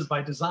maybe this is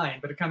by design,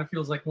 but it kind of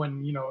feels like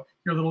when, you know,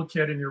 you're a little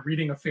kid and you're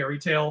reading a fairy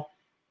tale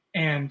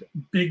and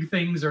big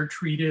things are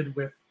treated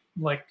with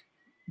like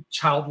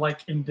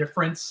childlike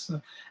indifference,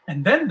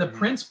 and then the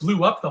prince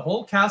blew up the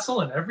whole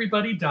castle and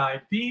everybody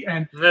died.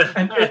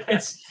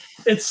 It's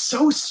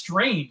so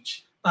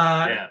strange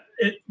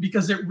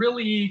because it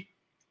really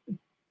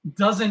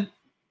doesn't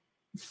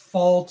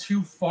fall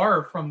too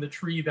far from the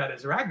tree that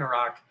is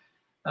Ragnarok.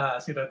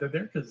 See that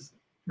there, because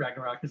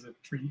Ragnarok is a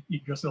tree,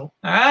 Yggdrasil.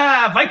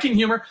 Viking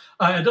humor.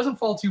 It doesn't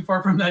fall too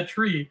far from that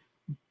tree,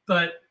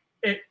 but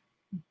it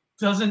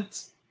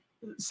doesn't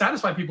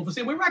satisfy people the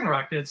same way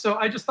Ragnarok did. So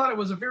I just thought it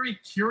was a very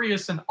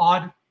curious and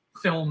odd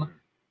film,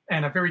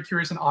 and a very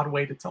curious and odd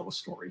way to tell a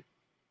story.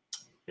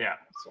 Yeah.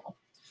 So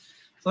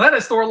that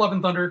is Thor: Love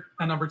and Thunder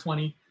at number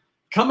 20.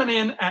 Coming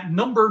in at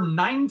number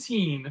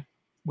 19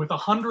 with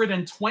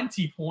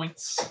 120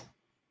 points,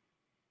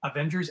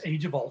 Avengers: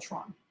 Age of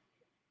Ultron.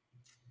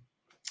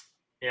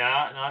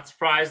 Yeah, not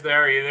surprised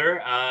there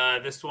either.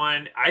 This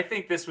one, I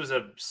think this was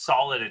a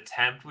solid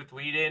attempt with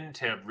Whedon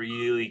to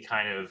really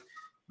kind of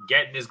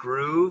getting his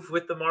groove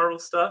with the Marvel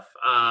stuff.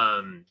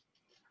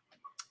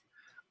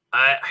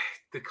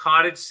 The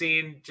cottage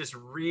scene just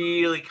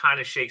really kind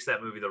of shakes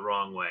that movie the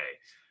wrong way.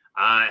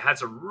 It had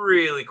some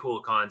really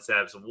cool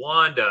concepts.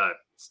 Wanda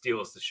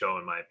steals the show,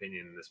 in my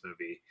opinion, in this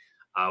movie,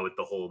 with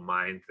the whole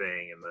mind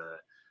thing and the.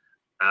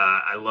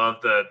 I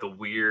love the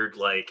weird,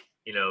 like,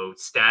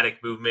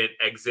 static movement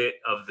exit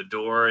of the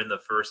door in the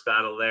first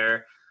battle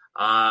there.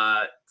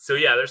 So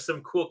yeah, there's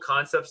some cool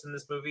concepts in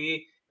this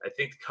movie. I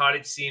think the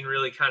cottage scene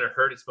really kind of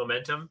hurt its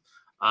momentum.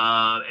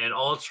 And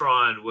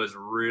Ultron was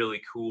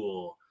really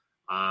cool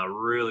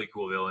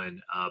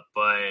villain.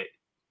 But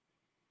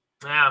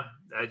yeah,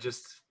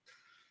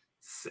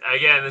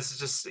 again, this is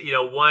just,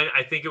 one,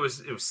 I think it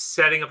was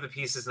setting up the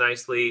pieces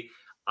nicely.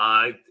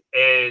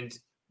 And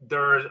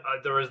there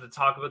was the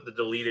talk about the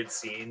deleted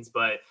scenes,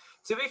 but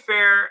to be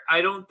fair,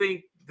 I don't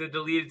think the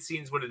deleted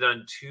scenes would have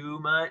done too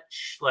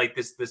much. Like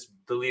this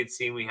deleted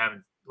scene we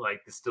haven't,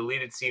 like this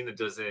deleted scene that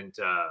doesn't,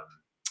 that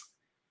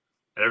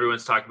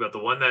everyone's talking about, the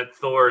one that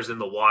Thor's in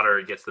the water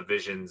and gets the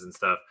visions and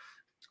stuff.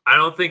 I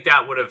don't think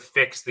that would have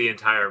fixed the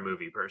entire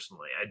movie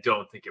personally. I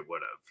don't think it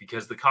would have,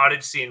 because the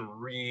cottage scene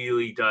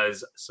really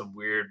does some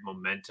weird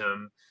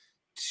momentum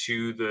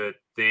to the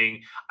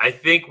thing. I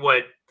think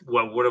what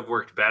would have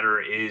worked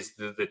better is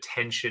the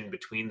tension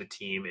between the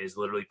team is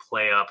literally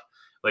play up.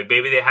 Like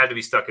maybe they had to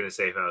be stuck in a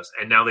safe house,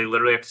 and now they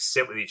literally have to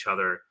sit with each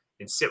other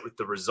and sit with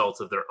the results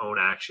of their own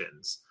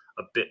actions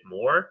a bit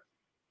more,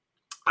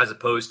 as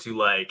opposed to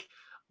like,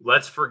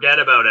 let's forget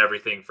about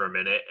everything for a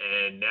minute,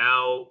 and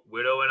now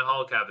Widow and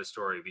Hulk have a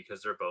story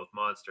because they're both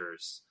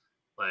monsters.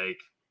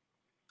 Like,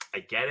 I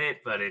get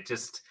it, but it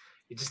just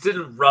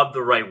didn't rub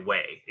the right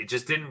way. It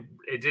didn't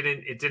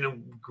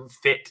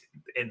fit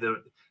in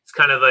the, it's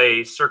kind of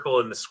a circle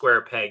in the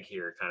square peg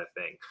here kind of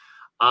thing.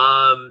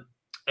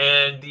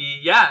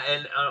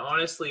 And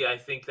honestly, I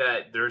think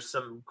that there's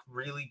some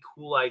really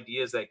cool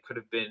ideas that could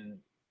have been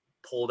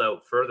pulled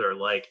out further,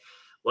 like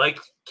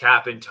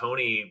Cap and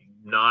Tony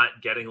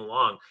not getting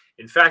along.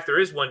 In fact, there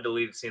is one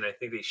deleted scene I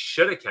think they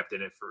should have kept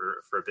in it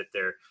for a bit.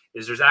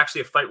 There's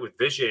actually a fight with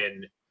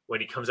Vision when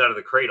he comes out of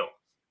the cradle,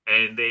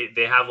 and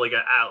they have like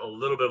a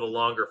little bit of a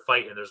longer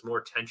fight, and there's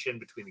more tension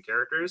between the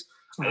characters.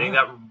 I think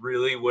that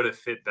really would have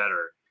fit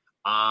better.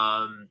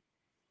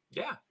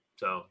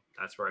 So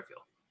that's where I feel.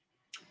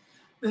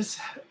 This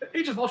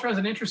Age of Ultron is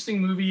an interesting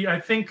movie. I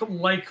think,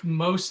 like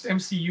most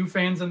MCU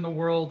fans in the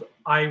world,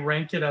 I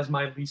rank it as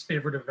my least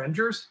favorite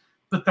Avengers,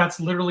 but that's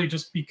literally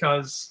just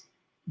because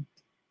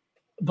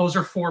those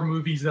are 4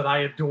 movies that I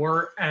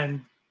adore, and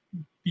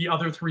the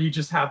other 3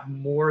 just have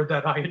more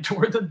that I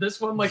adore than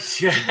this one. Like,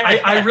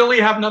 I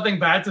really have nothing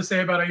bad to say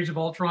about Age of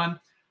Ultron.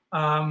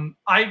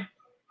 I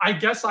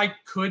guess I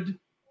could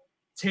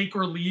take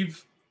or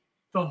leave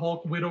the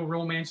Hulk Widow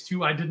romance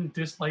too. I didn't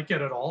dislike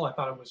it at all. I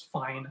thought it was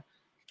fine.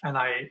 And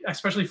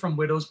especially from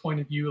Widow's point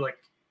of view, like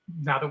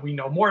now that we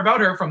know more about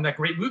her from that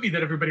great movie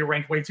that everybody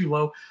ranked way too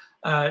low,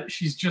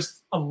 she's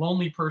just a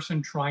lonely person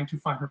trying to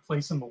find her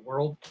place in the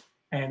world.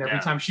 And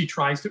every time she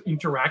tries to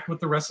interact with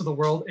the rest of the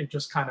world, it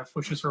just kind of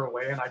pushes her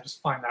away. And I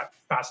just find that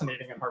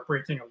fascinating and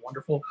heartbreaking and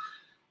wonderful.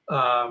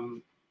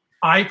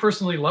 I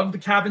personally love the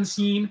cabin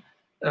scene.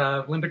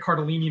 Linda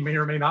Cardellini may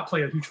or may not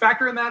play a huge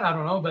factor in that. I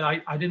don't know, but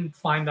I didn't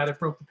find that it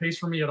broke the pace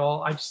for me at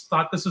all. I just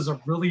thought this is a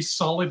really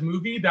solid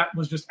movie that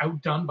was just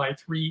outdone by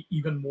 3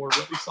 even more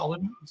really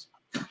solid movies.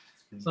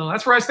 So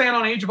that's where I stand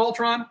on Age of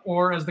Ultron,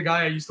 or as the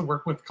guy I used to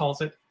work with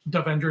calls it,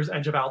 D'Avengers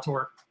Edge of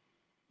Altor.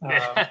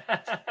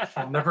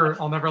 I'll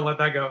never let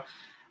that go.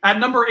 At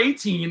number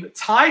 18,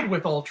 tied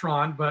with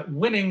Ultron, but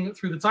winning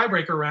through the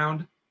tiebreaker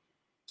round,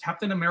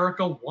 Captain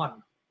America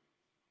 1.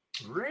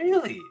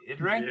 Really?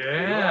 It ranked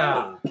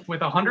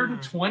with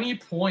 120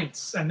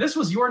 points. And this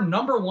was your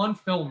number 1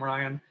 film,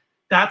 Ryan.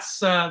 That's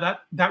that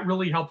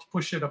really helped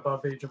push it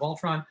above Age of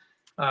Ultron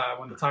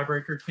when the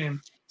tiebreaker came.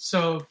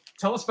 So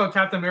tell us about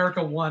Captain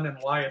America 1 and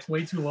why it's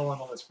way too low on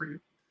the list for you.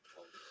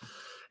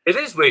 It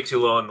is way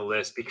too low on the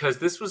list because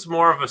this was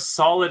more of a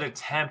solid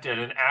attempt at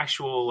an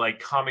actual like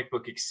comic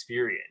book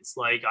experience.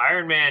 Like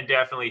Iron Man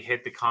definitely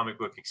hit the comic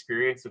book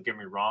experience, don't get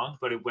me wrong,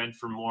 but it went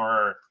for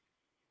more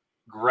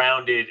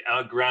grounded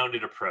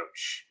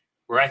approach,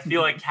 where I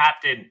feel like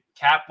Cap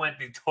went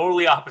the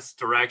totally opposite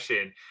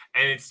direction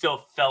and it still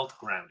felt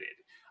grounded.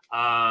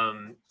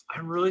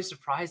 I'm really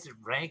surprised it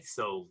ranked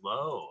so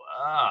low.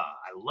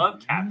 I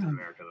love Captain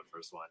America, the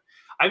first one.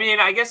 I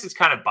mean, I guess it's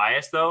kind of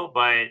biased though,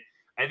 but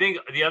I think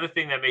the other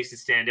thing that makes it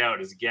stand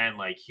out is, again,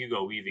 like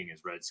Hugo Weaving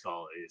as Red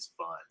Skull is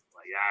fun.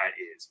 Like that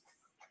is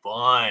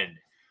fun.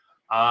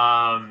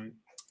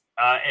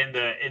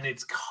 And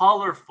it's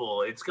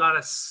colorful. It's got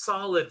a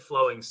solid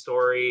flowing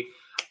story.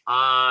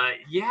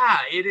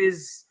 It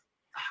is.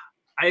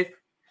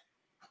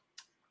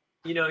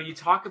 You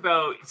talk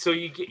about, so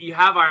you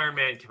have Iron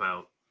Man come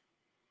out,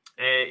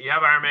 and you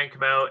have Iron Man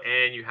come out,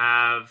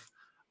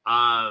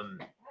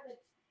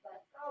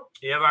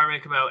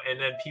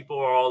 and then people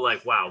are all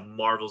like, wow,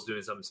 Marvel's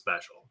doing something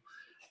special.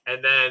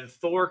 And then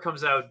Thor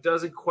comes out,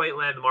 doesn't quite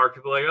land the mark.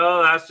 People are like,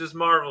 oh, that's just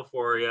Marvel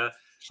for you.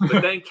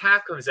 But then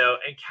Cap comes out,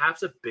 and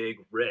Cap's a big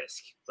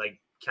risk. Like,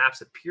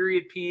 Cap's a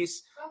period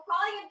piece. I'm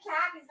calling him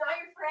Cap. He's not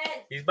your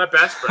friend. He's my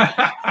best friend.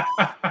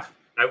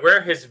 I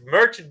wear his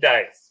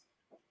merchandise.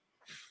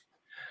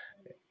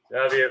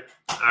 Love you.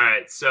 All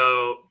right,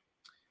 so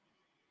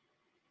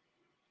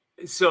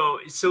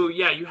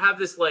yeah, you have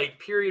this like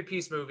period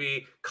piece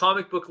movie,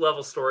 comic book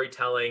level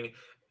storytelling,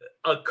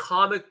 a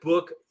comic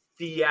book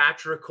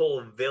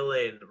theatrical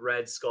villain,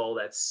 Red Skull,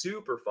 that's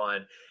super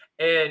fun.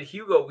 And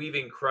Hugo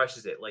Weaving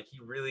crushes it. Like, he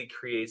really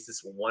creates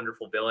this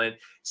wonderful villain.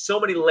 So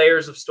many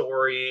layers of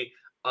story.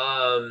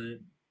 And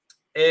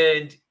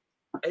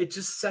it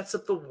just sets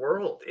up the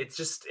world.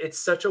 It's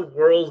such a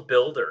world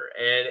builder.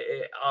 And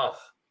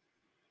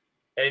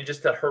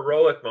just the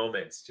heroic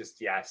moments. Just,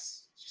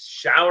 yes.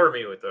 Shower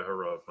me with the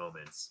heroic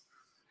moments.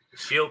 The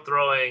shield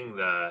throwing,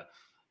 the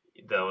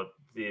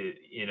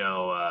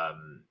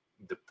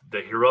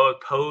heroic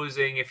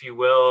posing, if you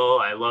will.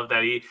 I love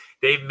that I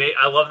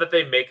love that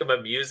they make him a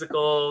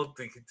musical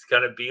to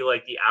kind of be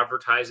like the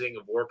advertising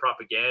of war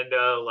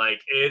propaganda.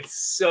 Like,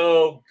 it's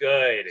so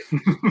good.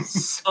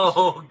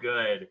 So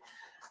good.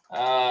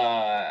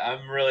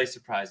 I'm really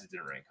surprised it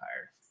didn't rank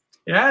higher.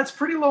 Yeah, it's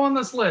pretty low on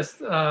this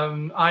list.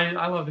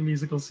 I love the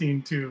musical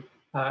scene too.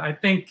 I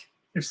think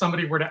if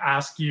somebody were to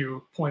ask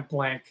you point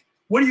blank,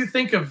 what do you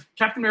think of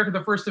Captain America: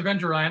 The First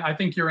Avenger, Ryan? I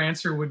think your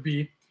answer would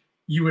be,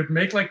 you would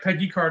make like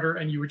Peggy Carter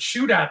and you would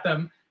shoot at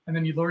them, and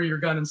then you'd lower your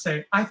gun and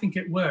say, I think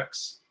it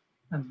works.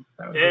 And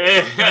that would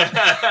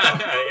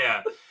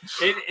yeah.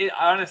 It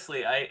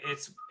honestly, I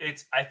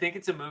think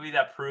it's a movie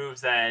that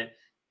proves that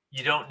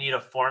you don't need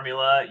a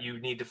formula. You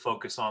need to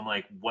focus on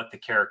like what the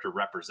character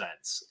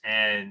represents.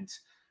 And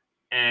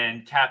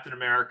Captain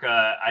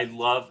America, I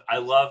love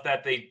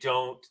that they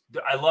don't.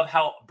 I love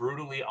how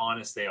brutally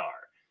honest they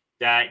are.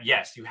 That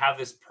yes, you have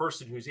this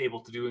person who's able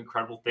to do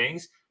incredible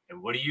things,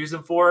 and what do you use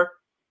them for?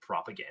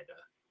 Propaganda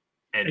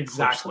and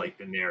push like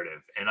the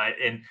narrative. And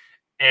I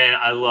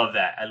love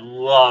that. I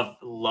love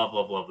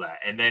that.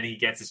 And then he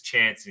gets his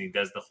chance and he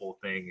does the whole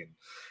thing.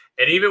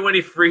 And even when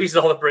he frees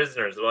all the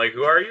prisoners, they're like,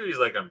 who are you? He's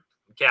like, I'm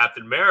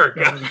Captain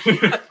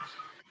America.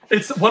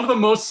 It's one of the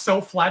most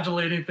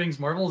self-flagellating things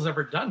Marvel has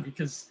ever done,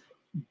 because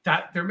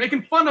that they're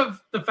making fun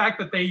of the fact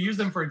that they use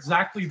them for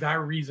exactly that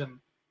reason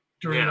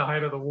during the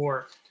height of the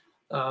war.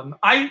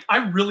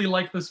 I really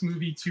like this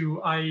movie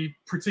too.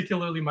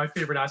 Particularly my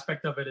favorite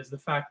aspect of it is the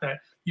fact that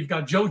you've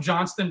got Joe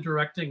Johnston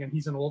directing, and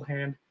he's an old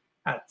hand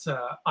at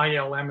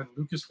ILM and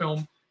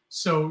Lucasfilm.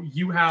 So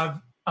you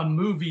have a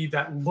movie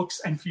that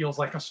looks and feels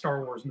like a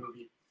Star Wars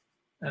movie.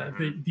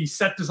 The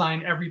set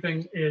design,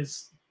 everything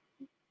is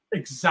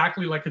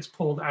exactly like it's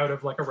pulled out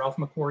of like a Ralph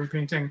McQuarrie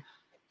painting.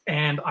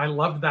 And I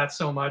loved that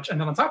so much. And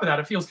then on top of that,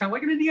 it feels kind of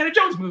like an Indiana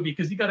Jones movie,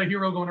 because you got a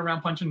hero going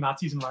around punching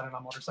Nazis and riding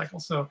on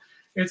motorcycles. So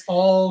it's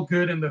all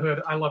good in the hood.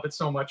 I love it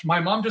so much. My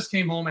mom just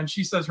came home and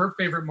she says her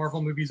favorite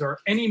Marvel movies are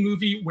any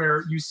movie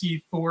where you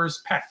see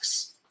Thor's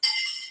pecs.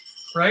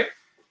 Right?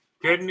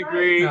 Couldn't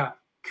agree. Yeah.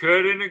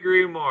 Couldn't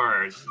agree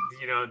more.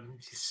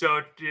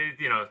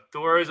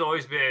 Thor has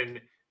always been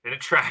an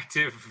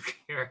attractive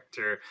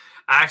character.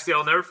 Actually,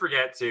 I'll never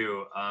forget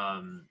to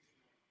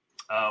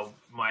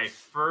my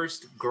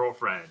first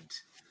girlfriend.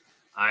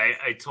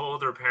 I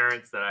told her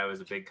parents that I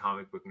was a big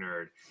comic book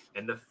nerd,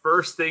 and the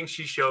first thing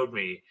she showed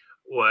me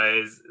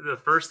was a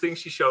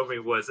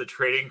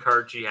trading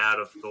card she had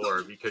of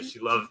Thor, because she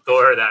loved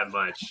Thor that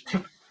much.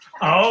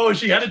 Oh,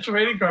 she had a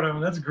trading card of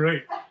him. That's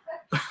great.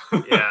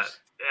 Yeah,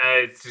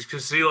 it's just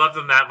because she loved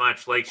him that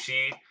much. Like,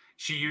 she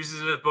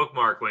uses it as a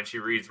bookmark when she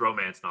reads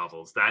romance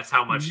novels. That's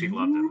how much she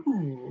loved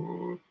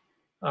him.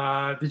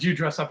 Did you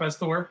dress up as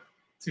Thor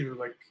to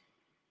like?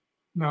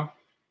 No.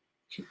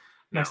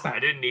 Next time. I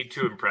didn't need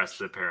to impress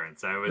the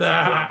parents. I was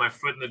my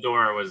foot in the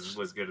door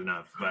was good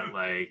enough. But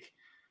like,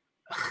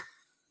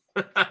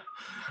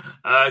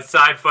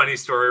 side funny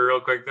story real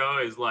quick though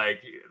is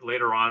like,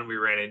 later on we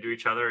ran into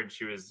each other and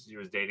she was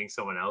dating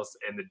someone else,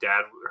 and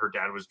her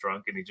dad was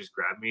drunk, and he just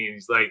grabbed me and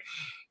he's like,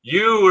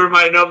 "You were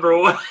my number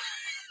one."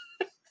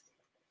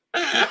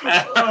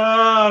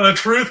 The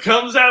truth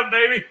comes out,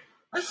 baby.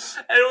 And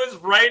it was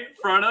right in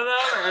front of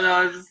them, and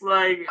I was just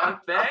like,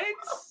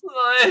 thanks.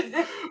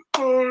 Like,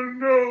 oh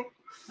no.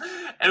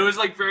 And it was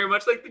like very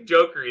much like the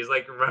Joker. He's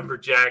like, remember,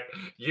 Jack,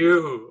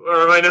 you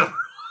are my number.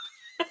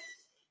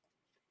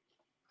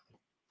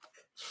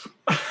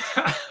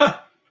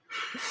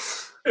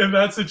 In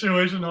that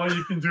situation, all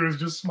you can do is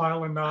just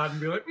smile and nod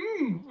and be like,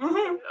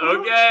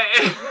 okay.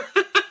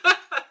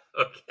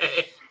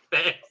 Okay,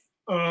 thanks.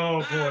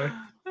 Oh boy.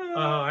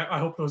 I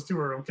hope those two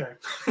are okay.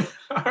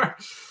 All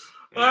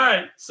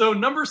right. So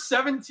number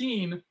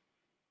 17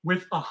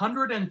 with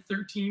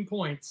 113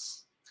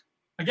 points.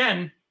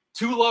 Again,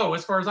 too low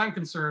as far as I'm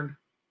concerned.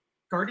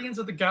 Guardians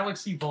of the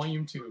Galaxy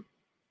Volume 2.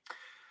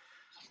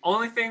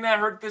 Only thing that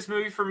hurt this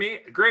movie for me,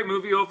 great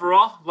movie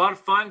overall. A lot of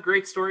fun,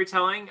 great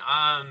storytelling,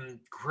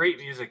 great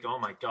music. Oh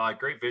my God,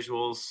 great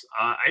visuals.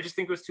 I just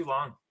think it was too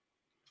long.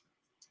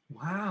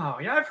 Wow.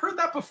 Yeah, I've heard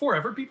that before.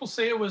 I've heard people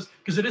say it was,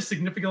 because it is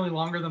significantly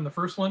longer than the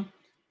first one.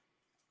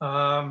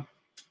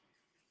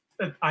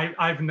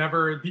 I've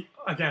never,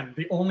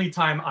 the only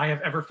time I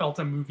have ever felt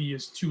a movie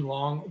is too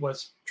long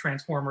was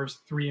Transformers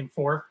 3 and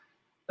 4.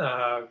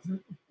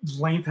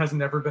 Length has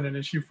never been an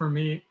issue for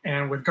me.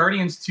 And with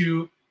Guardians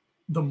 2,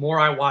 the more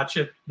I watch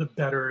it, the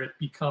better it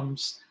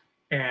becomes.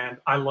 And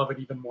I love it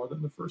even more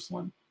than the first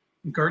one.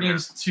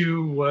 Guardians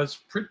 2 was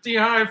pretty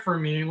high for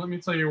me. Let me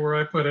tell you where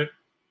I put it.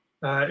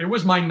 It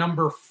was my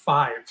number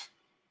 5.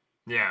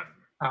 Yeah.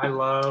 I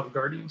love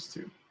Guardians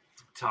 2.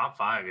 Top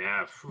 5,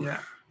 yeah. Yeah.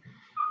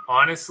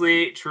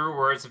 Honestly, truer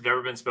words have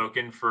never been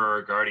spoken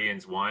for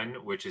Guardians 1,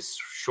 which is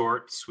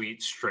short,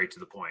 sweet, straight to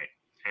the point.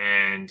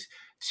 And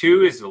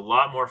 2 is a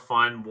lot more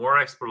fun, more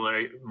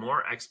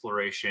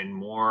exploration,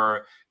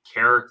 more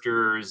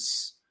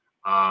characters.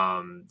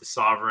 The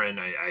Sovereign,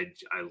 I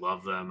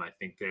love them. I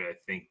think I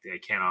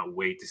cannot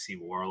wait to see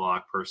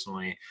Warlock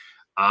personally.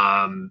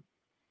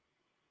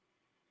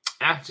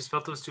 Just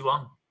felt it was too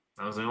long.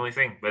 That was the only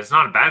thing. But it's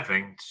not a bad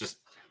thing. It's just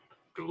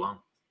too long.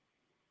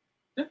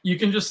 You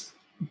can just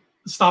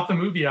stop the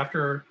movie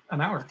after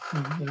an hour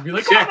and be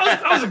like, oh,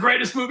 that was the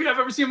greatest movie I've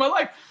ever seen in my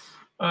life.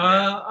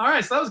 All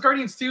right, so that was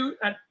Guardians 2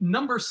 at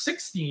number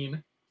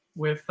 16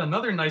 with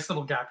another nice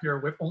little gap here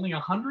with only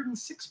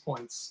 106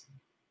 points.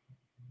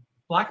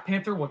 Black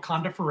Panther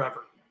Wakanda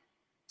Forever.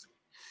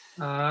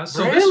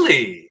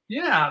 Really?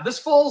 This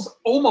falls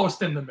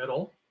almost in the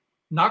middle.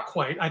 Not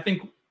quite. I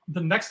think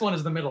the next one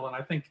is the middle, and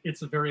I think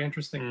it's a very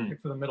interesting pick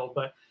for the middle.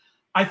 But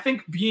I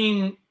think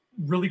being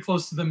really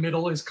close to the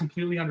middle is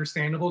completely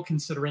understandable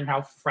considering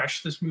how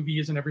fresh this movie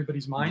is in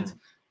everybody's mind.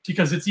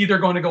 Because it's either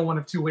going to go one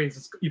of two ways.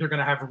 It's either going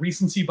to have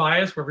recency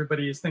bias where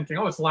everybody is thinking,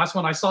 oh, it's the last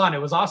one I saw and it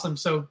was awesome.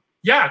 So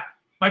yeah,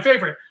 my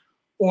favorite.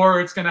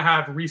 Or it's going to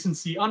have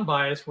recency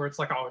unbiased where it's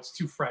like, oh, it's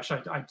too fresh.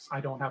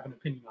 I don't have an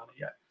opinion on it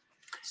yet.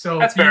 So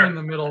that's being fair. In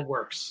the middle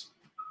works.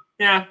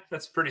 Yeah,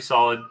 that's pretty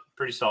solid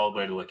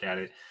way to look at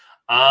it.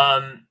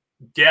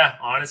 Yeah,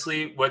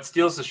 honestly, what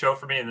steals the show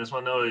for me in this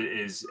one though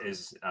is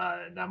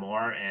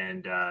Namor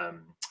and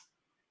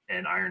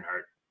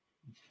Ironheart.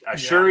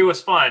 Shuri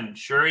was fun.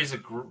 Shuri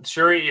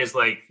is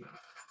like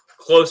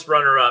close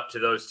runner up to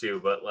those two,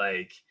 but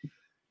like,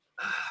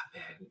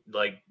 man,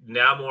 like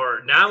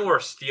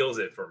Namor steals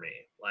it for me.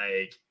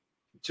 Like,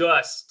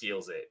 just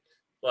steals it.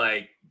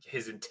 Like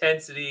his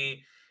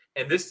intensity,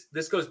 and this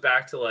goes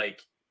back to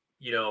like,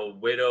 you know,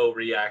 Widow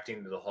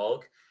reacting to the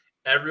Hulk.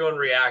 Everyone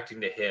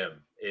reacting to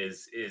him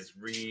is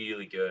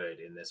really good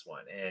in this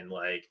one, and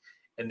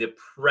the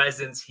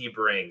presence he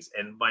brings.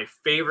 And my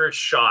favorite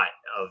shot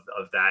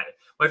of that,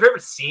 my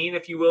favorite scene,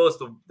 if you will,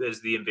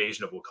 is the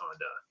invasion of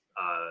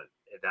Wakanda.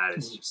 That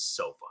is just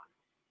so fun.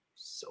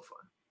 So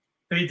fun.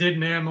 They did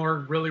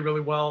Namor really, really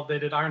well. They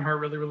did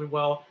Ironheart really, really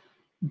well.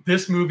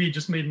 This movie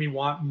just made me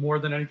want more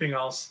than anything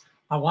else.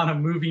 I want a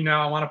movie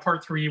now. I want a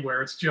part 3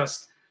 where it's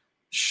just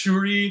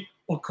Shuri,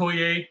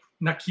 Okoye,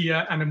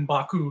 Nakia, and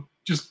M'Baku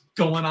just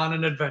going on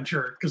an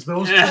adventure. Because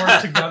those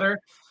four together,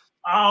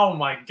 oh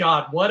my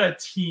God, what a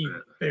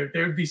team. They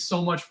would be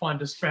so much fun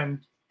to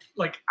spend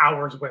like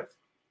hours with.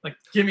 Like,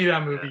 give me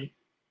that movie.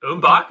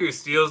 M'Baku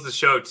steals the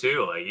show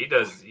too. Like he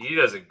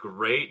does a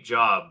great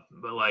job,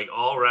 but like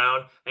all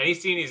around, any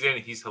scene he's in,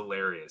 he's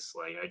hilarious.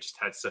 Like I just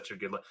had such a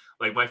good,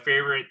 like my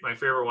favorite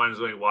one is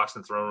when he walks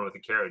in the throne room with a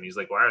carrot and he's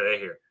like, why are they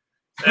here?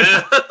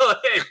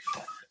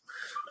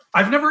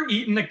 I've never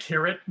eaten a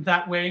carrot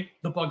that way,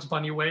 the Bugs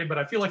Bunny way, but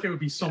I feel like it would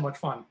be so much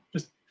fun.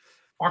 Just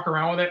walk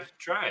around with it.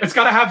 Try it. It's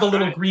got to have the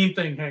little green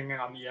thing hanging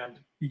on the end.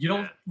 You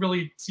don't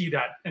really see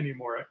that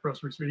anymore at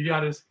grocery store. You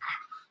got this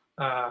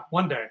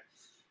one day.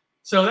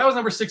 So that was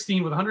number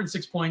 16 with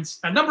 106 points.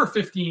 At number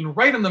 15,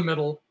 right in the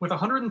middle with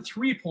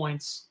 103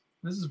 points.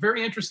 This is a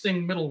very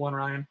interesting middle one,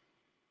 Ryan.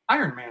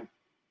 Iron Man.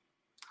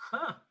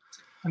 Huh.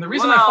 And the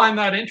reason I find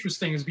that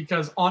interesting is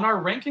because on our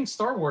ranking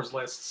Star Wars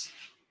lists,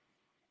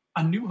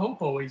 A New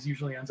Hope always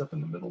usually ends up in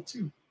the middle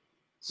too.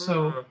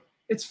 So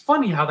it's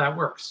funny how that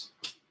works.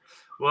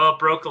 Well, it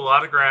broke a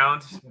lot of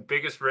ground.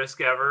 Biggest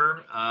risk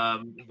ever.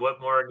 What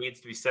more needs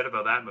to be said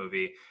about that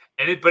movie?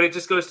 But it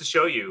just goes to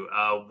show you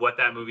what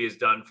that movie has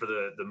done for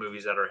the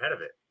movies that are ahead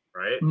of it,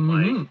 right?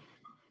 Mm-hmm.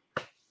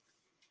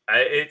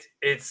 Like,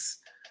 it's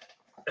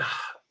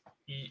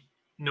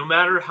no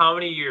matter how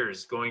many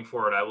years going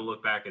forward, I will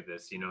look back at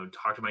this,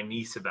 talk to my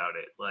niece about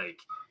it. Like,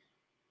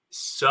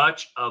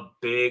 such a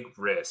big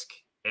risk.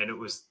 And it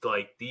was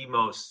like the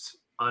most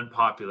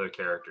unpopular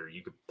character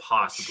you could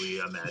possibly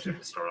imagine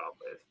to start off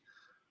with.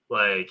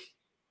 Like,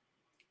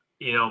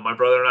 my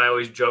brother and I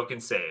always joke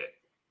and say it.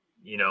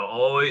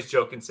 Always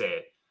joke and say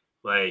it.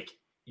 Like,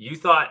 you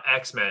thought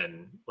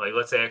X-Men, like,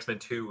 let's say X-Men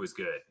 2 was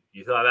good.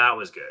 You thought that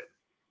was good.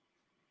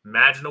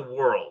 Imagine a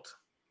world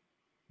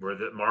where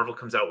Marvel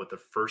comes out with the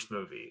first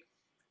movie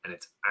and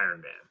it's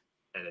Iron Man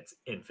and it's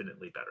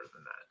infinitely better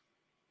than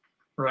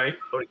that. Right?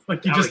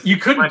 Like, you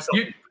couldn't.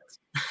 You'd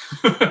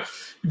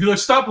be like,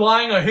 stop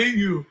lying, I hate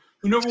you.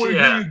 I never want to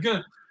hear you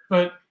again.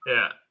 But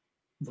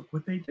look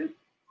what they did,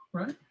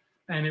 right?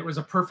 And it was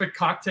a perfect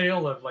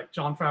cocktail of like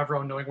Jon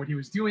Favreau knowing what he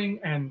was doing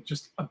and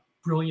just a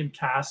brilliant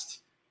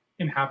cast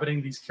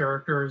inhabiting these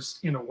characters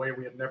in a way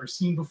we had never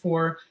seen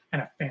before,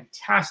 and a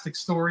fantastic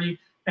story,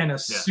 and a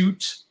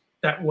suit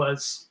that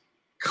was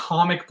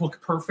comic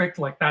book perfect.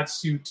 Like that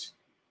suit,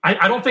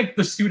 I don't think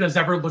the suit has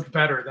ever looked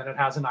better than it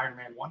has in Iron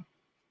Man 1.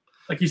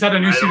 Like he's had a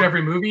new suit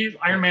every movie.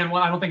 Iron Man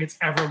 1, I don't think it's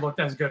ever looked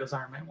as good as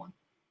Iron Man 1.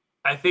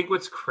 I think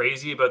what's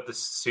crazy about the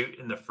suit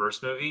in the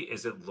first movie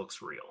is it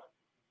looks real.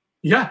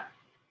 Yeah.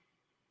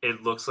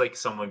 It looks like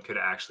someone could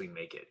actually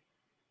make it,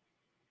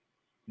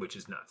 which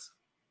is nuts.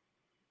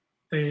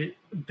 They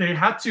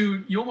had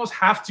to, you almost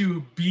have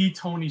to be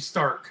Tony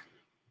Stark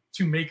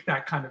to make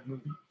that kind of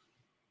movie.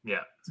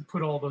 Yeah. To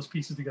put all those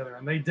pieces together.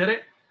 And they did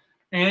it.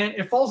 And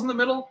it falls in the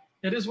middle.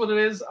 It is what it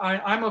is.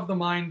 I'm of the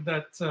mind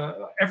that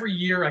every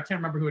year, I can't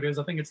remember who it is.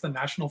 I think it's the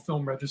National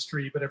Film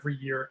Registry, but every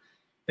year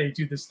they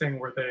do this thing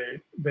where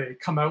they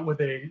come out with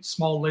a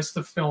small list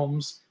of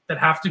films that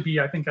have to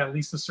be, I think, at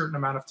least a certain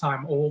amount of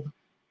time old,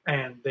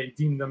 and they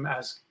deem them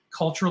as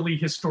culturally,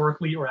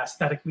 historically, or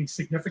aesthetically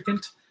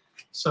significant.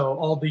 So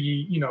all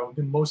the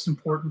most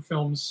important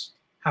films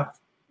have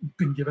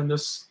been given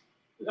this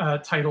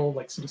title,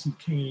 like Citizen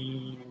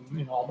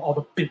Kane, all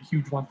the big,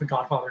 huge ones, The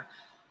Godfather.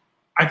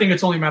 I think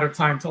it's only a matter of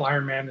time till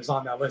Iron Man is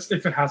on that list,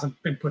 if it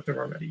hasn't been put there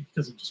already,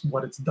 because of just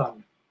what it's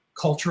done.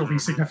 Culturally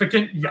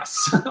significant?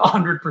 Yes,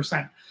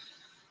 100%.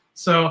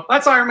 So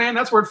that's Iron Man.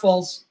 That's where it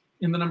falls,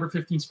 in the number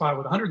 15 spot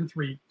with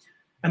 103.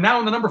 And now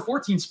in the number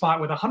 14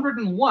 spot with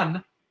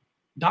 101,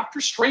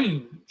 Doctor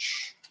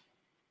Strange.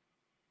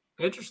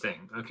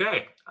 Interesting.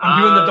 Okay.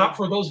 I'm doing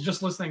for those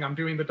just listening, I'm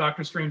doing the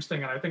Doctor Strange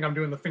thing, and I think I'm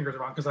doing the fingers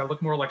wrong because I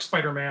look more like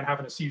Spider-Man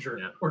having a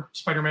seizure or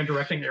Spider-Man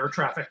directing air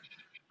traffic.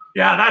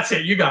 Yeah, that's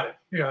it. You got it.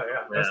 Yeah.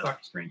 That's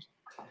Doctor Strange.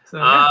 So,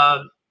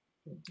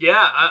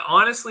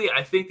 honestly,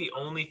 I think the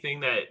only thing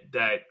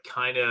that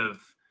kind of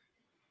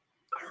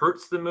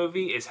hurts the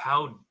movie is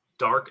how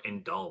dark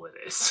and dull it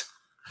is.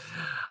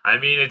 I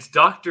mean, it's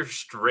Doctor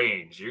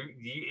Strange.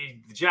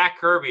 Jack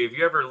Kirby, if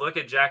you ever look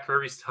at Jack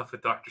Kirby's stuff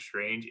with Doctor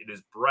Strange, it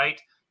is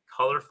bright,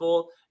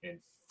 colorful, and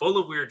full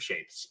of weird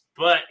shapes,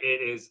 but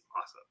it is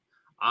awesome.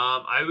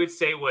 I would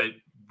say what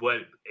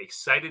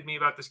excited me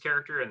about this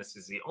character, and this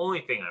is the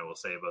only thing I will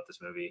say about this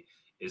movie,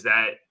 is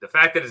that the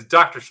fact that it's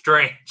Doctor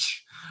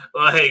Strange.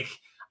 Like,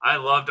 I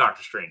love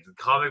Doctor Strange. The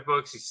comic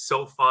books, he's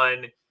so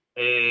fun.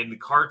 And the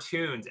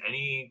cartoons,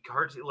 any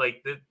cartoon,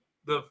 like the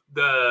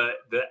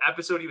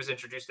episode he was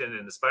introduced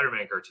in the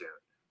Spider-Man cartoon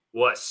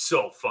was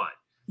so fun.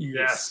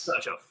 Yes. He's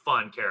such a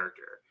fun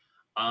character.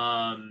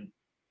 And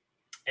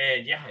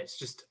yeah, it's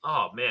just,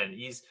 oh man,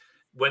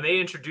 when they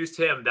introduced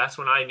him, that's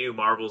when I knew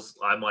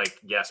I'm like,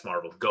 yes,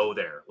 Marvel, go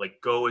there. Like,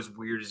 go as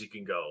weird as you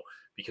can go,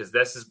 because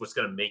this is what's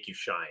going to make you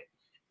shine.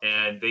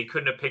 And they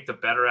couldn't have picked a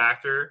better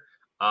actor.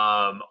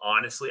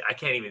 Honestly, I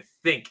can't even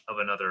think of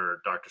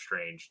another Doctor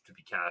Strange to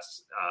be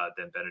cast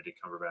than Benedict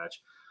Cumberbatch.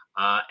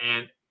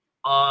 And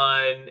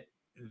on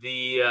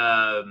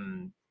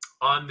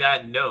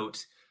that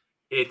note,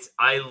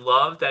 I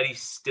love that he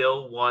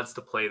still wants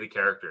to play the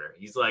character.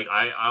 He's like,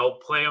 I'll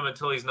play him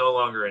until he's no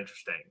longer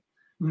interesting.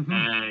 Mm-hmm.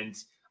 And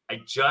I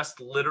just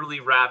literally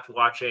wrapped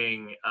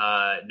watching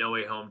No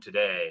Way Home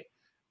today,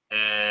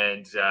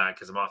 and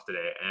because I'm off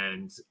today,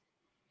 and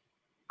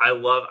I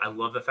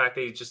love the fact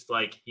that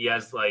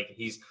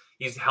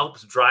he's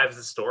helps drives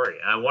the story.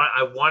 And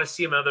I want to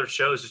see him in other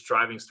shows just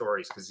driving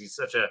stories, because he's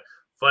such a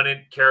fun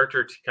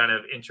character to kind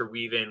of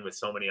interweave in with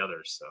so many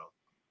others. So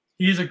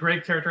he's a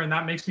great character, and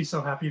that makes me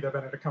so happy that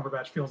Benedict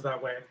Cumberbatch feels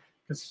that way,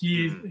 because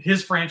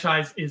his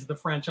franchise is the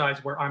franchise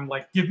where I'm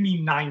like, give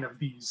me 9 of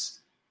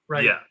these,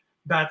 right? Yeah,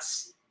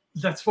 that's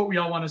what we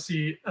all want to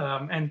see.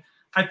 And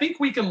I think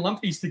we can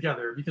lump these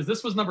together, because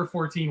this was number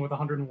 14 with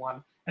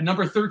 101, and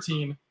number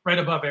 13 right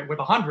above it with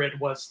 100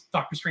 was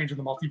Doctor Strange in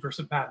the Multiverse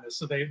of Madness.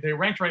 So they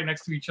ranked right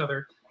next to each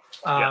other.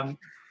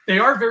 They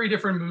are very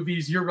different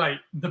movies. You're right.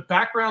 The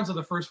backgrounds of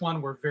the first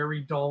one were very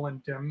dull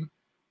and dim,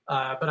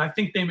 but I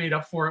think they made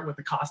up for it with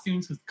the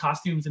costumes, because the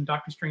costumes in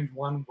Doctor Strange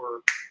 1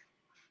 were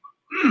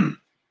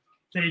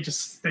they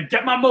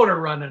get my motor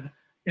running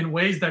in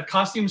ways that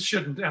costumes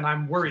shouldn't, and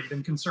I'm worried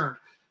and concerned.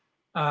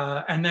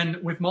 And then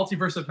with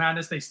Multiverse of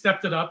Madness, they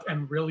stepped it up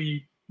and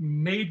really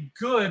made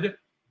good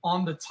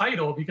on the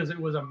title, because it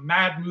was a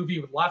mad movie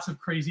with lots of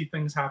crazy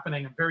things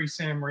happening, a very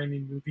Sam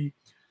Raimi movie.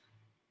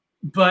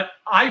 But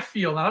I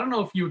feel, and I don't know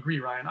if you agree,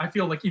 Ryan, I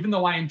feel like even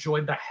though I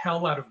enjoyed the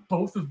hell out of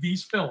both of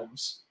these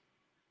films,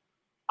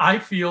 I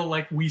feel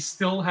like we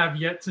still have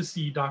yet to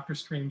see Doctor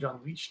Strange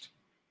Unleashed.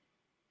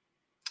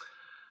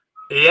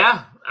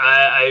 Yeah,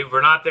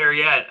 we're not there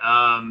yet,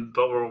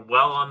 but we're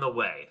well on the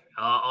way.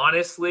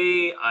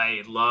 Honestly,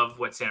 I love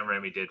what Sam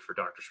Raimi did for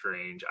Doctor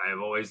Strange. I've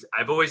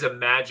always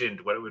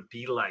imagined what it would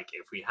be like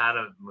if we had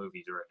a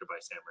movie directed by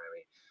Sam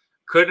Raimi.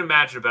 Couldn't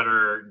imagine a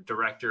better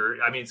director.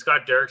 I mean,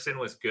 Scott Derrickson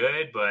was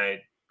good, but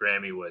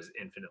Raimi was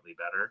infinitely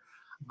better.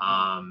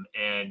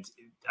 And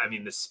I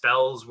mean, the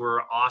spells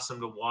were awesome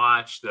to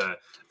watch. The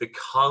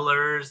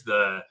colors,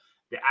 the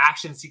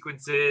action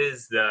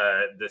sequences,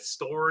 the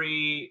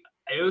story,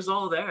 it was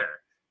all there,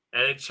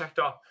 and it checked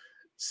off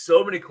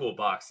so many cool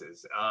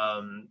boxes.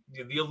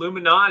 The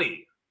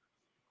Illuminati.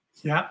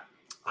 Yeah.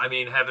 I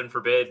mean, heaven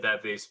forbid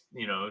that they,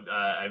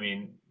 I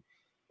mean,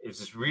 it's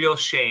just real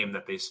shame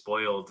that they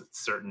spoiled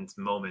certain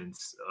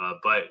moments,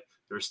 but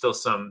there's still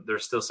some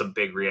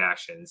big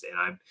reactions,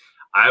 and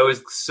I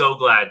was so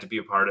glad to be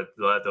a part of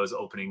those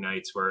opening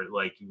nights where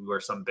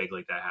something big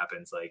like that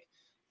happens, like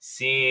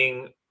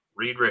seeing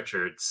Reed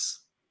Richards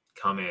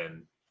come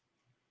in.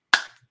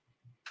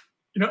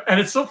 And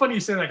it's so funny you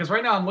say that, because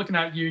right now I'm looking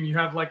at you and you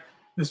have like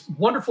this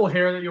wonderful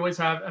hair that you always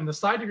have, and the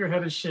side of your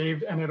head is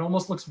shaved and it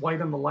almost looks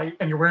white in the light,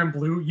 and you're wearing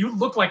blue. You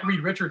look like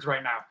Reed Richards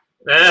right now.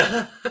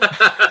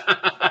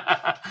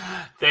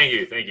 Thank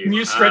you. Can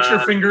you stretch your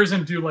fingers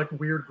and do like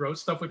weird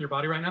gross stuff with your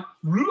body right now?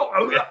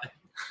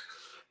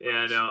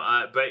 Yeah,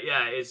 no, but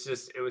yeah,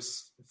 it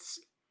was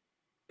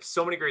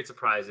so many great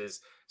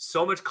surprises,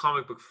 so much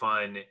comic book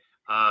fun.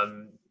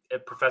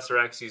 Professor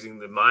X using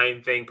the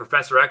mind thing,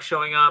 Professor X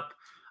showing up,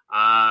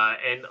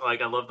 and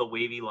like I love the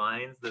wavy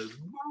lines,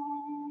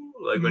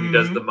 when he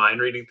does the mind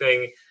reading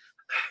thing.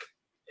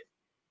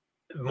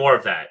 More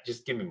of that.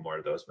 Just give me more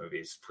of those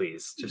movies,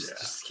 please.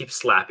 Just keep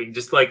slapping.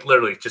 Just like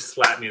literally, just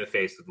slap me in the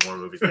face with more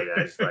movies like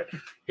that. Just like,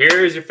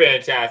 here's your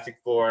Fantastic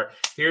Four.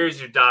 Here's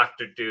your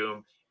Doctor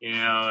Doom.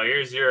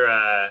 Here's your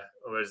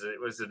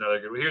what's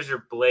another good one? Here's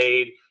your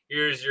Blade.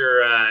 Here's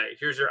your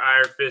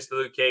Iron Fist,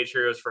 Luke Cage,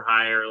 Heroes for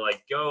Hire.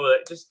 Like,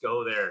 just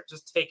go there.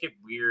 Just take it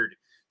weird.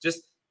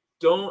 Just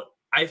don't.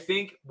 I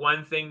think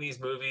one thing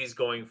these movies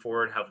going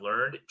forward have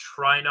learned: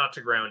 try not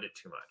to ground it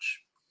too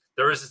much.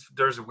 There's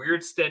a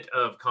weird stint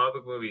of comic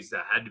book movies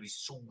that had to be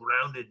so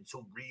grounded and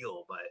so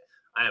real, but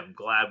I am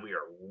glad we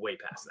are way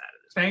past that.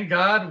 Thank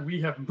God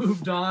we have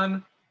moved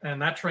on,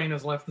 and that train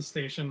has left the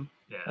station.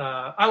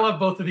 Yeah. I love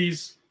both of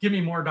these. Give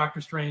me more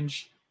Doctor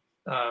Strange.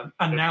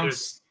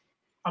 Announce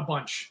a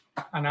bunch.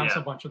 Announce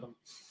a bunch of them.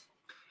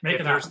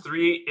 Like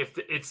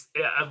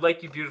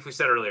you beautifully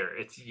said earlier,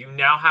 you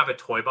now have a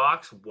toy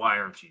box. Why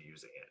aren't you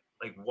using it?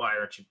 Like, why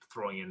aren't you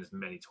throwing in as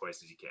many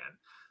toys as you can?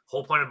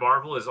 Whole point of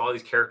Marvel is all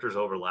these characters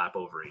overlap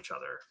over each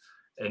other,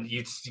 and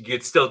you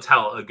could still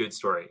tell a good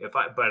story.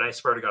 But I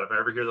swear to God, if I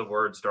ever hear the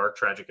words dark,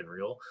 tragic, and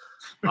real,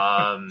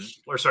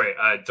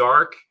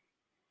 dark,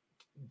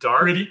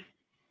 gritty.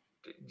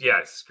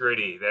 Yes,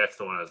 gritty. That's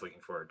the one I was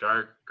looking for.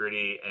 Dark,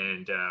 gritty,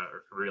 and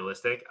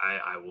realistic.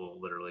 I will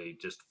literally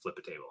just flip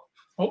a table.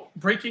 Oh,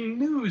 breaking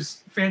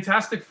news.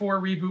 Fantastic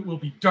Four reboot will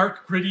be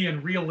dark, gritty,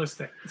 and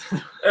realistic.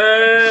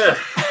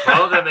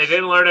 Well, then they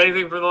didn't learn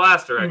anything from the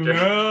last director.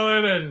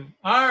 No, they didn't.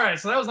 All right,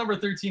 so that was number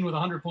 13 with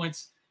 100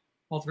 points,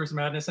 Multiverse of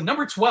Madness. And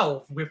number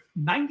 12 with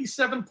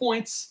 97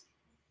 points,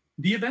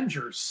 The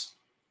Avengers.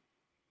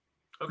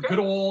 Okay. Good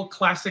old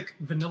classic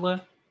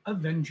vanilla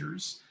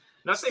Avengers.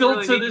 Nothing still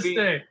really to this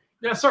day.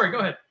 Yeah, sorry, go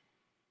ahead.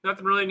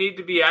 Nothing really need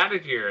to be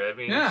added here. I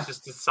mean, It's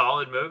just a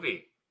solid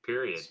movie,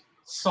 period.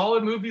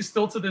 Solid movie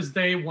still to this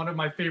day. One of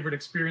my favorite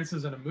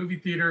experiences in a movie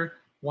theater.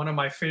 One of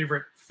my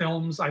favorite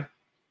films. I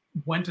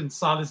went and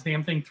saw this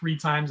damn thing 3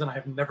 times, and I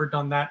have never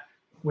done that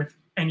with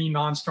any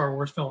non-Star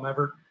Wars film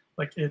ever.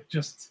 Like, it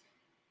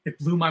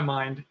blew my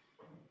mind.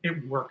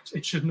 It worked.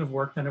 It shouldn't have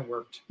worked, and it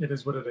worked. It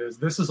is what it is.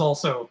 This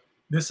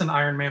and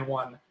Iron Man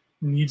 1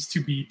 needs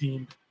to be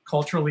deemed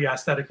culturally,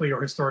 aesthetically,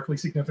 or historically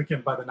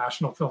significant by the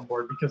National Film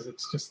Board, because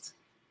it's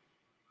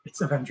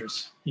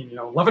Avengers.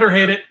 Love it or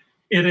hate it,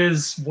 it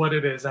is what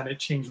it is, and it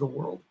changed the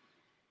world.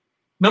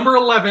 Number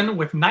 11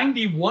 with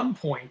 91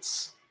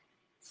 points,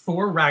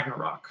 Thor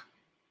Ragnarok.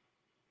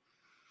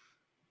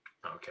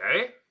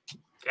 Okay.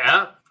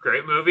 Yeah,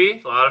 great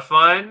movie. A lot of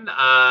fun.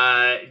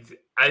 I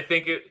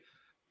think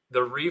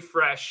the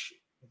refresh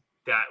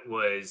that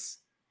was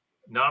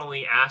not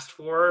only asked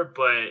for,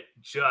 but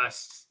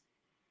just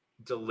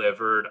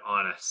delivered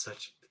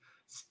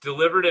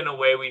delivered in a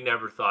way we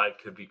never thought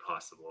could be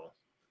possible.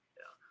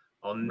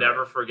 I'll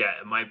never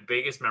forget. My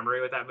biggest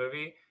memory with that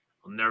movie,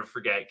 I'll never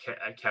forget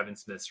Kevin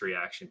Smith's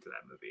reaction to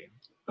that movie.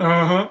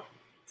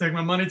 Take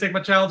my money, take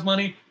my child's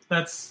money.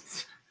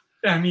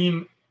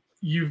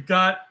 You've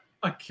got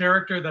a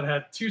character that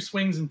had 2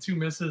 swings and 2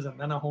 misses and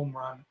then a home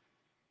run.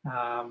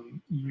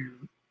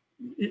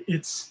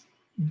 It's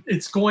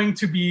going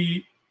to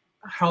be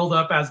held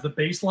up as the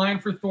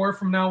baseline for Thor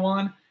from now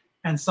on.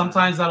 And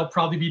sometimes that'll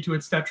probably be to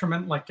its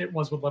detriment, like it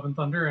was with Love and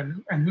Thunder.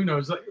 And who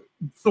knows?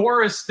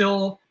 Thor is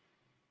still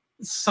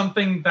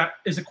something that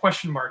is a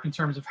question mark in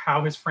terms of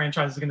how his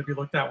franchise is going to be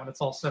looked at when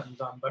it's all said and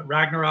done. But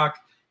Ragnarok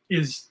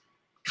is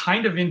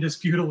kind of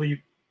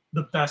indisputably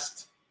the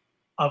best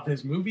of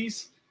his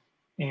movies.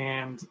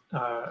 And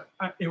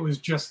it was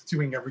just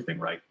doing everything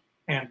right.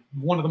 And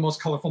one of the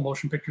most colorful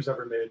motion pictures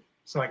ever made.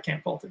 So I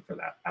can't fault it for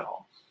that at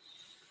all.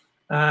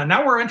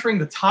 Now we're entering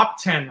the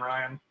top 10,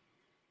 Ryan.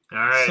 All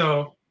right.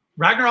 So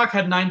Ragnarok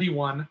had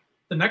 91.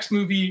 The next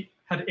movie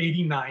had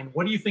 89.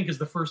 What do you think is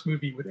the first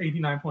movie with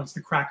 89 points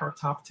to crack our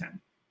top 10?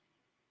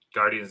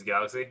 Guardians of the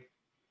Galaxy?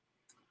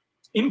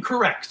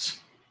 Incorrect.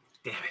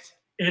 Damn it.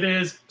 It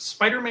is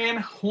Spider-Man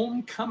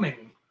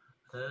Homecoming.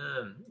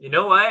 You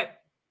know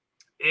what?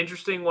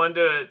 Interesting one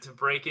to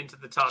break into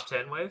the top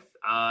 10 with,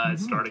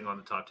 starting on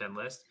the top 10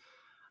 list.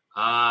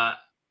 All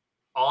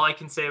I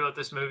can say about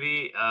this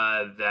movie,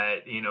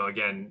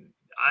 again,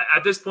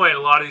 at this point, a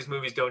lot of these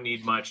movies don't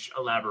need much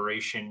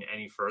elaboration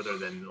any further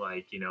than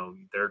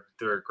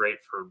they're great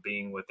for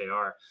being what they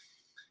are.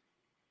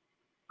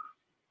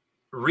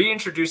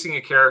 Reintroducing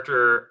a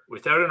character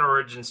without an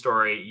origin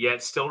story,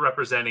 yet still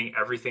representing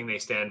everything they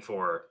stand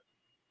for.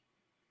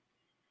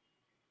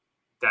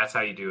 That's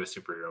how you do a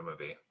superhero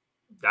movie.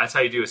 That's how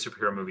you do a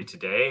superhero movie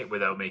today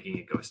without making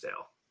it go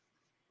stale.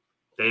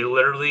 They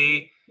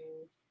literally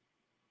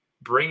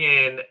bring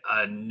in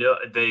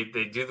they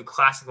do the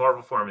classic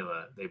Marvel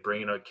formula. They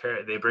bring in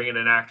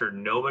an actor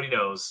nobody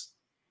knows,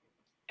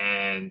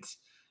 and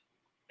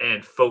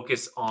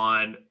focus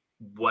on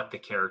what the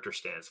character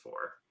stands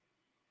for,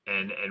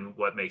 and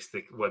what makes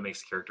the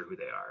character who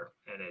they are,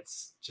 and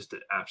it's just an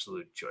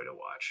absolute joy to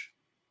watch.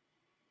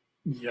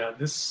 Yeah,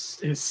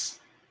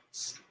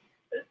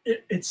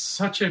 it's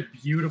such a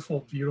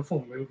beautiful,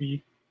 beautiful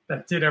movie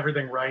that did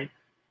everything right.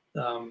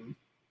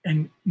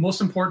 And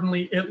most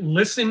importantly, it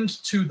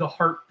listened to the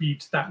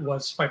heartbeat that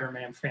was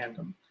Spider-Man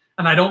fandom.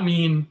 And I don't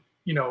mean,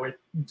 it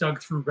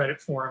dug through Reddit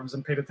forums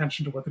and paid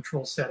attention to what the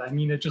trolls said. I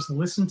mean, it just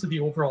listened to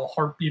the overall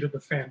heartbeat of the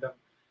fandom,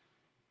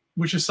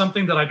 which is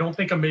something that I don't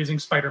think Amazing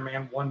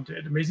Spider-Man 1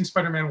 did. Amazing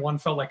Spider-Man 1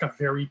 felt like a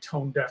very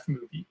tone-deaf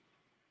movie.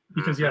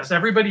 Because, yes,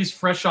 everybody's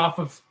fresh off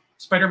of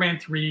Spider-Man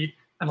 3,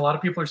 and a lot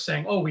of people are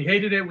saying, oh, we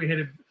hated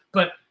it.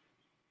 But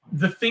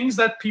the things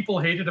that people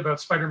hated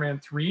about Spider-Man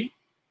 3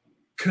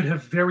 could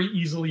have very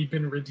easily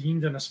been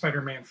redeemed in a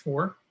Spider-Man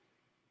 4.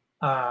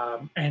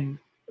 And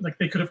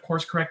they could have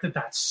course corrected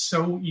that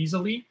so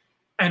easily.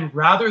 And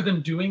rather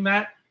than doing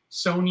that,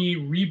 Sony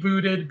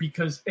rebooted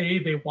because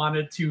they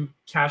wanted to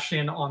cash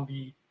in on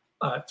the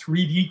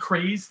 3D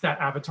craze that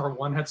Avatar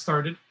 1 had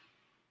started.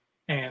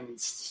 And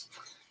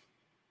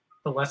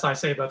the less I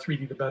say about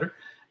 3D, the better.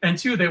 And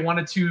 2, they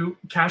wanted to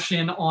cash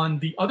in on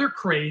the other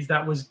craze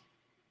that was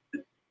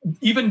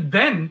even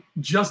then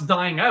just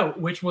dying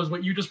out, which was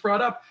what you just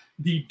brought up,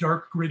 the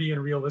dark, gritty,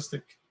 and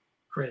realistic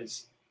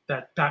craze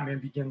that Batman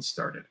Begins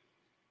started.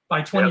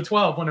 By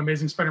 2012, when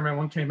Amazing Spider-Man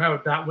 1 came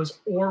out, that was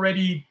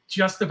already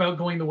just about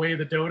going the way of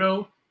the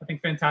dodo. I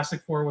think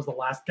Fantastic Four was the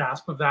last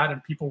gasp of that,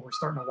 and people were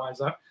starting to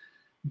wise up.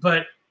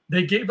 But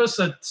they gave us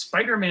a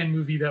Spider-Man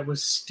movie that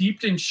was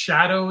steeped in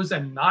shadows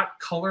and not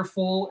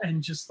colorful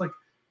and just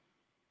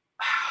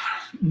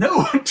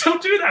no,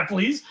 don't do that,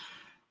 please.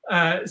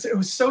 So it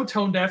was so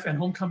tone deaf, and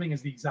Homecoming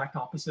is the exact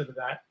opposite of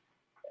that.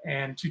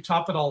 And to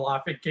top it all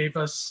off, it gave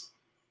us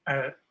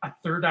a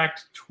third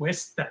act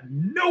twist that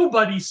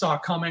nobody saw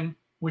coming,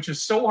 which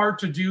is so hard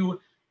to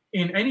do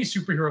in any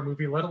superhero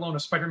movie, let alone a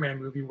Spider-Man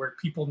movie where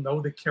people know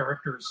the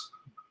characters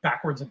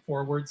backwards and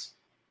forwards.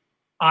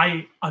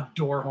 I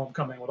adore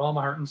Homecoming with all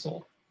my heart and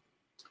soul.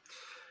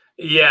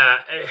 Yeah.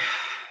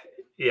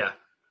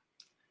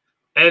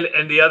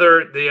 And the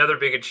other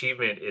big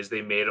achievement is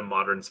they made a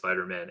modern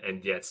Spider-Man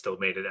and yet still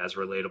made it as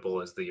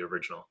relatable as the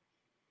original.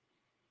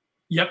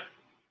 Yep.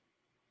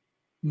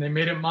 And they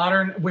made it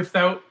modern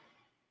without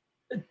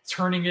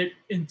turning it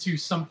into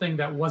something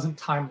that wasn't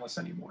timeless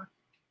anymore.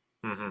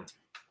 Mm-hmm.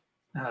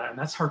 And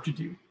that's hard to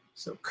do.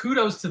 So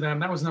kudos to them.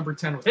 That was number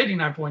 10 with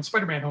 89 points,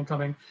 Spider-Man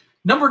Homecoming.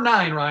 Number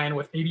 9, Ryan,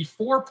 with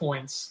 84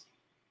 points,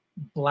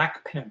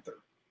 Black Panther.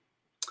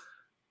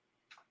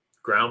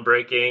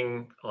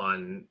 Groundbreaking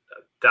on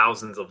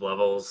thousands of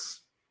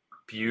levels,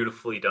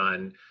 beautifully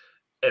done.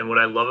 And what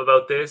I love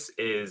about this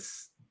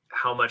is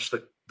how much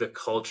the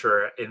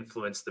culture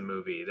influenced the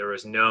movie. There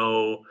was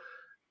no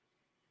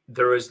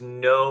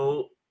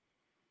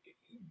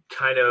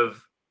kind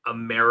of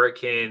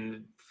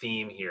American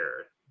theme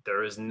here.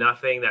 There is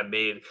nothing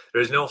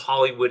there's no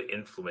Hollywood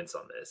influence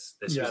on this.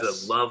 This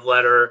was a love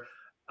letter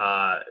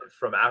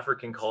from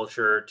African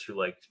culture to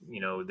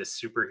the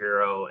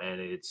superhero, and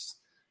it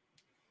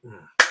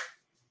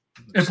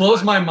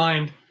blows my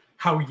mind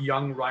how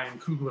young Ryan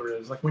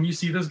Coogler is. When you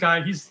see this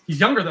guy, he's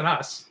younger than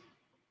us,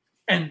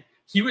 and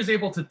he was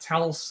able to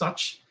tell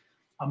such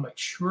a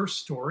mature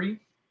story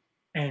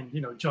and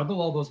juggle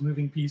all those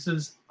moving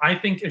pieces. I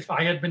think if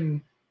I had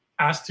been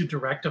asked to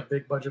direct a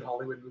big budget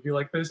Hollywood movie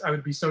like this, I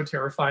would be so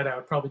terrified I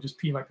would probably just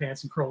pee my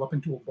pants and curl up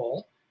into a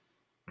ball.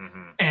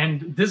 Mm-hmm.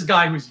 And this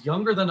guy who's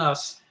younger than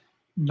us,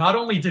 not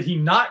only did he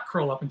not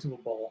curl up into a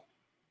ball,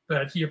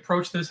 but he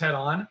approached this head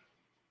on.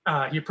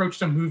 He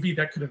approached a movie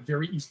that could have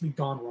very easily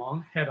gone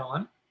wrong head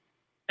on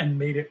and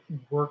made it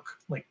work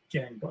like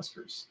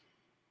gangbusters.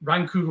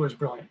 Ryan Coogler is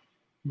brilliant.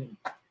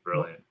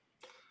 Brilliant.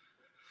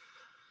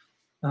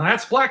 Now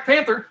that's Black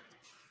Panther,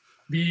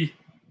 the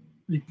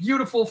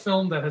beautiful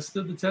film that has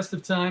stood the test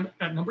of time,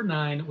 at number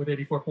 9 with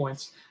 84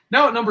 points.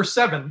 Now at number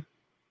 7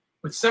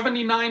 with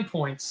 79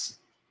 points.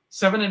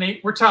 7 and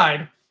 8 were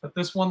tied, but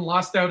this one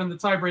lost out in the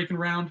tie-breaking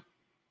round.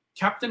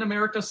 Captain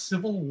America: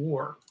 Civil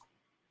War.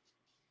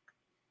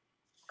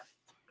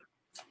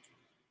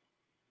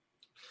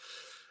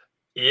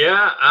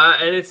 Yeah,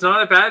 and it's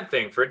not a bad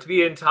thing for it to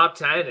be in top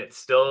 10. It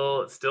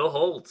still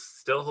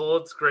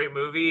holds. Great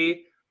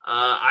movie.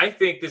 I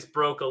think this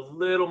broke a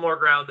little more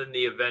ground than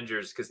the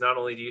Avengers, because not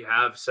only do you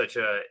have such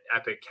a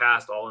epic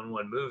cast all in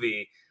one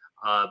movie,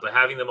 but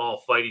having them all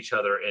fight each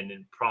other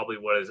in probably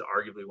what is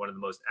arguably one of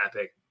the most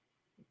epic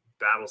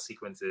battle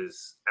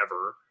sequences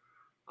ever.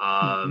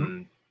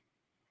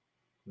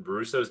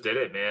 Russo's did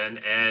it, man.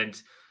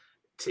 And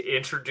to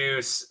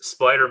introduce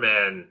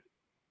Spider-Man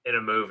in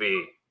a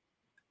movie,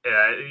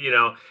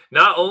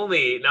 not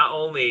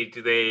only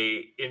do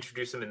they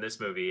introduce him in this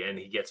movie and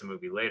he gets a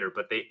movie later,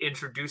 but they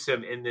introduce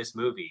him in this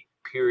movie,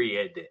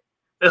 period.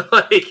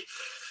 like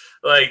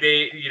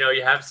they,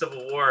 you have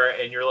Civil War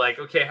and you're like,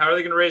 okay, how are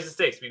they going to raise the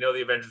stakes? We know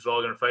the Avengers are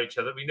all going to fight each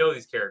other. We know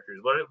these characters.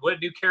 What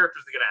new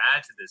characters are they going to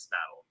add to this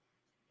battle?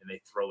 And they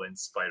throw in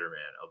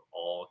Spider-Man of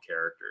all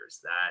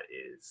characters. That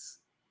is...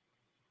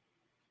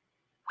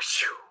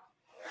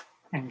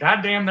 And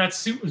goddamn, that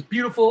suit was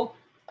beautiful.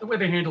 The way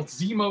they handled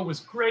Zemo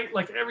was great.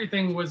 Like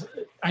everything was,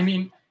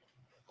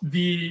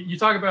 you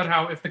talk about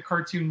how if the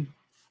cartoon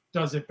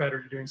does it better,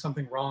 you're doing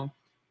something wrong.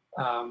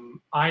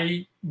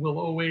 I will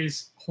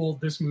always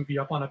hold this movie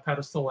up on a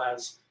pedestal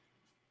as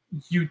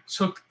you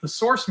took the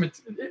source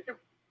material.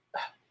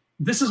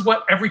 This is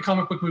what every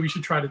comic book movie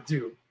should try to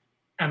do.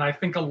 And I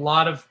think a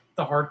lot of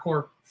the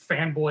hardcore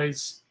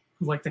fanboys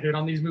who like to hate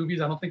on these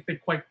movies, I don't think they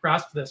quite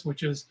grasp this,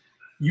 which is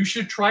you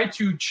should try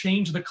to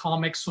change the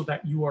comics so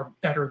that you are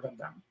better than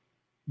them.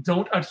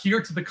 Don't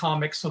adhere to the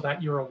comics so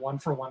that you're a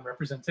one-for-one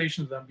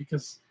representation of them,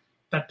 because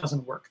that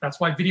doesn't work. That's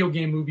why video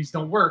game movies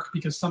don't work,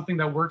 because something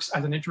that works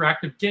as an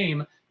interactive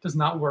game does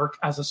not work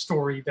as a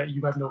story that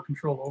you have no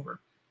control over.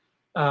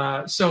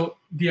 So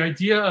the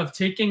idea of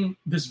taking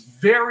this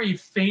very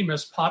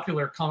famous,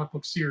 popular comic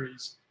book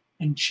series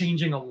and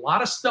changing a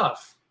lot of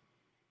stuff,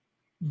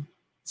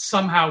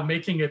 somehow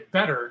making it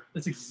better,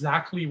 that's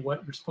exactly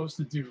what you're supposed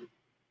to do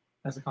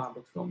as a comic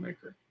book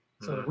filmmaker.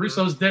 So the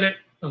Russos did it.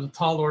 It was a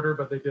tall order,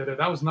 but they did it.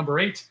 That was number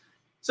 8,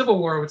 Civil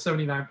War with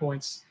 79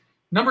 points.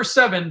 Number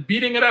 7,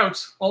 beating it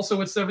out, also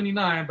with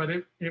 79, but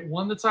it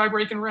won the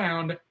tie-breaking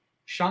round,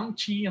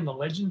 Shang-Chi and the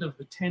Legend of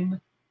the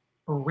 10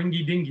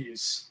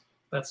 Ringy-Dingies.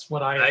 That's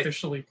what I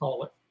officially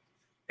call it.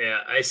 Yeah,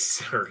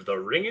 the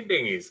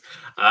Ringy-Dingies.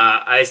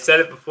 I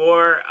said it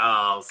before.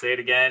 I'll say it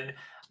again.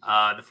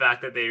 The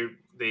fact that they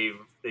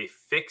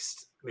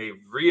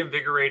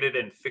reinvigorated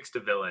and fixed a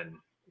villain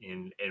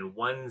in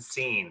one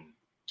scene.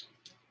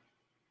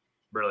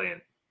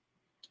 Brilliant.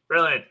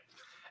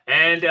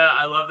 And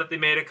I love that they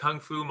made a Kung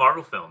Fu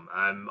Marvel film.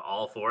 I'm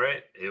all for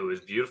it. It was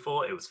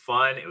beautiful. It was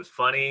fun. It was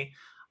funny.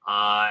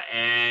 I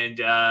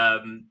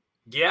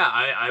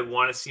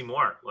want to see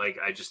more. Like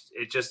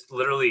it just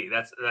literally,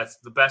 that's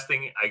the best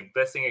thing I can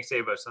say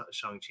about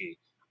Shang-Chi.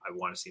 I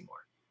want to see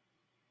more.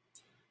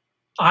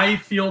 I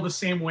feel the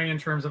same way in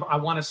terms of I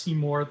want to see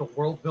more. The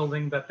world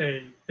building that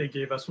they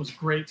gave us was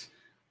great.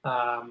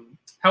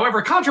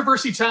 However,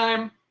 controversy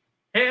time.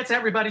 Hey, it's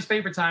everybody's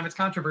favorite time. It's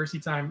controversy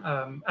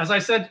time. As I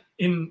said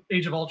in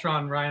Age of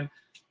Ultron, Ryan,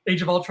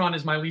 Age of Ultron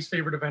is my least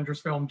favorite Avengers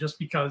film just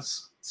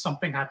because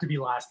something had to be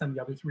last and the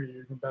other 3 are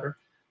even better.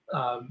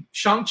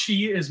 Shang-Chi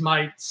is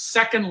my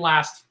second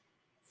last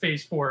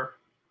Phase 4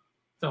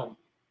 film.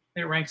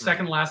 It ranks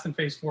second last in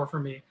Phase 4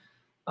 for me.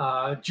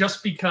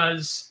 Just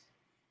because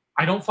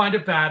I don't find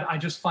it bad. I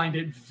just find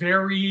it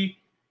very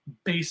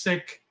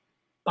basic,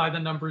 by the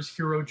numbers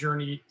hero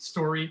journey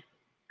story,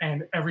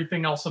 and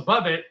everything else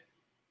above it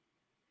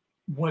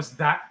was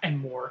that and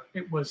more.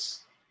 It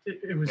was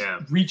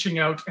reaching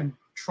out and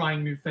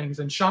trying new things.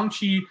 And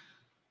Shang-Chi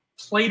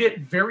played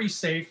it very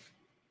safe.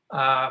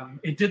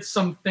 It did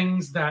some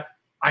things that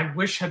I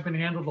wish had been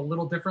handled a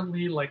little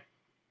differently, like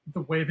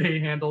the way they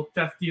handled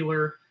Death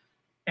Dealer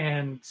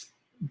and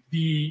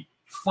the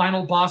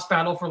final boss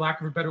battle, for lack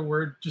of a better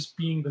word, just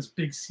being this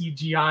big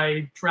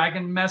CGI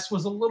dragon mess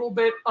was a little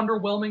bit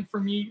underwhelming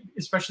for me,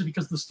 especially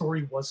because the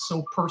story was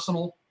so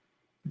personal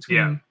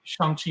between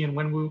Shang-Chi and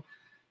Wenwu.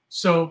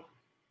 So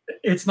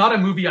it's not a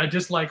movie I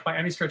dislike by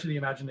any stretch of the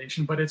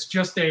imagination, but it's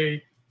just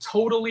a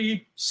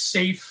totally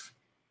safe,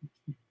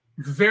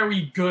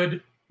 very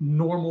good,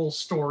 normal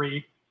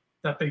story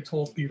that they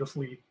told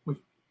beautifully with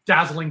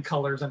dazzling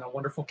colors and a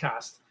wonderful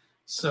cast.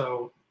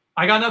 So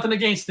I got nothing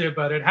against it,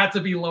 but it had to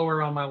be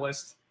lower on my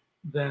list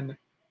than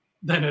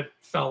it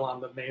fell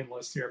on the main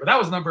list here. But that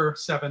was number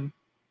 7,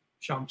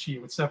 Shang-Chi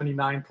with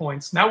 79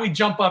 points. Now we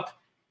jump up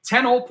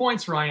 10 whole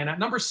points, Ryan, at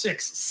number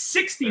 6,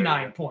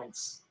 69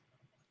 points.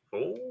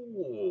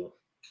 Oh.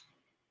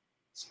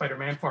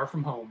 Spider-Man Far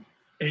From Home,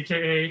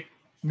 a.k.a.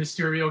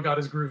 Mysterio got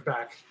his groove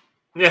back.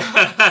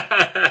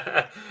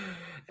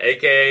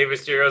 A.k.a.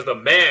 Mysterio's the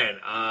man.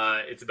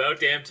 It's about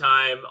damn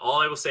time.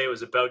 All I will say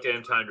was about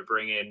damn time to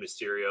bring in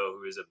Mysterio,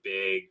 who is a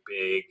big,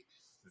 big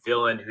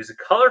villain, who's a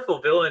colorful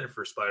villain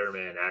for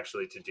Spider-Man,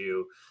 actually, to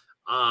do.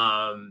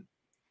 And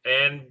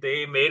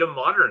they made him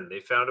modern. They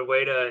found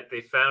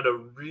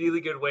a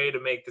really good way to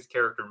make this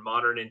character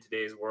modern in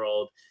today's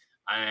world.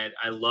 And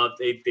I love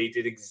they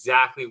did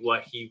exactly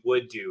what he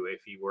would do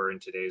if he were in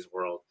today's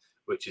world,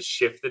 which is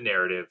shift the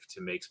narrative to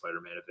make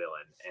Spider-Man a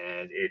villain.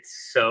 And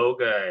it's so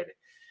good.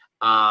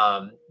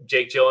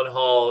 Jake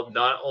Gyllenhaal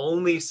not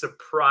only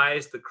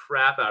surprised the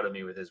crap out of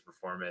me with his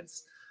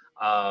performance,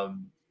 but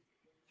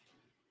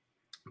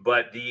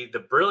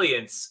the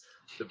brilliance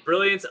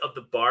of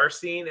the bar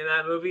scene in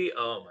that movie.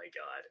 Oh my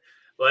God.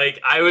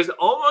 Like, I was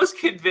almost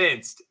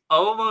convinced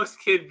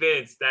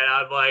that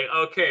I'm like,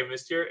 okay,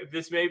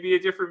 this may be a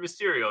different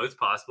Mysterio. It's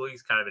possible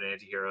he's kind of an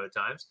anti-hero at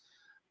times.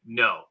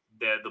 No,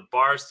 the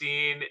bar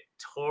scene,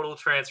 total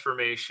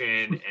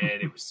transformation,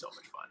 and it was so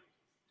much fun.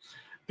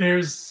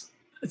 There's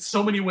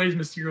so many ways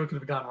Mysterio could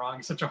have gone wrong.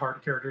 He's such a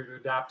hard character to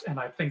adapt, and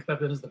I think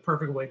that is the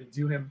perfect way to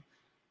do him.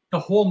 The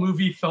whole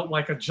movie felt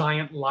like a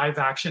giant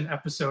live-action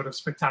episode of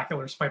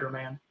Spectacular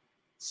Spider-Man.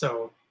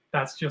 So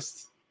that's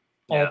just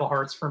all the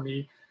hearts for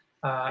me.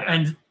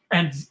 And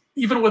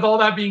even with all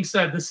that being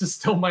said, this is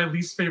still my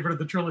least favorite of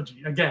the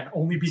trilogy. Again,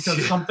 only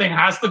because something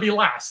has to be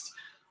last.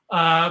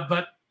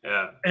 But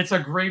it's a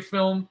great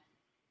film.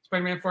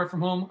 Spider-Man Far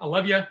From Home. I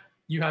love you.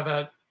 You have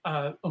a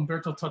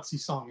Umberto Tozzi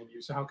song in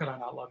you, so how could I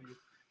not love you?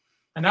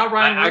 And now,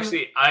 Ryan.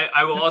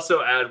 I will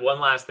also add one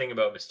last thing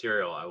about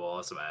Mysterio. I will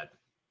also add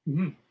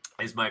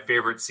is my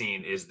favorite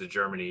scene is the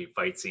Germany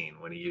fight scene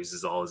when he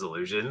uses all his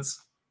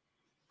illusions.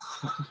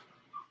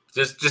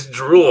 just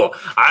drool.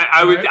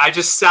 I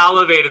just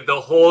salivated the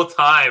whole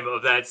time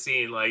of that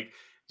scene. Like,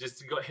 just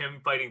to go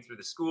him fighting through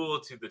the school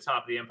to the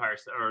top of the Empire,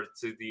 or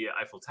to the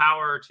Eiffel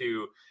Tower,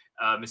 to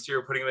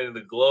Mysterio putting him in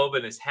the globe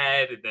in his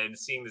head, and then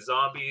seeing the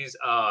zombies.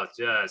 Oh,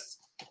 just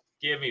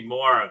give me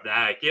more of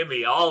that. Give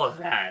me all of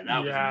that.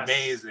 That was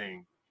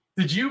amazing.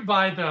 Did you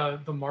buy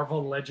the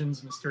Marvel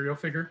Legends Mysterio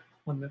figure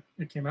when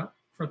it came out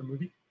for the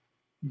movie?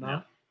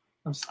 No.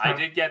 I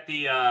did get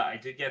the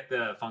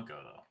Funko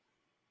though.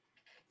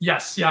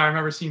 Yes, I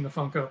remember seeing the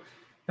Funko.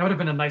 That would have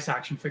been a nice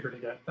action figure to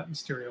get, that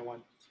Mysterio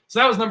one. So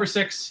that was number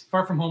 6,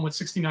 Far From Home with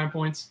 69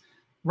 points.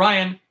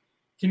 Ryan,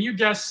 can you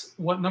guess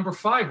what number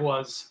 5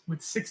 was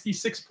with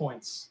 66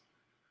 points?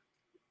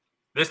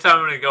 This time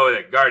I'm going to go with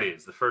it.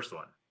 Guardians, the first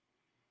one.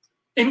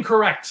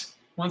 Incorrect.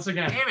 Once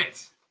again. Damn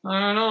it.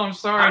 I don't know. I'm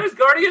sorry. How does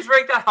Guardians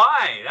rank that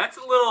high? That's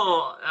a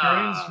little...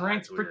 Guardians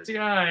ranked pretty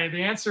high.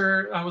 The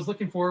answer I was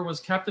looking for was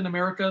Captain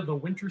America, the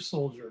Winter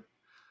Soldier.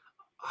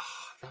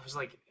 That was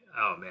like...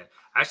 Oh, man.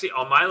 Actually,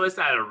 on my list,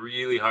 I had a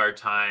really hard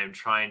time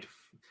trying to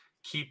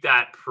keep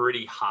that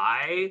pretty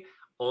high,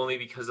 only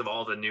because of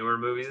all the newer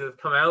movies that have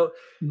come out.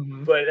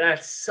 But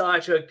that's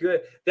such a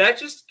good... That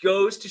just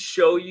goes to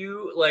show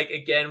you, like,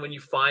 again, when you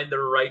find the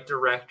right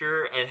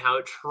director and how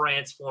it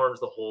transforms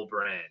the whole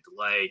brand.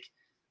 Like,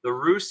 the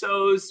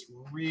Russos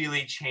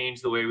really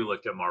changed the way we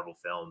looked at Marvel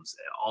films,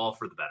 all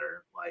for the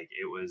better. Like,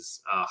 it was...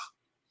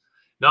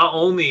 Not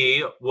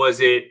only was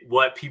it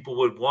what people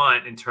would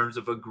want in terms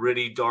of a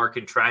gritty, dark,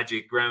 and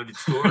tragic grounded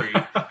story,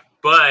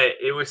 but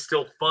it was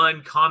still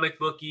fun, comic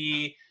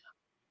booky.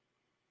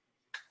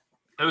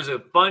 It was a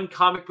fun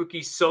comic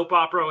booky soap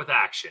opera with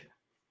action.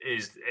 It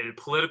is a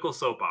political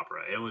soap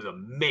opera. It was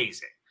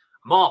amazing.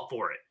 I'm all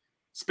for it.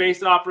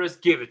 Space operas,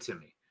 give it to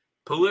me.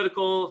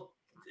 Political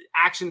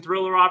action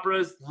thriller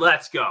operas,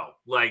 let's go.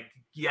 Like,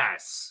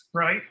 yes.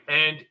 Right.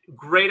 And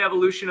great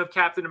evolution of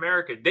Captain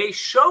America. They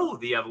show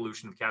the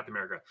evolution of Captain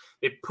America.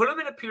 They put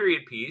him in a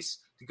period piece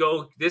to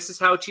go, this is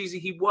how cheesy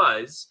he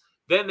was.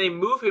 Then they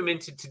move him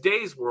into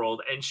today's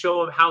world and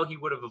show him how he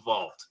would have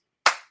evolved.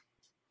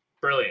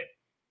 Brilliant.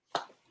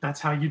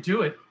 That's how you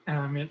do it.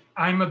 I mean,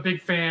 I'm a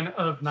big fan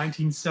of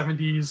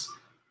 1970s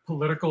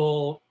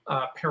political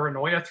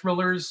paranoia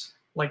thrillers,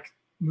 like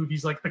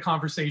movies like The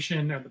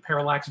Conversation and The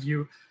Parallax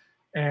View.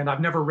 And I've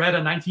never read a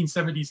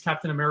 1970s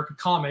Captain America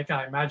comic.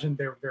 I imagine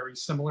they're very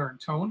similar in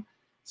tone.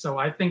 So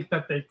I think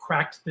that they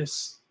cracked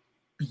this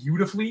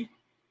beautifully.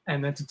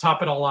 And then to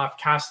top it all off,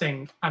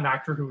 casting an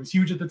actor who was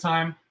huge at the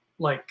time,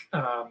 like,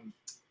 oh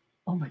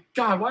my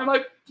God, why am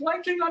I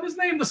blanking on his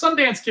name? The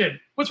Sundance Kid.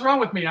 What's wrong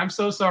with me? I'm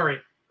so sorry.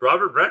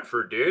 Robert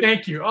Redford, dude.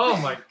 Thank you. Oh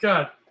my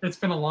God. It's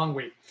been a long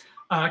week.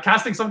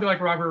 Casting somebody like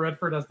Robert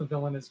Redford as the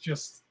villain is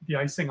just the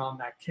icing on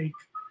that cake.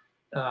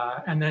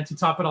 And then to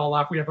top it all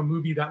off, we have a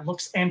movie that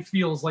looks and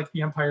feels like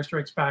The Empire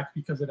Strikes Back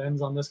because it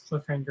ends on this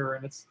cliffhanger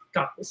and it's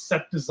got the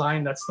set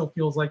design that still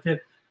feels like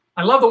it.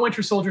 I love The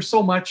Winter Soldier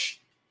so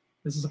much.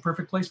 This is a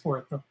perfect place for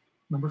it, though.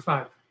 Number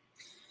 5.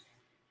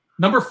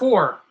 Number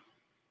 4,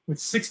 with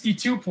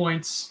 62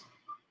 points.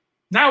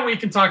 Now we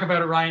can talk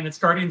about it, Ryan. It's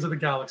Guardians of the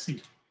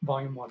Galaxy,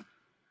 Volume 1.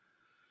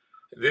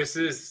 This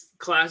is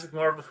classic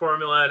Marvel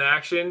formula in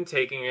action,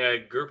 taking a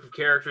group of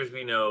characters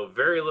we know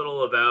very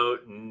little about,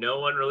 no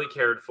one really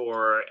cared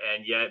for,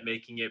 and yet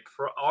making it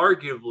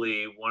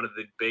arguably one of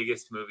the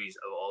biggest movies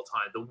of all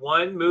time. The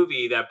one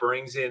movie that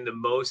brings in the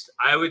most,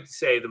 I would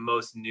say, the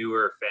most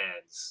newer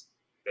fans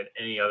than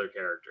any other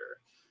character.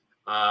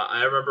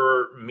 I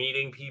remember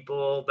meeting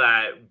people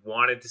that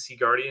wanted to see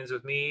Guardians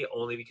with me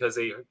only because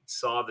they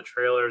saw the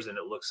trailers and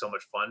it looked so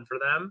much fun for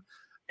them,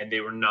 and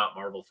they were not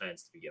Marvel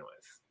fans to begin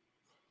with.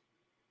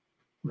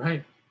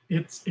 Right.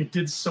 It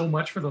did so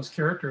much for those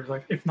characters.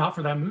 Like, if not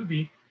for that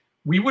movie,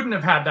 we wouldn't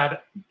have had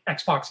that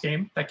Xbox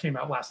game that came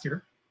out last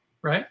year,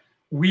 right?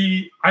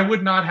 I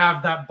would not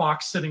have that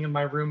box sitting in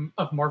my room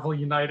of Marvel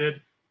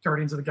United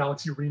Guardians of the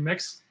Galaxy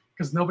remix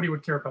because nobody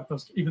would care about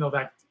those, even though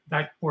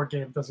that board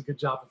game does a good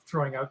job of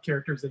throwing out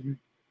characters that you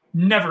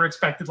never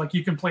expected. Like,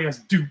 you can play as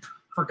Dupe,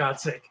 for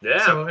God's sake.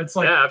 Yeah. So it's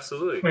like, yeah,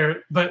 absolutely.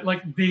 But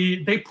like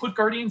they put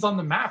Guardians on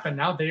the map, and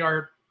now they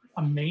are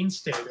a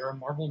mainstay. They're a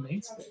Marvel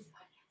mainstay.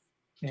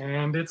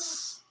 And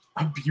it's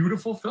a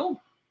beautiful film.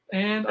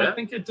 And I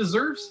think it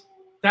deserves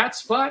that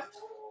spot.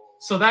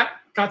 So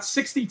that got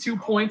 62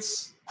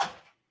 points.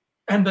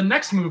 And the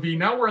next movie,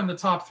 now we're in the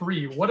top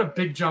 3. What a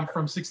big jump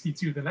from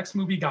 62. The next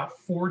movie got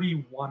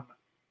 41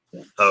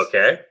 points.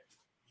 Okay.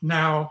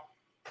 Now,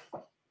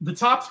 the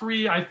top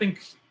 3, I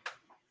think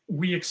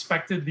we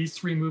expected these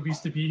 3 movies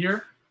to be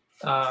here.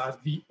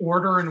 The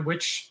order in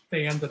which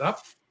they ended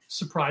up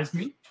surprised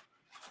me.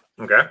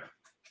 Okay.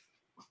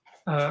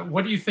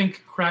 What do you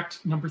think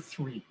cracked number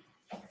 3?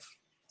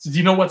 So do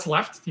you know what's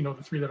left? Do you know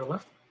the 3 that are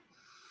left?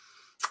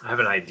 I have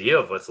an idea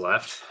of what's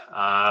left.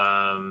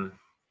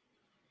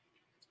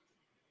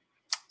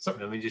 So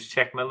let me just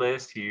check my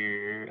list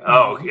here.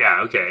 Oh,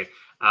 yeah, okay.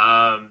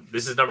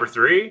 This is number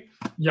 3?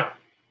 Yeah.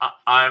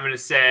 I'm going to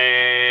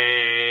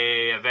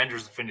say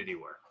Avengers Infinity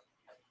War.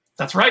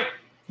 That's right.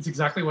 That's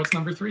exactly what's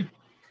number 3.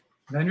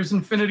 Avengers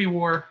Infinity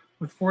War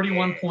with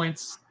 41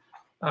 points.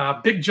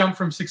 Big jump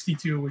from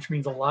 62, which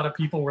means a lot of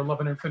people were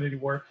loving Infinity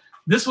War.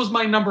 This was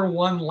my number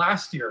 1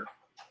 last year.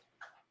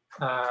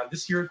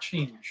 This year it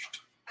changed.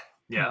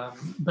 Yeah.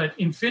 But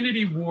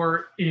Infinity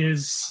War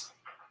is...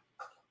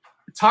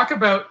 Talk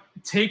about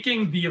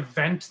taking the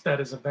event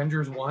that is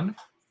Avengers 1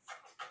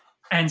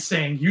 and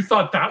saying, you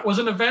thought that was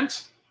an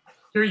event?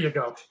 Here you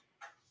go.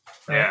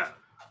 Yeah.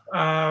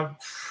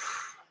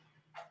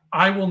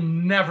 I will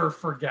never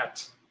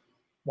forget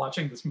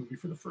watching this movie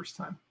for the first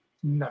time.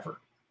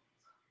 Never.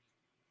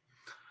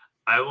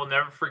 I will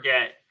never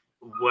forget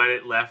what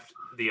it left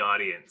the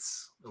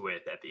audience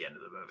with at the end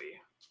of the movie.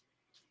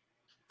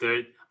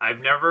 I've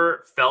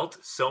never felt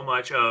so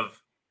much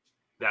of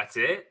that's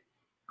it.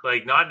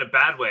 Like, not in a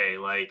bad way.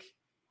 Like,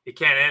 it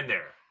can't end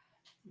there.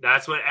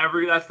 That's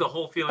the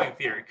whole feeling in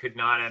theater. It could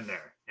not end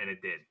there. And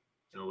it did.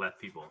 And it left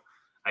people.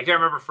 I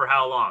can't remember for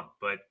how long,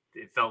 but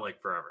it felt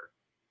like forever.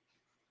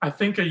 I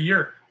think a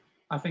year.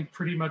 I think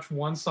pretty much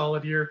one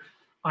solid year.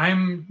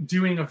 I'm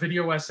doing a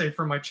video essay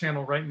for my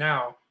channel right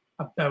now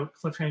about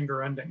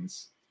cliffhanger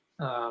endings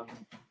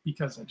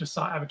because I just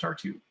saw Avatar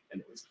 2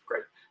 and it was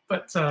great.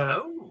 But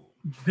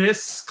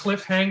this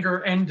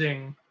cliffhanger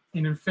ending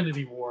in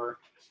Infinity War,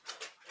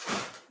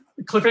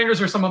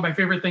 cliffhangers are some of my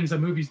favorite things that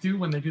movies do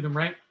when they do them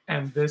right.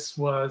 And this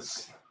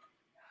was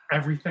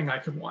everything I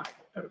could want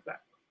out of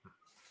that.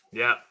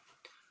 Yeah,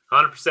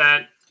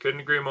 100%.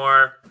 Couldn't agree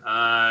more.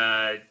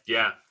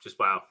 Yeah, just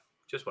wow.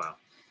 Just wow.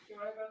 You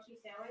want a grilled cheese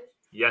sandwich?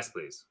 Yes,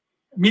 please.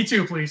 Me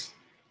too, please.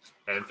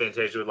 And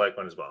Fantasia would like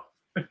one as well.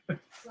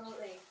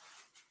 Absolutely.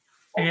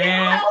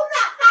 And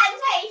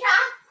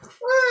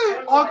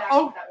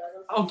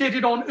I'll get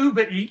it on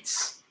Uber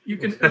Eats. You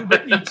can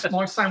Uber Eats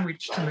my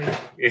sandwich to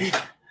me.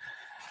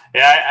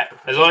 Yeah,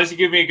 as long as you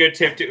give me a good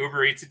tip to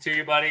Uber Eats it to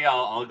you, buddy,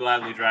 I'll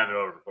gladly drive it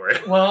over for you.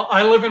 Well,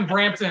 I live in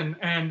Brampton,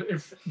 and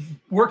if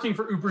working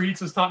for Uber Eats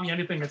has taught me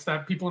anything, it's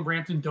that people in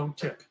Brampton don't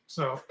tip.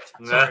 So,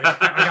 sorry, I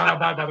got to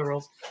abide by the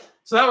rules.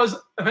 So that was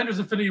Avengers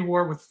Infinity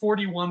War with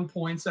 41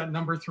 points at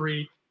number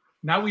 3.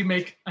 Now we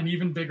make an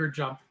even bigger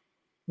jump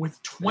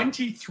with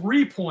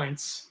 23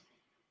 points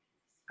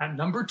at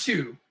number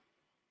 2.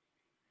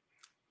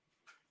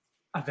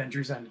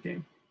 Avengers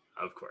Endgame.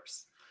 Of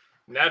course.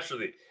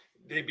 Naturally,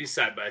 they'd be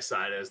side by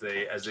side as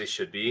they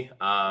should be.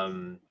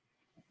 I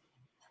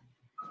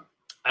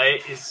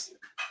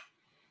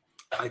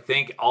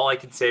think all I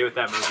can say with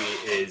that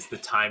movie is the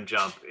time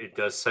jump. It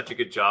does such a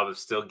good job of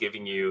still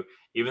giving you,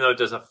 even though it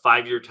does a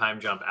 5-year time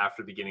jump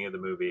after the beginning of the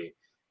movie,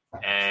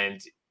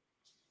 and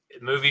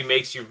the movie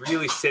makes you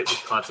really sit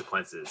with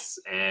consequences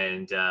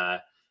and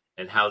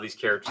how these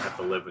characters have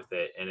to live with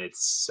it, and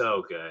it's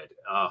so good.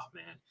 Oh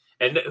man!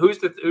 And who'd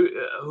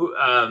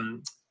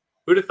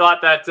have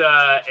thought that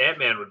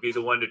Ant-Man would be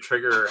the one to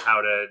trigger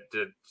how to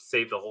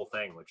save the whole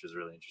thing, which is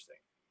really interesting.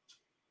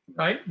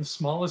 Right? The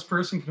smallest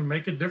person can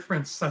make a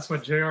difference. That's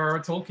what J.R.R.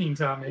 Tolkien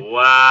taught me.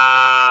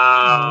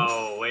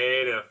 Wow.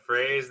 Way to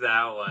phrase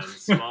that one.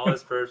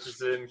 Smallest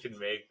person can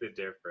make the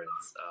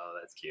difference. Oh,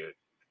 that's cute.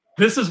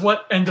 This is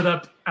what ended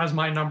up as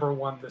my number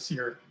 1 this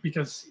year,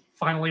 because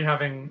finally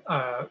having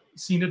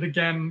seen it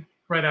again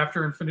right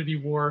after Infinity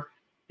War,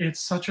 it's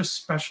such a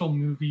special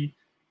movie.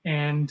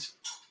 And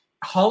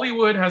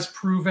Hollywood has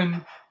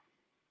proven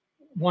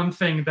one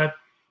thing, that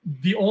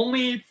the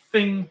only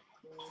thing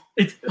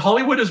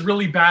Hollywood is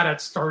really bad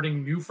at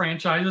starting new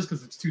franchises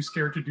because it's too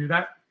scared to do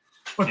that.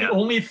 But the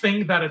only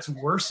thing that it's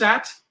worse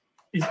at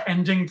is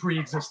ending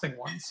pre-existing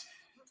ones.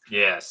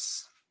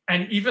 Yes.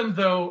 And even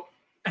though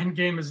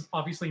Endgame is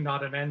obviously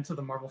not an end to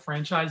the Marvel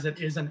franchise, it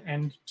is an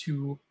end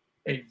to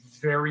a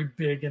very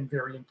big and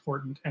very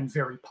important and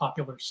very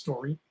popular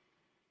story.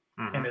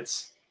 Mm-hmm. And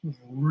it's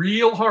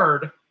real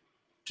hard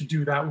to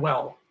do that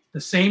well. The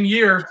same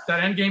year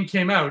that Endgame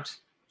came out,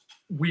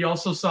 we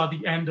also saw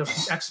the end of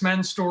the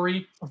X-Men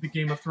story, of the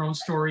Game of Thrones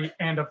story,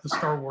 and of the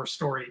Star Wars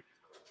story.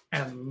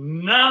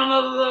 And none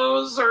of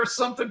those are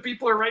something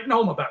people are writing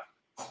home about.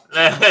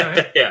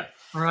 Okay? Yeah.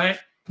 All right?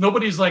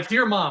 Nobody's like,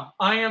 dear mom,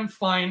 I am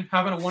fine,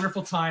 having a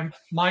wonderful time.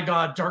 My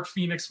God, Dark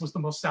Phoenix was the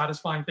most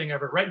satisfying thing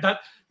ever, right?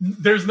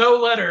 There's no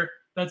letter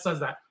that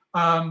says that.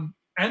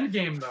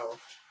 Endgame, though,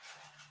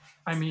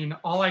 I mean,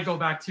 all I go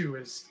back to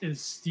is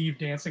Steve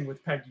dancing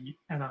with Peggy,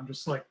 and I'm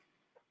just like,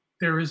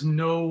 there is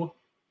no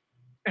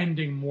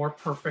ending more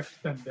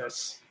perfect than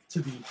this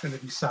to the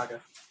Infinity Saga.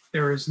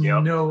 There is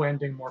no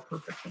ending more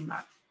perfect than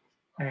that.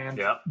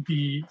 And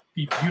the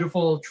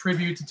beautiful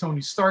tribute to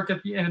Tony Stark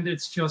at the end,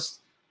 it's just...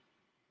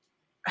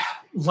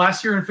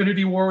 Last year,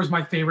 Infinity War was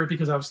my favorite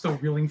because I was still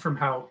reeling from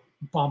how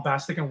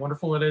bombastic and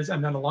wonderful it is.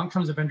 And then along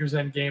comes Avengers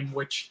Endgame,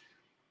 which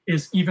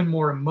is even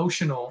more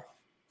emotional.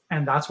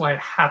 And that's why it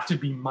had to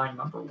be my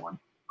number one.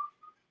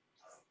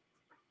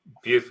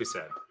 Beautifully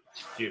said.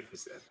 Beautifully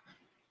said.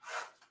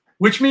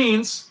 Which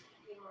means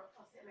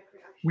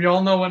we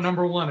all know what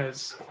number one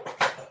is.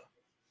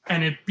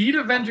 And it beat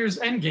Avengers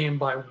Endgame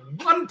by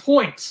 1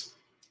 point.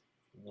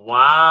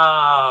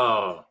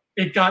 Wow.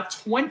 It got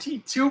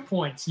 22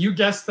 points. You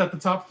guessed that the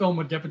top film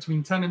would get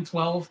between 10 and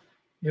 12.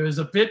 It was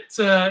a bit,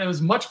 it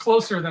was much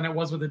closer than it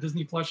was with the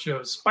Disney Plus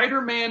shows.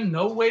 Spider-Man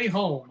No Way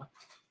Home,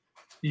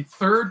 the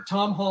third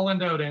Tom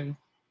Holland outing,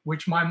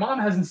 which my mom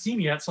hasn't seen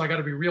yet, so I got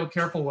to be real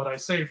careful what I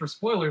say for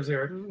spoilers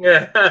here,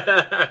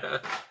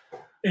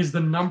 is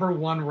the number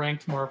one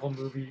ranked Marvel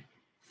movie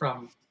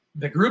from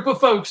the group of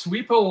folks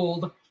we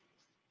polled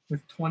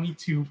with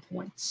 22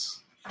 points.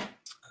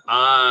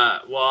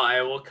 Well,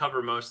 I will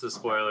cover most of the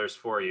spoilers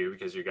for you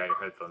because you got your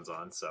headphones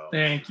on. So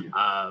thank you.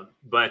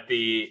 But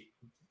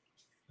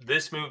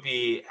this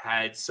movie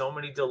had so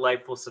many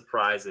delightful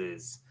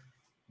surprises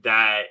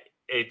that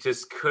it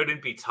just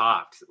couldn't be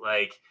topped.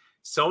 Like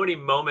so many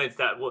moments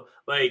that will,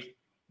 like,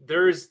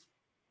 there's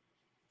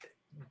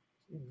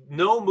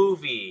no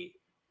movie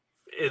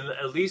in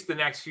at least the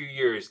next few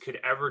years could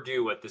ever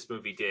do what this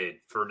movie did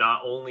for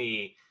not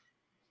only,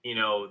 you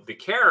know, the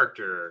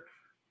character,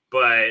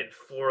 but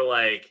for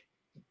like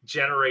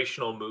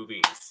generational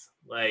movies.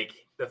 Like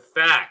the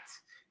fact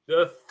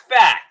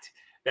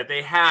that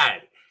they had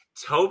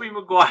Tobey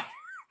Maguire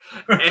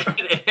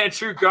and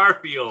Andrew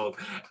Garfield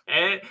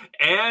and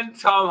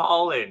Tom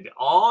Holland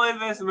all in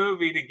this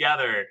movie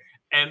together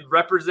and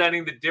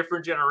representing the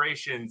different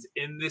generations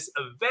in this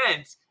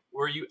event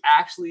where you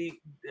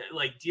actually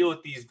like deal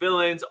with these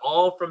villains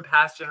all from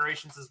past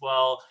generations as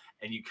well,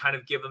 and you kind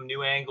of give them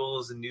new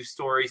angles and new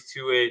stories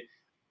to it.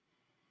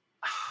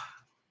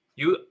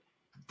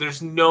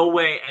 There's no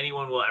way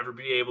anyone will ever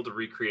be able to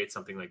recreate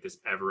something like this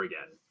ever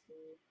again.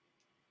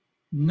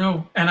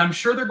 No, and I'm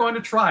sure they're going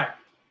to try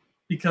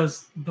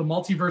because the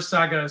multiverse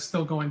saga is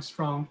still going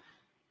strong,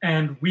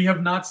 and we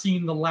have not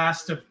seen the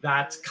last of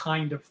that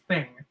kind of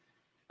thing.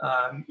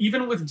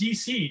 Even with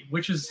DC,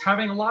 which is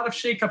having a lot of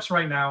shakeups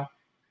right now,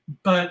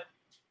 but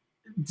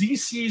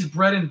DC's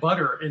bread and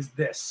butter is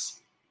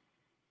this,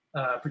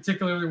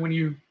 particularly when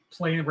you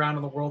play around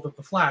in the world of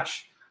The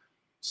Flash.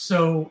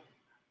 So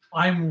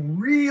I'm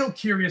real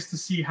curious to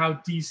see how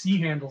DC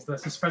handles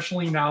this,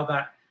 especially now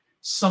that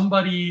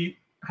somebody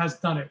has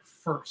done it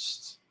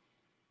first,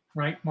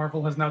 right?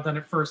 Marvel has now done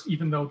it first,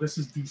 even though this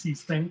is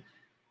DC's thing.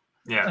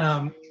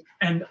 Yeah.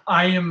 And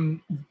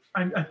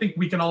I think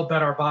we can all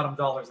bet our bottom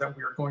dollars that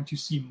we are going to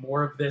see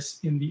more of this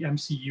in the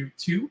MCU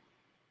too.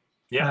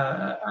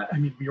 Yeah. I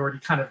mean, we already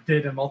kind of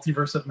did in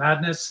Multiverse of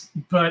Madness,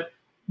 but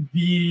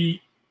the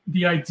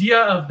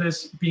idea of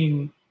this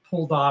being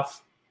pulled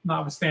off,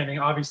 notwithstanding,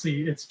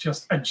 obviously it's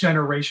just a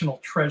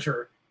generational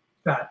treasure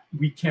that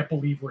we can't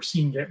believe we're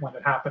seeing it when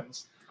it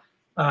happens.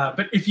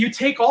 But if you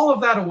take all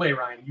of that away,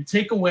 Ryan, you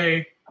take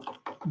away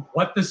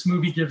what this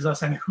movie gives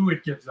us and who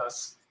it gives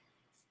us,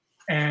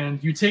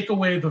 and you take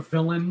away the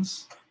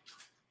villains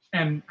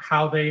and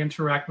how they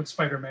interact with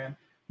Spider-Man,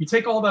 you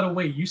take all that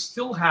away, you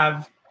still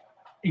have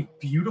a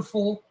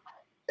beautiful,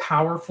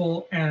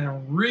 powerful, and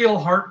a real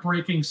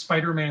heartbreaking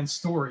Spider-Man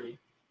story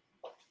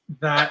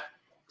that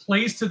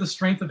plays to the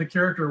strength of the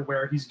character,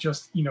 where he's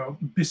just, you know,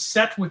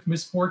 beset with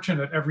misfortune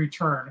at every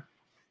turn,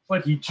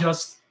 but he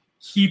just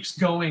keeps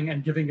going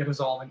and giving it his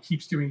all and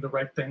keeps doing the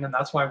right thing. And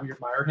that's why we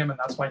admire him. And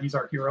that's why he's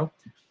our hero.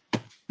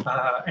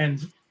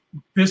 And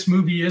this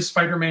movie is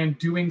Spider-Man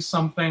doing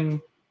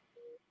something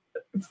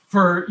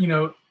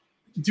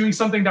doing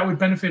something that would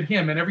benefit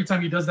him. And every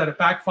time he does that, it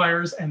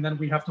backfires. And then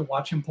we have to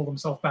watch him pull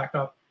himself back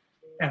up.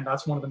 And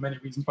that's one of the many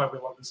reasons why we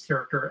love this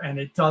character. And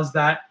it does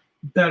that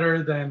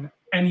better than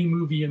any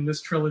movie in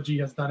this trilogy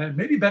has done it.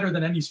 Maybe better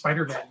than any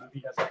Spider-Man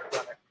movie has ever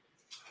done it.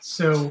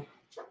 So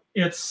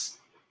it's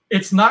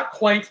not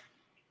quite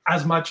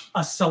as much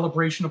a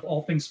celebration of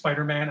all things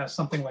Spider-Man as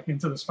something like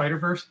Into the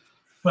Spider-Verse,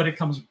 but it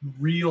comes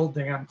real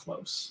damn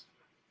close.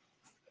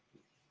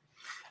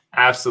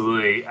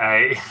 Absolutely.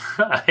 I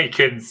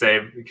couldn't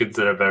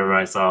consider it better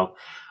myself.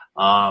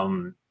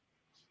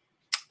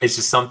 It's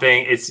just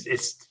something,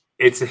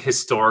 it's a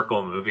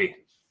historical movie.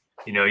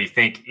 You know, you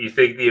think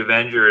the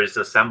Avengers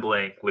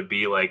assembling would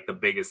be like the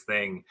biggest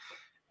thing.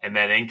 And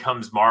then in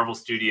comes Marvel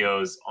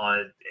Studios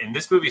and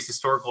this movie is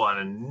historical on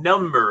a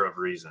number of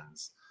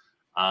reasons.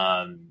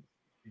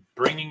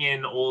 Bringing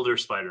in older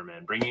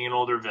Spider-Man, bringing in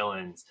older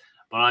villains.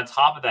 But on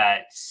top of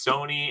that,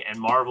 Sony and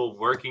Marvel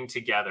working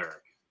together.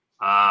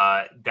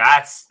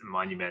 That's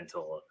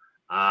monumental.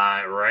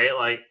 right?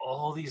 Like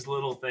all these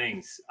little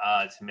things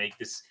to make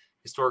this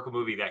historical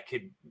movie that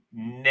could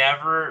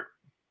never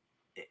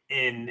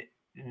in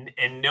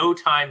no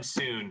time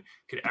soon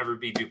could ever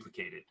be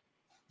duplicated.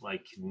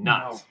 Like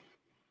cannot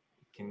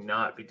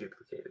be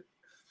duplicated.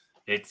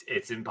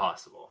 It's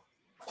impossible.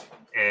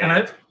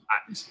 And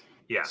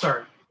yeah.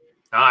 Sorry.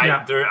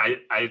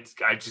 I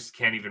just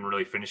can't even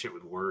really finish it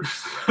with words.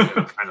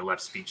 I'm kind of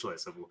left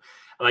speechless.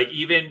 Like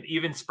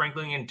even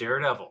sprinkling in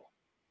Daredevil.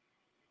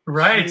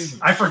 Right.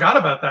 I forgot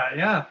about that.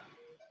 Yeah.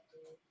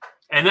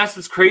 And that's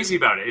what's crazy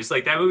about it. It's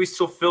like that movie's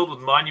so filled with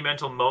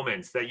monumental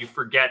moments that you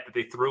forget that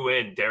they threw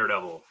in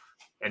Daredevil,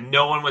 and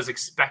no one was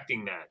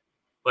expecting that.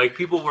 Like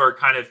people were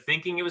kind of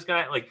thinking it was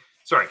gonna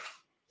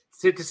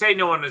to say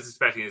no one was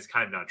expecting it is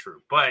kind of not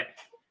true, but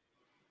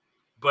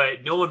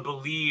no one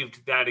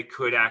believed that it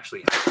could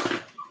actually happen.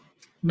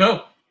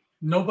 No,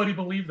 nobody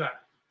believed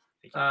that.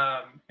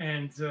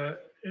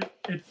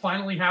 It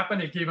finally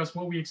happened. It gave us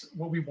what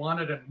we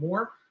wanted and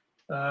more.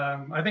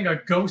 I think a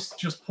ghost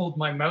just pulled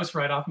my mouse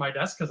right off my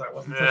desk because I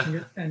wasn't touching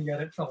it, and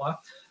yet it fell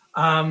off.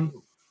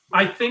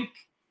 I think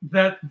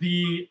that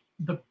the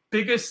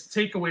biggest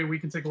takeaway we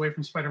can take away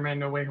from Spider-Man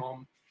No Way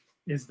Home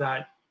is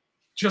that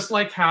just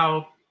like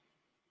how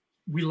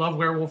we love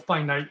Werewolf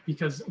by Night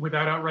because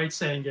without outright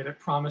saying it, it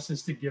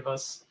promises to give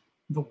us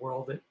the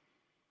world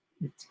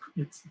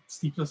it's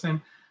steeped us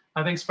in.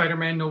 I think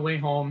Spider-Man No Way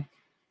Home,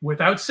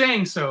 without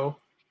saying so,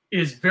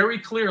 is very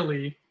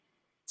clearly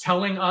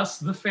telling us,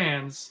 the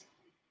fans,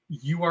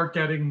 you are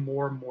getting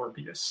more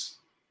Morbius.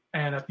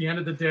 And at the end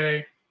of the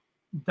day,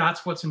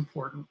 that's what's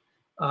important.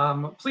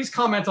 Please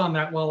comment on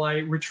that while I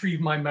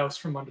retrieve my mouse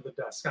from under the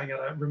desk. I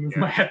gotta remove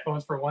my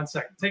headphones for 1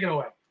 second. Take it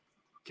away.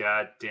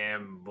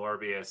 Goddamn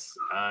Morbius.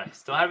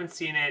 Still haven't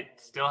seen it.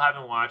 Still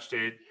haven't watched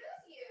it.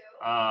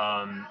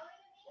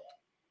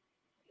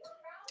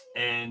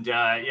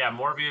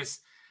 Morbius.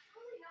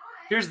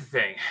 Here's the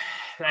thing.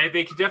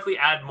 They could definitely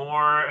add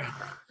more.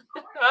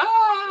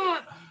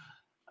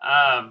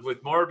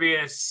 With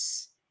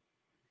Morbius,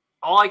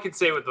 all I can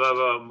say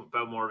about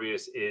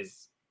Morbius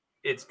is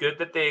it's good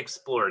that they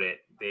explored it.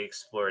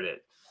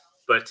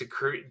 But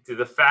to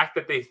the fact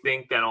that they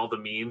think that all the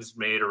memes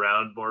made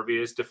around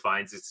Morbius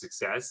defines its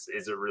success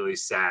is a really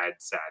sad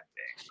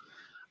thing.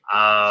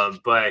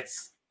 But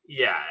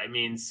yeah, I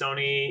mean,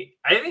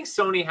 I think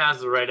Sony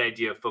has the right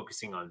idea of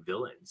focusing on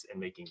villains and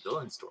making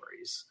villain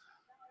stories.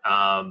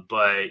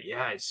 But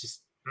yeah, it's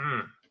just,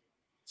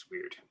 it's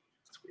weird.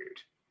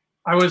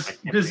 I was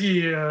busy.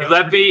 You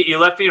left me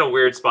in a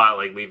weird spot,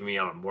 like leaving me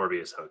on a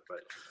Morbius hook. But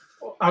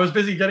I was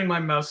busy getting my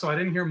mouse, so I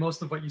didn't hear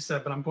most of what you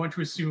said. But I'm going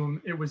to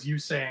assume it was you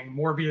saying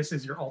Morbius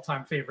is your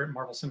all-time favorite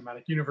Marvel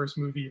Cinematic Universe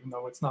movie, even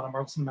though it's not a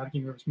Marvel Cinematic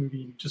Universe movie.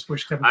 You just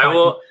wish Kevin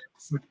Feige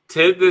would.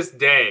 To this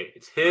day,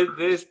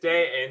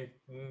 and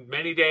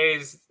many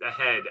days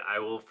ahead, I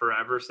will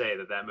forever say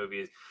that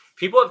movie is.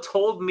 People have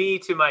told me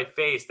to my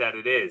face that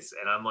it is,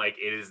 and I'm like,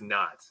 it is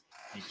not.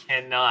 You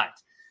cannot.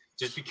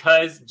 Just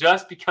because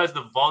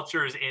the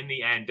Vulture is in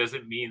the end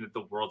doesn't mean that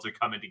the worlds are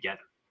coming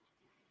together.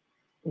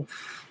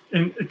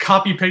 And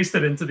copy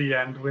pasted into the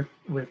end with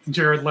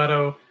Jared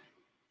Leto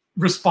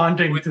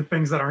responding to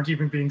things that aren't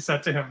even being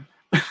said to him.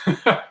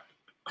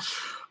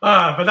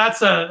 But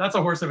that's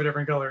a horse of a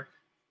different color.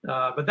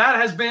 But that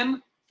has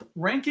been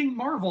Ranking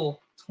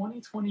Marvel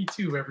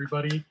 2022,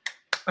 everybody.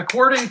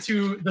 According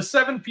to the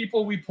 7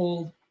 people we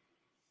pulled,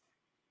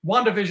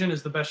 WandaVision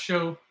is the best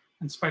show,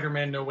 and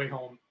Spider-Man No Way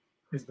Home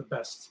is the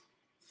best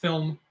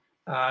film.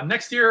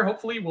 Next year,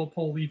 hopefully, we'll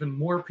pull even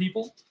more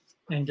people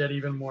and get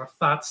even more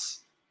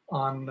thoughts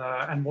on,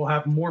 and we'll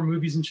have more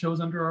movies and shows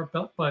under our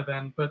belt by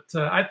then. But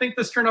I think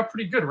this turned out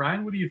pretty good.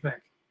 Ryan, what do you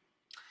think?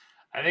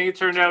 I think it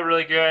turned out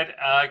really good.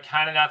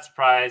 Kind of not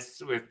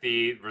surprised with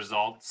the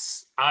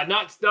results.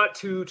 Not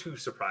too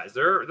surprised.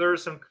 There are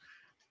some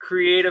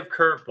creative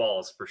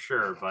curveballs for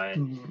sure, but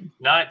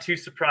not too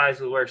surprised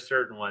with where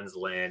certain ones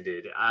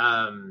landed.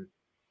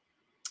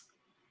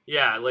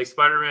 Yeah, like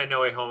Spider-Man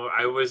No Way Home,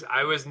 I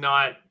was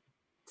not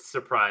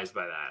surprised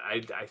by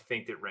that. I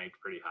think it ranked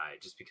pretty high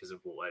just because of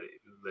what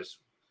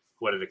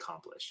it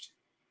accomplished.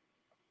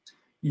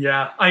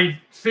 Yeah, I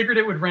figured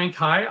it would rank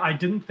high. I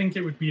didn't think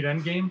it would beat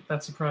Endgame.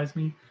 That surprised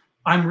me.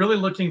 I'm really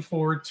looking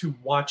forward to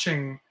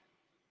watching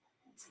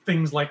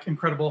things like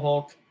Incredible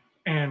Hulk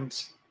and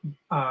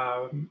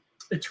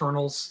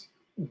Eternals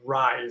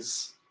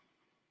rise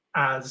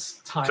as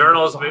time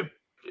goes on.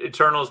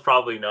 Eternals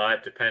probably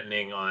not,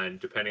 depending on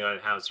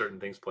how certain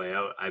things play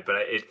out. But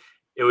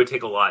it would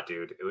take a lot,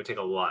 dude. It would take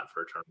a lot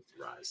for Eternals to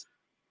rise.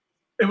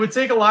 It would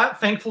take a lot.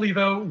 Thankfully,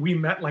 though, we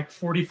met like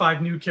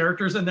 45 new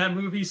characters in that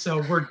movie,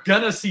 so we're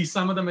gonna see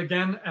some of them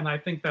again, and I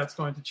think that's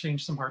going to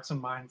change some hearts and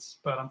minds.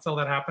 But until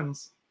that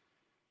happens,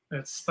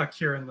 it's stuck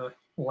here in the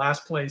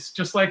last place,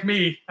 just like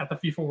me at the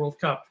FIFA World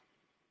Cup.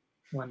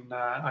 When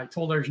I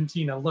told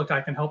Argentina, look,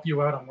 I can help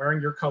you out. I'm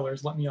wearing your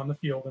colors. Let me on the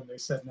field. And they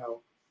said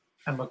no.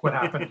 And look what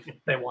happened.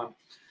 They won.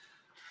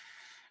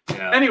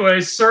 Yeah.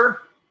 Anyways, sir,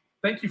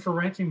 thank you for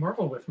ranking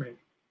Marvel with me.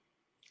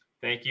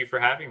 Thank you for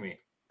having me.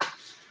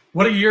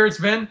 what a year it's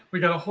been. We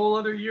got a whole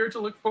other year to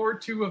look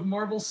forward to of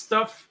Marvel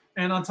stuff.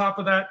 And on top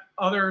of that,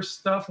 other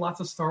stuff, lots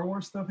of Star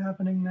Wars stuff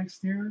happening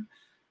next year.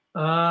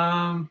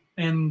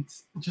 And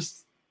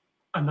just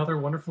another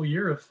wonderful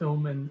year of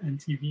film and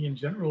TV in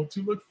general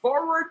to look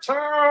forward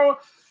to.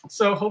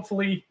 So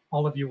hopefully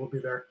all of you will be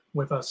there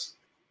with us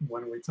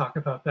when we talk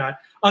about that.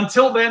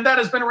 Until then, that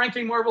has been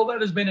Ranking Marvel. That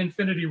has been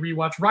Infinity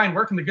Rewatch. Ryan,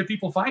 where can the good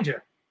people find you?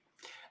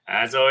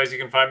 As always, you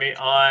can find me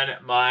on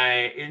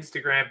my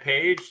Instagram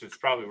page. That's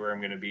probably where I'm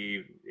going to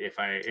be if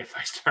I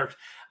start.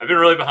 I've been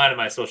really behind on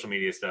my social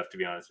media stuff, to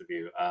be honest with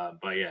you.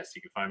 But yes,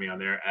 you can find me on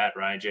there at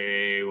Ryan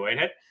J.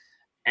 Whitehead,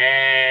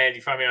 and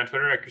you find me on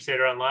Twitter at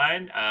Crusader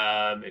Online.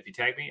 If you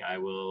tag me, I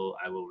will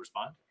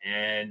respond.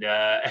 And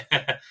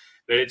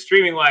but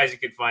streaming wise, you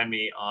can find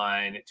me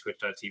on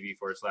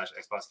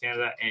twitch.tv/Xbox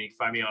Canada, and you can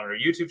find me on our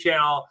YouTube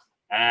channel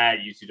at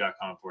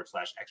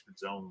youtube.com/Expert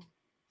Zone.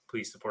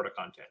 Please support our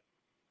content.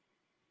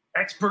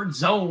 Expert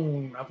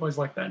Zone. I've always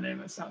liked that name.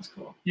 That sounds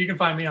cool. You can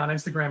find me on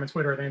Instagram and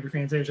Twitter at Andrew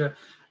Fantasia.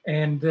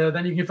 And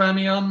then you can find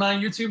me on my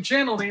YouTube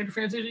channel, the Andrew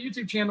Fantasia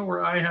YouTube channel,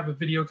 where I have a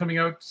video coming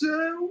out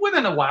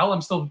within a while.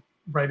 I'm still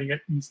writing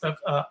it and stuff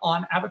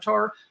on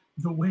Avatar,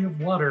 The Way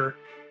of Water.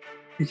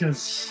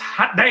 Because,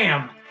 hot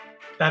damn,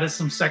 that is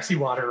some sexy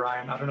water,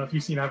 Ryan. I don't know if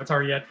you've seen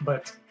Avatar yet,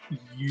 but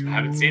you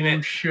haven't seen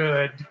it.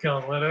 Should,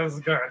 because it is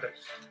good.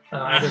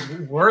 It is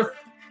worth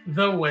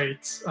the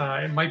wait.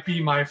 It might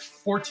be my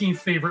 14th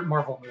favorite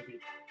Marvel movie.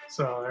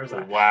 So there's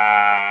that.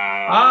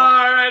 Wow.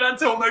 All right.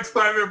 Until next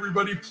time,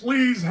 everybody,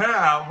 please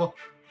have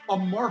a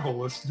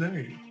marvelous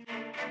day.